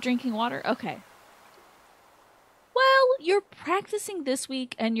today of drinking water? Okay. Well, you're practicing this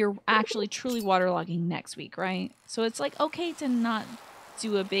week and you're actually truly waterlogging next week, right? So it's like okay to not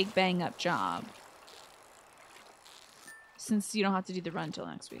do a big bang up job. Since you don't have to do the run till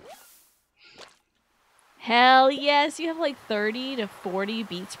next week. Hell yes, you have like 30 to 40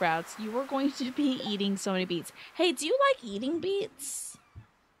 beet sprouts. You are going to be eating so many beets. Hey, do you like eating beets?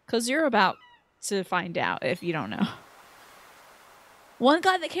 Because you're about to find out if you don't know. One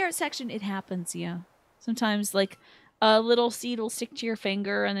got in the carrot section, it happens, yeah. Sometimes like a little seed will stick to your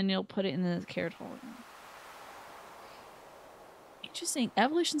finger and then you'll put it in the carrot hole. Interesting.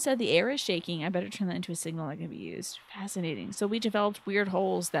 Evolution said the air is shaking. I better turn that into a signal that can be used. Fascinating. So we developed weird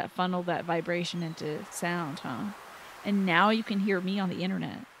holes that funnel that vibration into sound, huh? And now you can hear me on the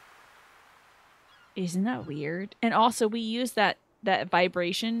internet. Isn't that weird? And also we use that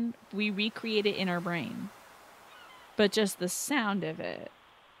vibration, we recreate it in our brain. But just the sound of it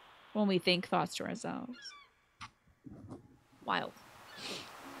when we think thoughts to ourselves. Wild.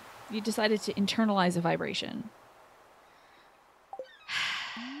 You decided to internalize a vibration.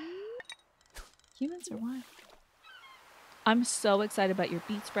 Humans are wild. I'm so excited about your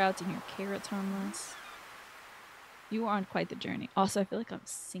beet sprouts and your carrots, Harmless. You are on quite the journey. Also, I feel like I'm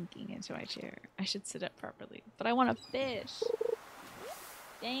sinking into my chair. I should sit up properly. But I want a fish.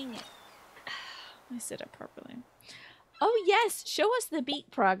 Dang it. Let me sit up properly. Oh, yes. Show us the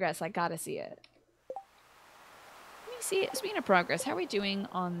beet progress. I gotta see it. Let me see it. Speaking of progress, how are we doing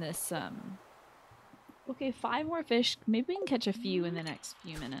on this? Okay, 5 more fish. Maybe we can catch a few in the next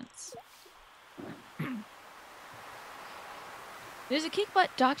few minutes. There's a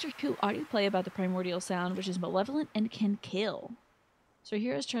kick-butt Doctor Who audio play about the primordial sound, which is malevolent and can kill. So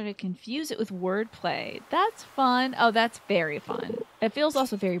heroes try to confuse it with wordplay. That's fun. Oh, that's very fun. It feels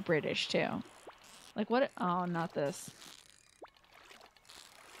also very British, too. Like, what? Oh, not this.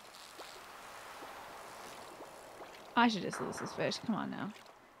 I should just lose this fish. Come on now.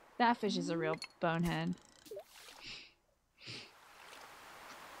 That fish is a real bonehead.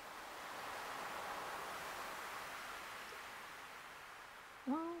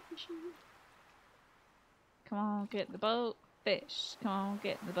 Come on, get in the boat, fish. Come on,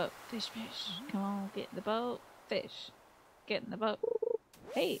 get in the boat, fish, fish. Come on, get in the boat, fish. Get in the boat.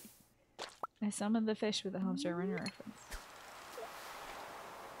 Hey, I summoned the fish with the Homestar Runner reference.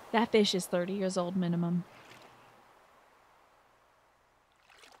 That fish is 30 years old minimum.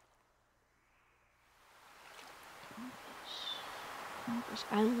 Come on, fish. Come on, fish.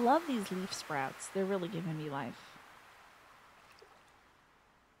 I love these leaf sprouts. They're really giving me life.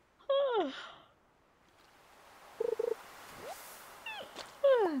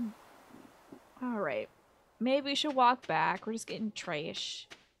 Alright. Maybe we should walk back. We're just getting trash.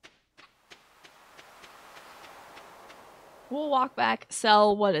 We'll walk back,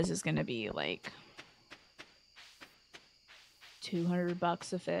 sell, what is this gonna be, like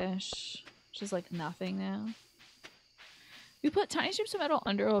 $200 a fish? Which is like nothing now. We put tiny strips of metal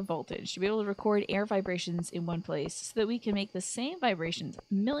under a voltage to be able to record air vibrations in one place so that we can make the same vibrations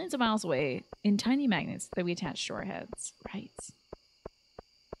millions of miles away in tiny magnets that we attach to our heads. Right.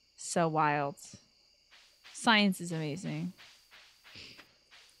 So wild. Science is amazing.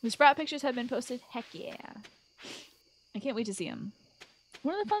 The sprout pictures have been posted. Heck yeah. I can't wait to see them.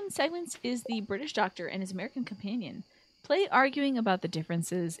 One of the fun segments is the British doctor and his American companion play arguing about the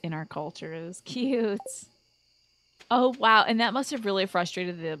differences in our cultures. Cute. Oh, wow. And that must have really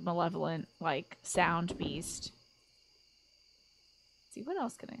frustrated the malevolent, like, sound beast. Let's see, what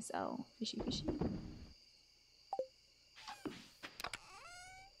else can I sell? Fishy, fishy.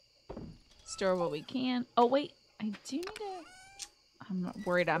 Store what we can. Oh, wait. I do need to... I'm not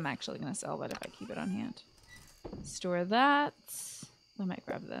worried I'm actually going to sell that if I keep it on hand. Store that. I might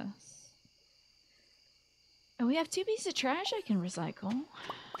grab this. And we have 2 pieces of trash I can recycle.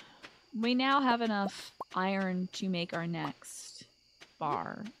 We now have enough iron to make our next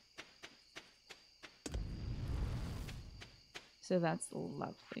bar. So that's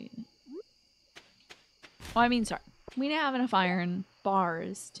lovely. Well, I mean, sorry. We now have enough iron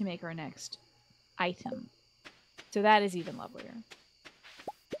bars to make our next item. So that is even lovelier.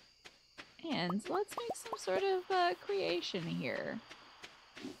 And let's make some sort of creation here.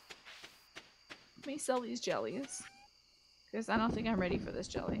 Let me sell these jellies. Because I don't think I'm ready for this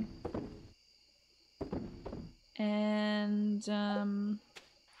jelly. And,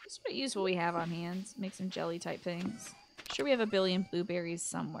 let's use what we have on hand. Make some jelly type things. I'm sure we have a billion blueberries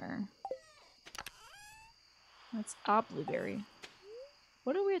somewhere. That's a blueberry.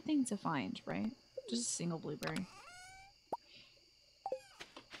 What a weird thing to find, right? Just a single blueberry.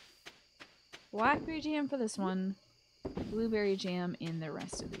 Blackberry jam for this one. Blueberry jam in the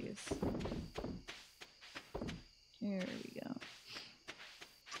rest of these. There we go.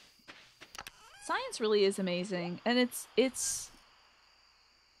 Science really is amazing, and it's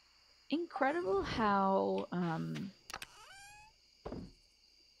incredible how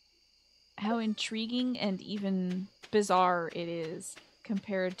intriguing and even bizarre it is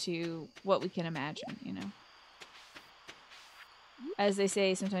compared to what we can imagine, you know. As they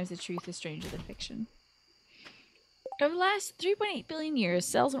say, sometimes the truth is stranger than fiction. Over the last 3.8 billion years,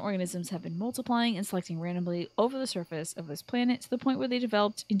 cells and organisms have been multiplying and selecting randomly over the surface of this planet to the point where they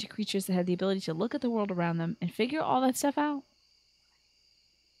developed into creatures that had the ability to look at the world around them and figure all that stuff out.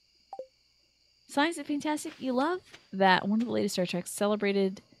 Science is fantastic. You love that one of the latest Star Treks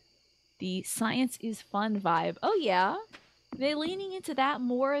celebrated the science is fun vibe. Oh yeah, they're leaning into that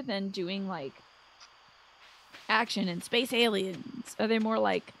more than doing like action and space aliens. Are they more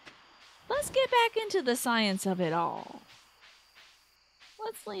like, let's get back into the science of it all.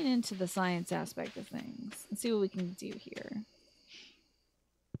 Let's lean into the science aspect of things and see what we can do here.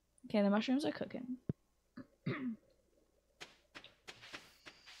 Okay, the mushrooms are cooking.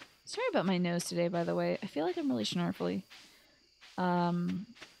 Sorry about my nose today, by the way. I feel like I'm really snarfly. I'm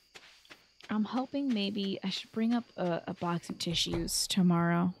hoping maybe I should bring up a box of tissues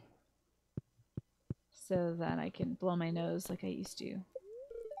tomorrow so that I can blow my nose like I used to.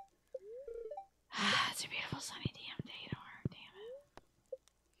 It's a beautiful sunny damn day tomorrow, damn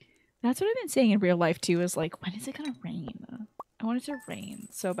it. That's what I've been saying in real life too, is like, when is it gonna rain? I want it to rain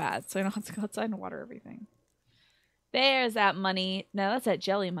so bad so I don't have to go outside and water everything. There's that money. No, that's that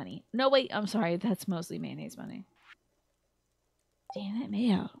jelly money. No, wait, I'm sorry. That's mostly mayonnaise money. Damn it,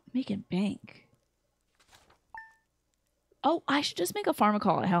 Mayo. Making bank. Oh, I should just make a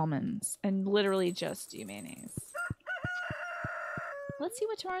pharmacol at Hellman's and literally just do mayonnaise. Let's see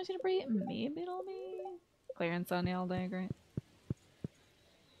what tomorrow's gonna bring. Maybe it'll be clearance on nail day, great.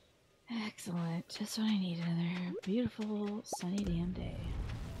 Excellent. Just what I needed in there. Beautiful sunny damn day.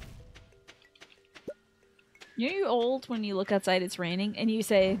 You know you're old when you look outside, it's raining, and you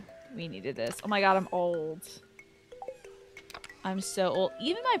say, we needed this. Oh my god, I'm old. I'm so old.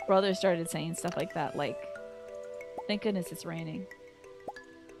 Even my brother started saying stuff like that, like, thank goodness it's raining.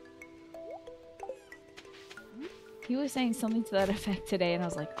 He was saying something to that effect today, and I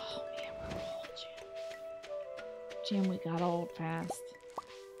was like, oh man, we're old, Jim. Jim, we got old fast.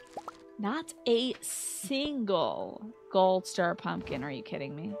 Not a single gold star pumpkin, are you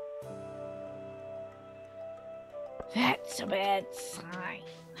kidding me? That's a bad sign.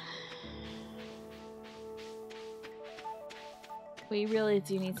 We really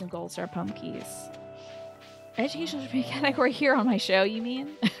do need some gold star pumpkins. Educational category here on my show, you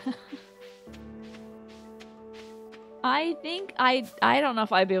mean? I think I don't know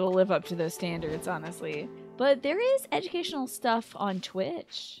if I'd be able to live up to those standards, honestly. But there is educational stuff on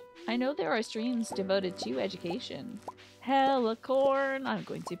Twitch. I know there are streams devoted to education. Hella corn. I'm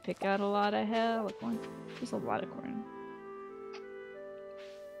going to pick out a lot of hella corn. There's a lot of corn.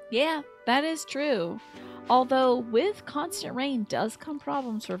 Yeah, that is true. Although with constant rain does come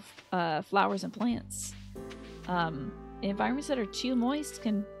problems for flowers and plants. Environments that are too moist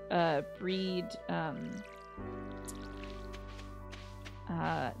can breed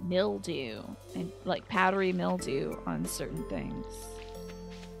mildew and like powdery mildew on certain things.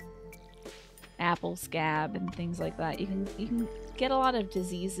 Apple scab and things like that. You can get a lot of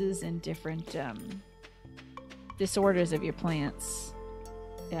diseases and different disorders of your plants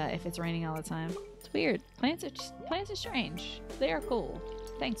if it's raining all the time. It's weird. Plants are strange. They are cool.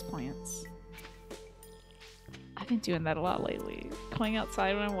 Thanks, plants. I've been doing that a lot lately. Going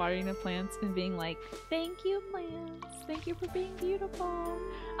outside when I'm watering the plants and being like, thank you, plants. Thank you for being beautiful.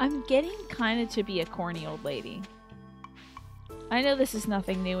 I'm getting kind of to be a corny old lady. I know this is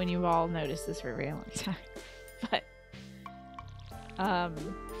nothing new and you've all noticed this for a very long time. But,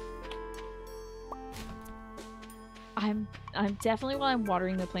 I'm definitely, while I'm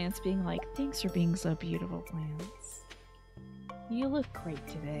watering the plants, being like, thanks for being so beautiful, plants. You look great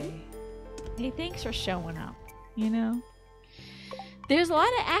today. Hey, thanks for showing up, you know? There's a lot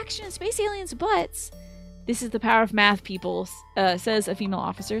of action in Space Aliens, but This is the power of math, people, says a female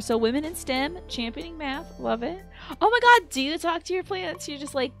officer. So women in STEM, championing math. Love it. Oh my god, do you talk to your plants? You're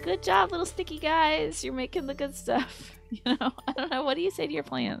just like, good job, little sticky guys. You're making the good stuff. You know, I don't know. What do you say to your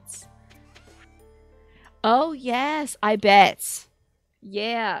plants? Oh, yes, I bet.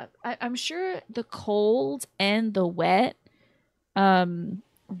 Yeah, I'm sure the cold and the wet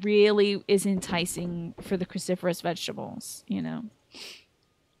really is enticing for the cruciferous vegetables, you know.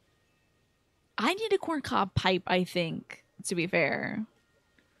 I need a corncob pipe, I think, to be fair.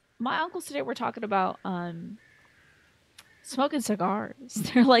 My uncles today were talking about smoking cigars.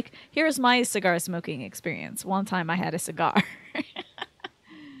 They're like, here's my cigar smoking experience. One time I had a cigar.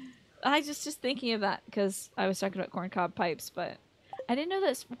 I just thinking of that because I was talking about corncob pipes, but I didn't know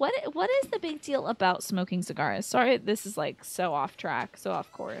this. What is the big deal about smoking cigars? Sorry, this is like so off track, so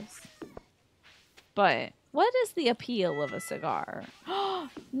off course. But what is the appeal of a cigar?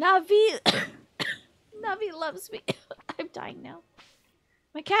 Navi Navi loves me. I'm dying now.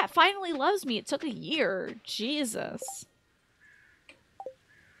 My cat finally loves me. It took a year. Jesus.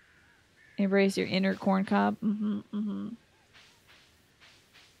 Embrace your inner corncob.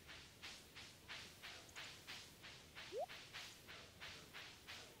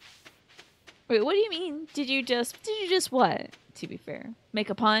 Wait, what do you mean? Did you just what? To be fair, make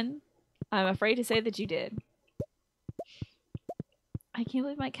a pun? I'm afraid to say that you did. I can't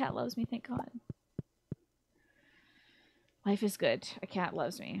believe my cat loves me, thank God. Life is good. A cat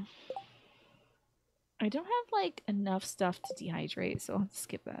loves me. I don't have, like, enough stuff to dehydrate, so I'll have to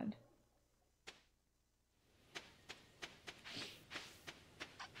skip that.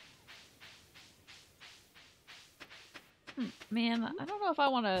 Man, I don't know if I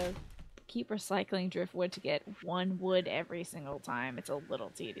want to keep recycling driftwood to get one wood every single time. It's a little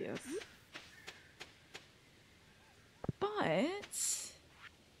tedious. But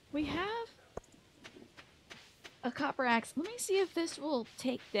we have a copper axe. Let me see if this will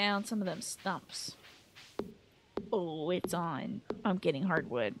take down some of them stumps. Oh, it's on. I'm getting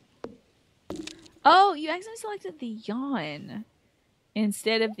hardwood. Oh, you accidentally selected the yawn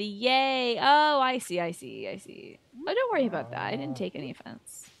instead of the yay. Oh, I see. Oh, don't worry about that. I didn't take any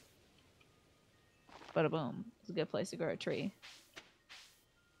offense. Bada boom. It's a good place to grow a tree.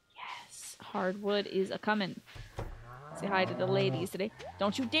 Yes, hardwood is a coming. Say hi to the ladies today.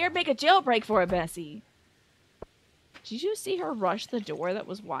 Don't you dare make a jailbreak for it, Bessie. Did you see her rush the door? That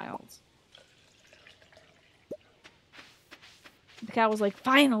was wild. The cat was like,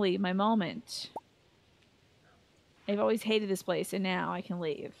 finally, my moment. I've always hated this place, and now I can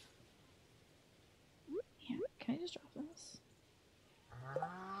leave. Yeah, can I just drop this?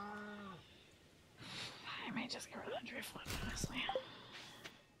 I might just get rid of the driftwood, honestly.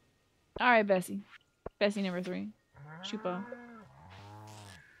 Alright, Bessie. Bessie number 3. Shupo.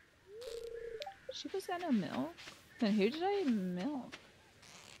 Shupo's got no milk? Then who did I milk?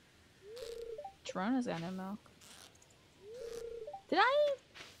 Trona's got no milk. Did I?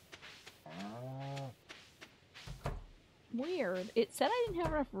 Weird. It said I didn't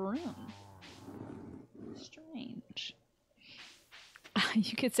have enough room. Strange.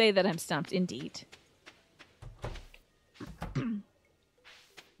 You could say that I'm stumped, indeed.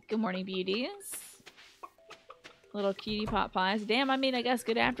 Good morning, beauties. Little cutie pot pies. Damn, I mean, I guess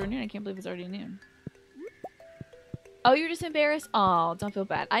good afternoon. I can't believe it's already noon. Oh, you're just embarrassed? Oh, don't feel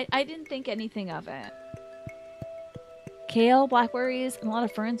bad. I didn't think anything of it. Kale, blackberries, and a lot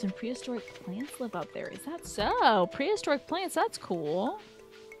of ferns and prehistoric plants live up there. Is that so? Prehistoric plants, that's cool.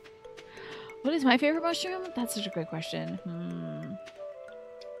 What is my favorite mushroom? That's such a great question.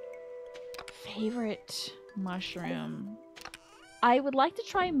 Favorite mushroom. I would like to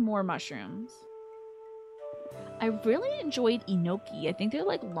try more mushrooms. I really enjoyed enoki. I think they're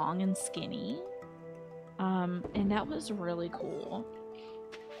like long and skinny. And that was really cool.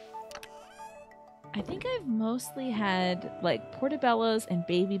 I think I've mostly had like portobellas and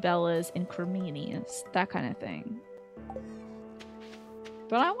baby bellas and creminis, that kind of thing.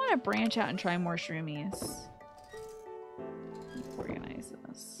 But I want to branch out and try more shroomies. Let's organize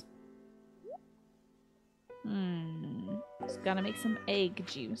this. Just gotta make some egg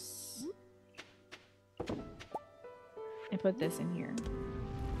juice. And put this in here.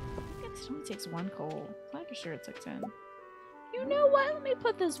 I think it only takes 1 coal. I'm not sure it took 10. You know what? Let me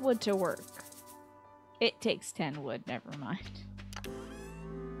put this wood to work. It takes 10 wood. Never mind.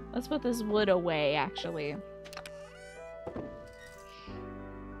 Let's put this wood away, actually.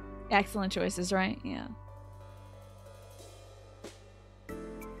 Excellent choices, right? Yeah.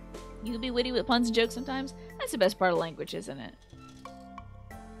 You can be witty with puns and jokes sometimes. That's the best part of language, isn't it?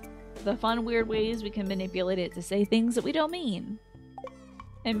 The fun, weird ways we can manipulate it to say things that we don't mean.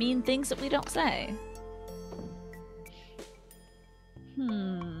 And mean things that we don't say.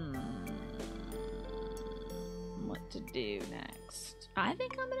 What to do next? I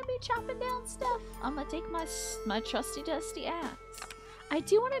think I'm gonna be chopping down stuff. I'm gonna take my trusty dusty axe. I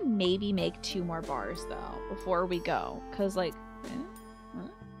do want to maybe make 2 more bars though before we go, cause like,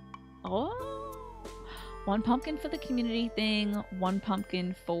 oh, 1 pumpkin for the community thing, 1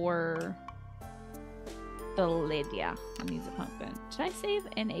 pumpkin for the Lydia. Who needs a pumpkin? Should I save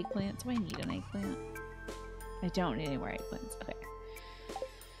an eggplant? Do I need an eggplant? I don't need any more eggplants. Okay.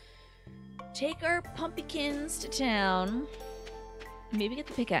 Take our pumpkins to town. Maybe get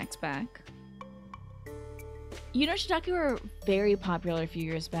the pickaxe back. You know, Shiitake were very popular a few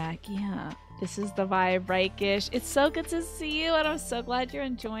years back. Yeah. This is the vibe, right, Gish? It's so good to see you, and I'm so glad you're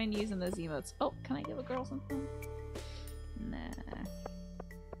enjoying using those emotes. Oh, can I give a girl something? Nah.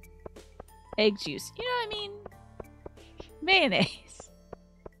 Egg juice. You know what I mean? Mayonnaise.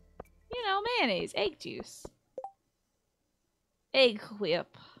 You know, mayonnaise. Egg juice. Egg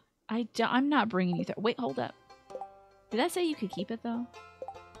whip. I'm not bringing you through. Wait, hold up. Did I say you could keep it, though?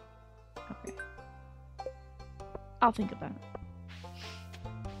 Okay. I'll think about it.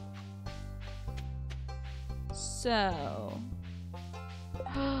 So...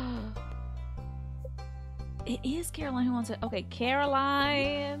 it is Caroline who wants it. Okay,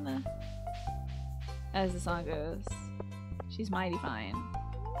 Caroline! As the song goes. She's mighty fine.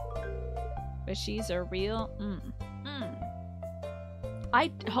 But she's a real... I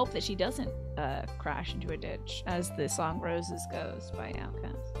hope that she doesn't crash into a ditch, as the song Roses goes by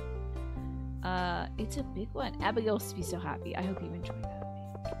Outkast. It's a big one. Abigail used to be so happy. I hope you enjoy that.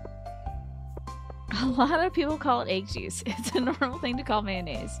 A lot of people call it egg juice. It's a normal thing to call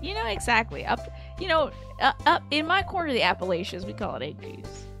mayonnaise. You know, exactly. Up in my corner of the Appalachians, we call it egg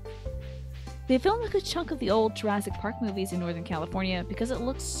juice. They filmed a good chunk of the old Jurassic Park movies in Northern California because it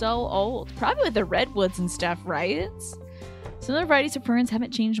looks so old. Probably with the redwoods and stuff, right? Some of the varieties of ferns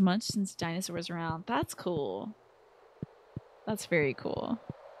haven't changed much since dinosaurs were around. That's cool. That's very cool.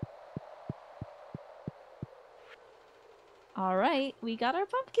 Alright, we got our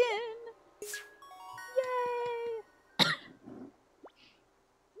pumpkin! Yay!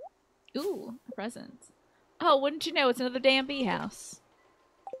 Ooh, a present. Oh, wouldn't you know, it's another damn bee house.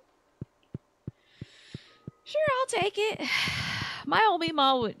 Sure, I'll take it. My old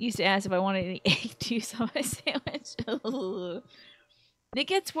Meemaw used to ask if I wanted any egg juice on my sandwich. It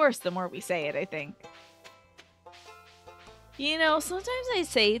gets worse the more we say it, I think. You know, sometimes I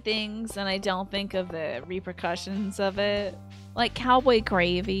say things and I don't think of the repercussions of it. Like cowboy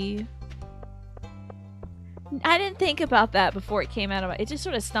gravy. I didn't think about that before it came out of my... It just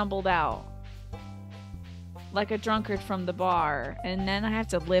sort of stumbled out. Like a drunkard from the bar. And then I have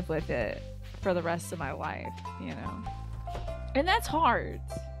to live with it for the rest of my life, you know? And that's hard.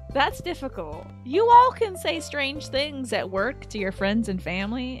 That's difficult. You all can say strange things at work to your friends and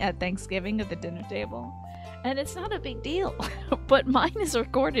family at Thanksgiving at the dinner table. And it's not a big deal. But mine is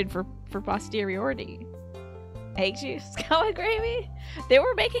recorded for posteriority. Egg juice, cowboy gravy? They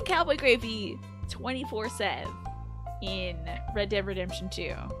were making cowboy gravy 24/7 in Red Dead Redemption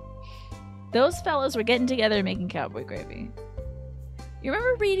 2. Those fellas were getting together and making cowboy gravy. You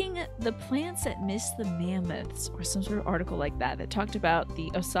remember reading The Plants That Miss the Mammoths or some sort of article like that that talked about the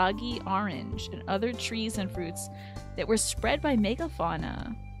Osage orange and other trees and fruits that were spread by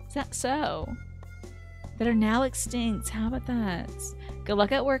megafauna? Is that so? That are now extinct. How about that? Good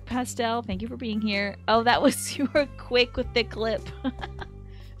luck at work, Pastel. Thank you for being here. Oh, that was... You were quick with the clip.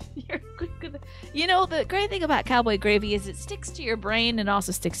 You're quick with the... You know, the great thing about cowboy gravy is it sticks to your brain and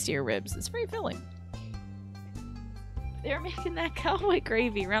also sticks to your ribs. It's very filling. They're making that cowboy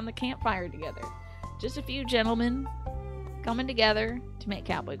gravy around the campfire together. Just a few gentlemen coming together to make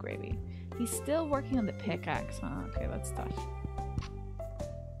cowboy gravy. He's still working on the pickaxe, huh? Okay, that's tough.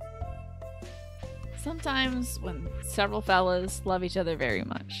 Sometimes when several fellas love each other very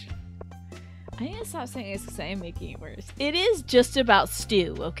much. I need to stop saying it's the same, making it worse. It is just about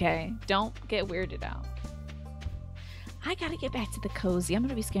stew, okay? Don't get weirded out. I gotta get back to the cozy. I'm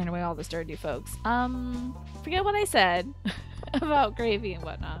gonna be scaring away all the Stardew folks. Forget what I said about gravy and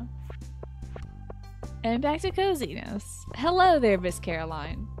whatnot. And back to coziness. Hello there, Miss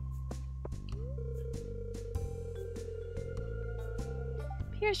Caroline.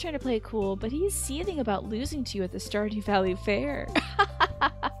 Pierre's trying to play it cool, but he's seething about losing to you at the Stardew Valley Fair.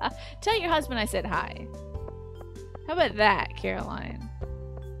 Tell your husband I said hi. How about that, Caroline?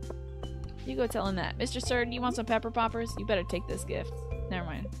 You go tell him that. Mr. Sir, do you want some pepper poppers? You better take this gift. Never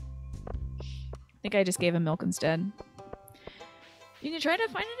mind. I think I just gave him milk instead. You can try to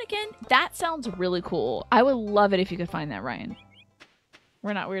find it again? That sounds really cool. I would love it if you could find that, Ryan.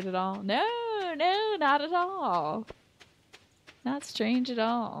 We're not weird at all? No, not at all. Not strange at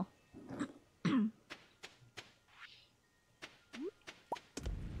all.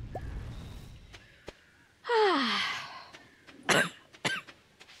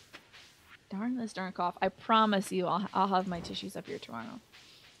 Darn this darn cough. I promise you I'll have my tissues up here tomorrow.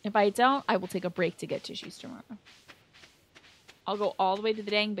 If I don't, I will take a break to get tissues tomorrow. I'll go all the way to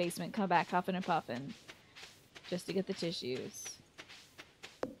the dang basement, come back huffing and puffing just to get the tissues.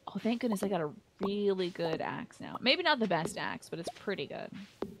 Oh, thank goodness I got a really good axe now. Maybe not the best axe, but it's pretty good.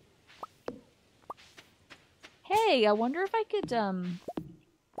 Hey, I wonder if I could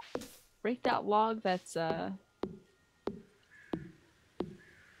break that log that's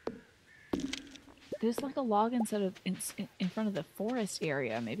there's like a log instead of in front of the forest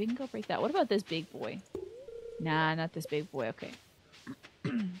area. Maybe I can go break that. What about this big boy? Nah, not this big boy. Okay.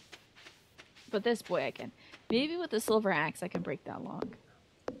 But this boy I can. Maybe with the silver axe I can break that log.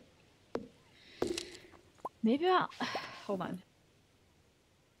 Maybe about... Hold on.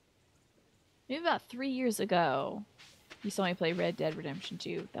 Maybe about 3 years ago, you saw me play Red Dead Redemption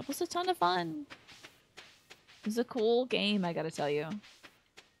 2. That was a ton of fun. It was a cool game, I gotta tell you.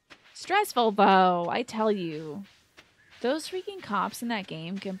 Stressful, though, I tell you. Those freaking cops in that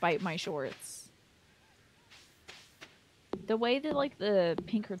game can bite my shorts. The way that, like, the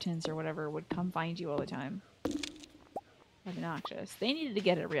Pinkertons or whatever would come find you all the time. Obnoxious. They needed to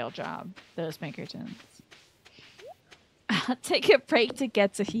get a real job, those Pinkertons. I'll take a break to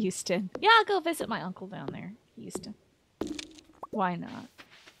get to Houston. Yeah, I'll go visit my uncle down there. Houston. Why not?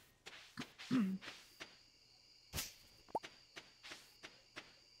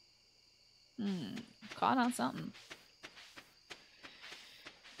 Caught on something.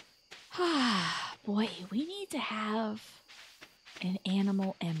 Boy, we need to have an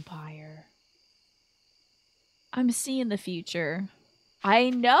animal empire. I'm seeing the future. I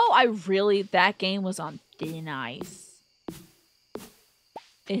know that game was on thin ice.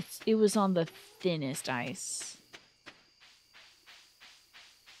 It was on the thinnest ice.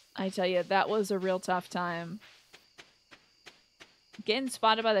 I tell you, that was a real tough time. Getting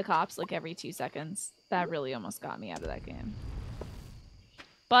spotted by the cops like every 2 seconds, that really almost got me out of that game.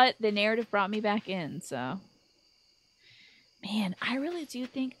 But the narrative brought me back in, so. Man, I really do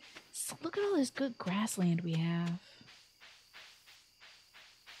think, look at all this good grassland we have.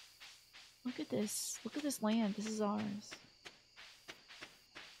 Look at this. Look at this land. This is ours.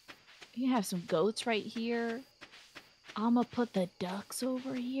 You have some goats right here. I'm gonna put the ducks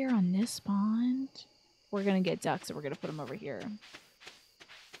over here on this pond. We're gonna get ducks and we're gonna put them over here.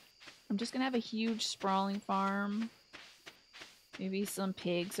 I'm just gonna have a huge sprawling farm. Maybe some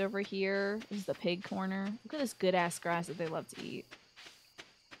pigs over here. This is the pig corner. Look at this good ass grass that they love to eat.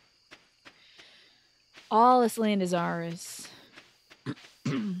 All this land is ours.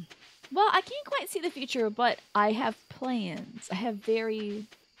 Well, I can't quite see the future, but I have plans. I have very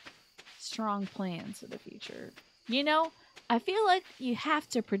strong plans for the future. You know, I feel like you have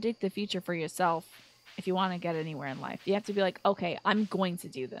to predict the future for yourself if you want to get anywhere in life. You have to be like, okay, I'm going to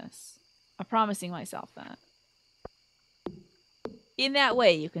do this. I'm promising myself that. In that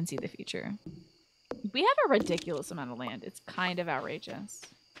way, you can see the future. We have a ridiculous amount of land. It's kind of outrageous.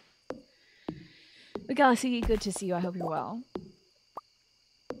 The Galaxy, good to see you. I hope you're well.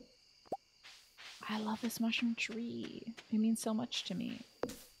 I love this mushroom tree. It means so much to me.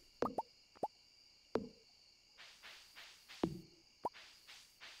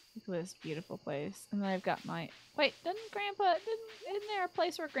 Look at this beautiful place. And then I've got my... Wait, isn't there a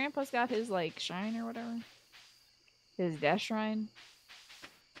place where Grandpa's got his, like, shrine or whatever? His death shrine?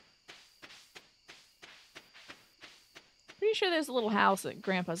 Pretty sure there's a little house that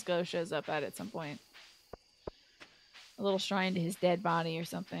Grandpa's ghost shows up at some point. A little shrine to his dead body or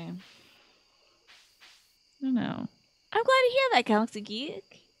something. I don't know. I'm glad to hear that, Galaxy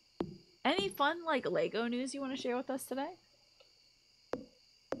Geek. Any fun, like, Lego news you want to share with us today?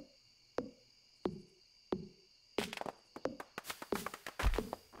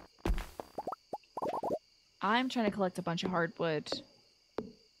 I'm trying to collect a bunch of hardwood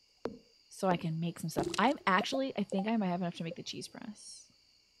so I can make some stuff. I think I might have enough to make the cheese press.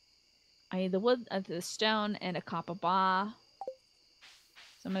 I need the wood, the stone, and a copper bar.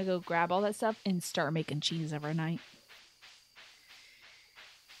 So I'm gonna go grab all that stuff and start making cheese overnight.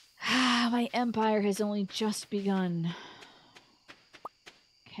 My empire has only just begun.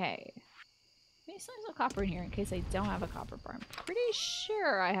 Okay. Maybe some copper in here in case I don't have a copper bar. I'm pretty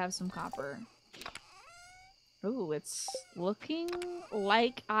sure I have some copper. Ooh, it's looking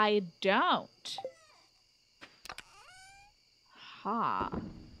like I don't. Ha.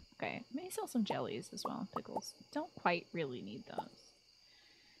 Okay, maybe sell some jellies as well, pickles. Don't quite really need those.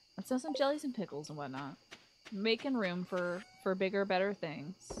 Let's sell some jellies and pickles and whatnot. Making room for for bigger, better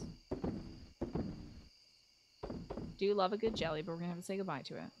things. Do love a good jelly, but we're gonna have to say goodbye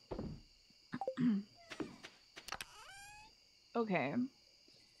to it. Okay.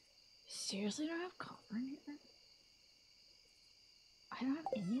 Seriously, don't have copper in here? I don't have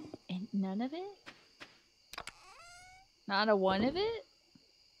any, and none of it? Not a one of it?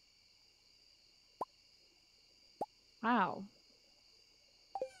 Wow.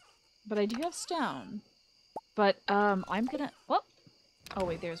 But I do have stone. But, I'm gonna... Whoop! Oh,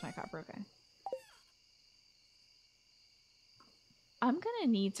 wait, there's my copper, okay. I'm gonna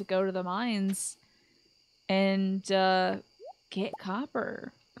need to go to the mines and, get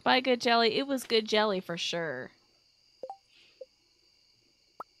copper. Buy good jelly. It was good jelly for sure.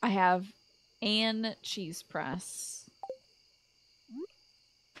 I have an cheese press.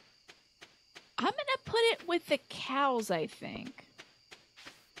 I'm gonna put it with the cows, I think.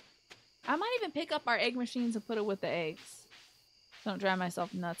 I might even pick up our egg machines and put it with the eggs. Don't drive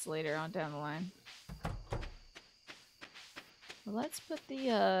myself nuts later on down the line. Well, let's put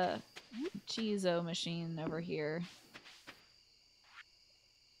the cheese-o machine over here.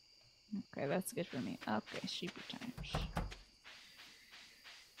 Okay, that's good for me. Okay, sheepy times.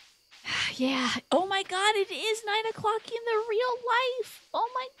 Yeah. Oh my god, it is 9 o'clock in the real life. Oh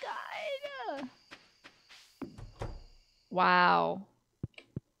my god. Wow.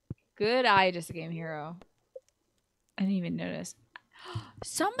 Good eye, Just a Game Hero. I didn't even notice.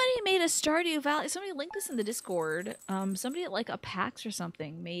 Somebody made a Stardew Valley. Somebody linked this in the Discord. Somebody at like a PAX or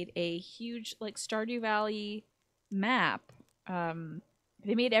something made a huge like Stardew Valley map.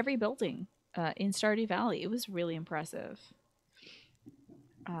 They made every building in Stardew Valley. It was really impressive.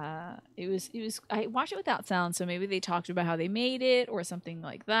 It was I watched it without sound, so maybe they talked about how they made it or something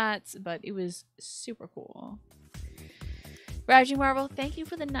like that, but it was super cool. Ravaging Marvel, thank you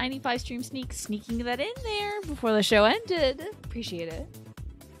for the 95 stream sneaking that in there before the show ended. Appreciate it.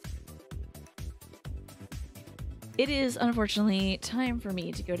 It is unfortunately time for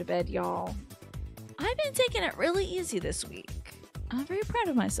me to go to bed, y'all. I've been taking it really easy this week. I'm very proud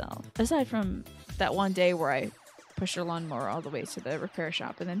of myself. Aside from that one day where I pushed your lawnmower all the way to the repair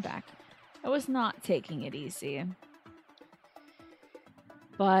shop and then back. I was not taking it easy.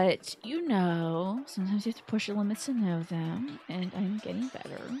 But, you know, sometimes you have to push your limits to know them, and I'm getting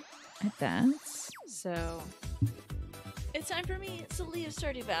better at that. So, it's time for me to leave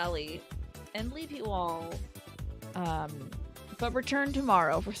Stardew Valley and leave you all. But return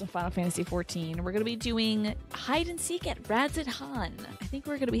tomorrow for some Final Fantasy XIV. We're going to be doing hide and seek at Radzit Han. I think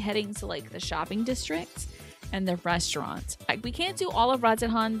we're going to be heading to, like, the shopping district and the restaurant. We can't do all of Radzit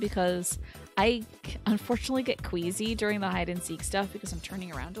Han because I unfortunately get queasy during the hide and seek stuff because I'm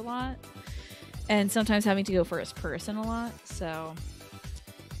turning around a lot and sometimes having to go first person a lot. So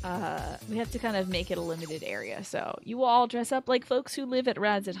we have to kind of make it a limited area. So you will all dress up like folks who live at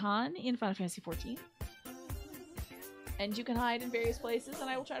Radzit Han in Final Fantasy XIV. And you can hide in various places and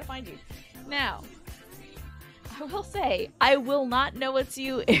I will try to find you. Now, I will say, I will not know it's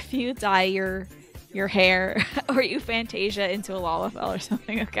you if you dye your hair or you Fantasia into a Lalafell or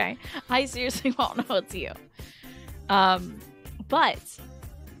something, okay? I seriously won't know it's you. But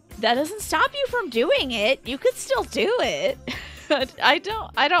that doesn't stop you from doing it. You could still do it. I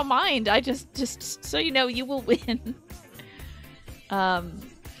don't mind. I just so you know, you will win.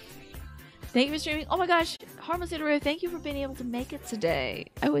 Thank you for streaming. Oh my gosh, Harmless Itaru, thank you for being able to make it today.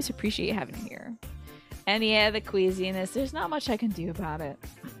 I always appreciate having you here. And yeah, the queasiness, there's not much I can do about it.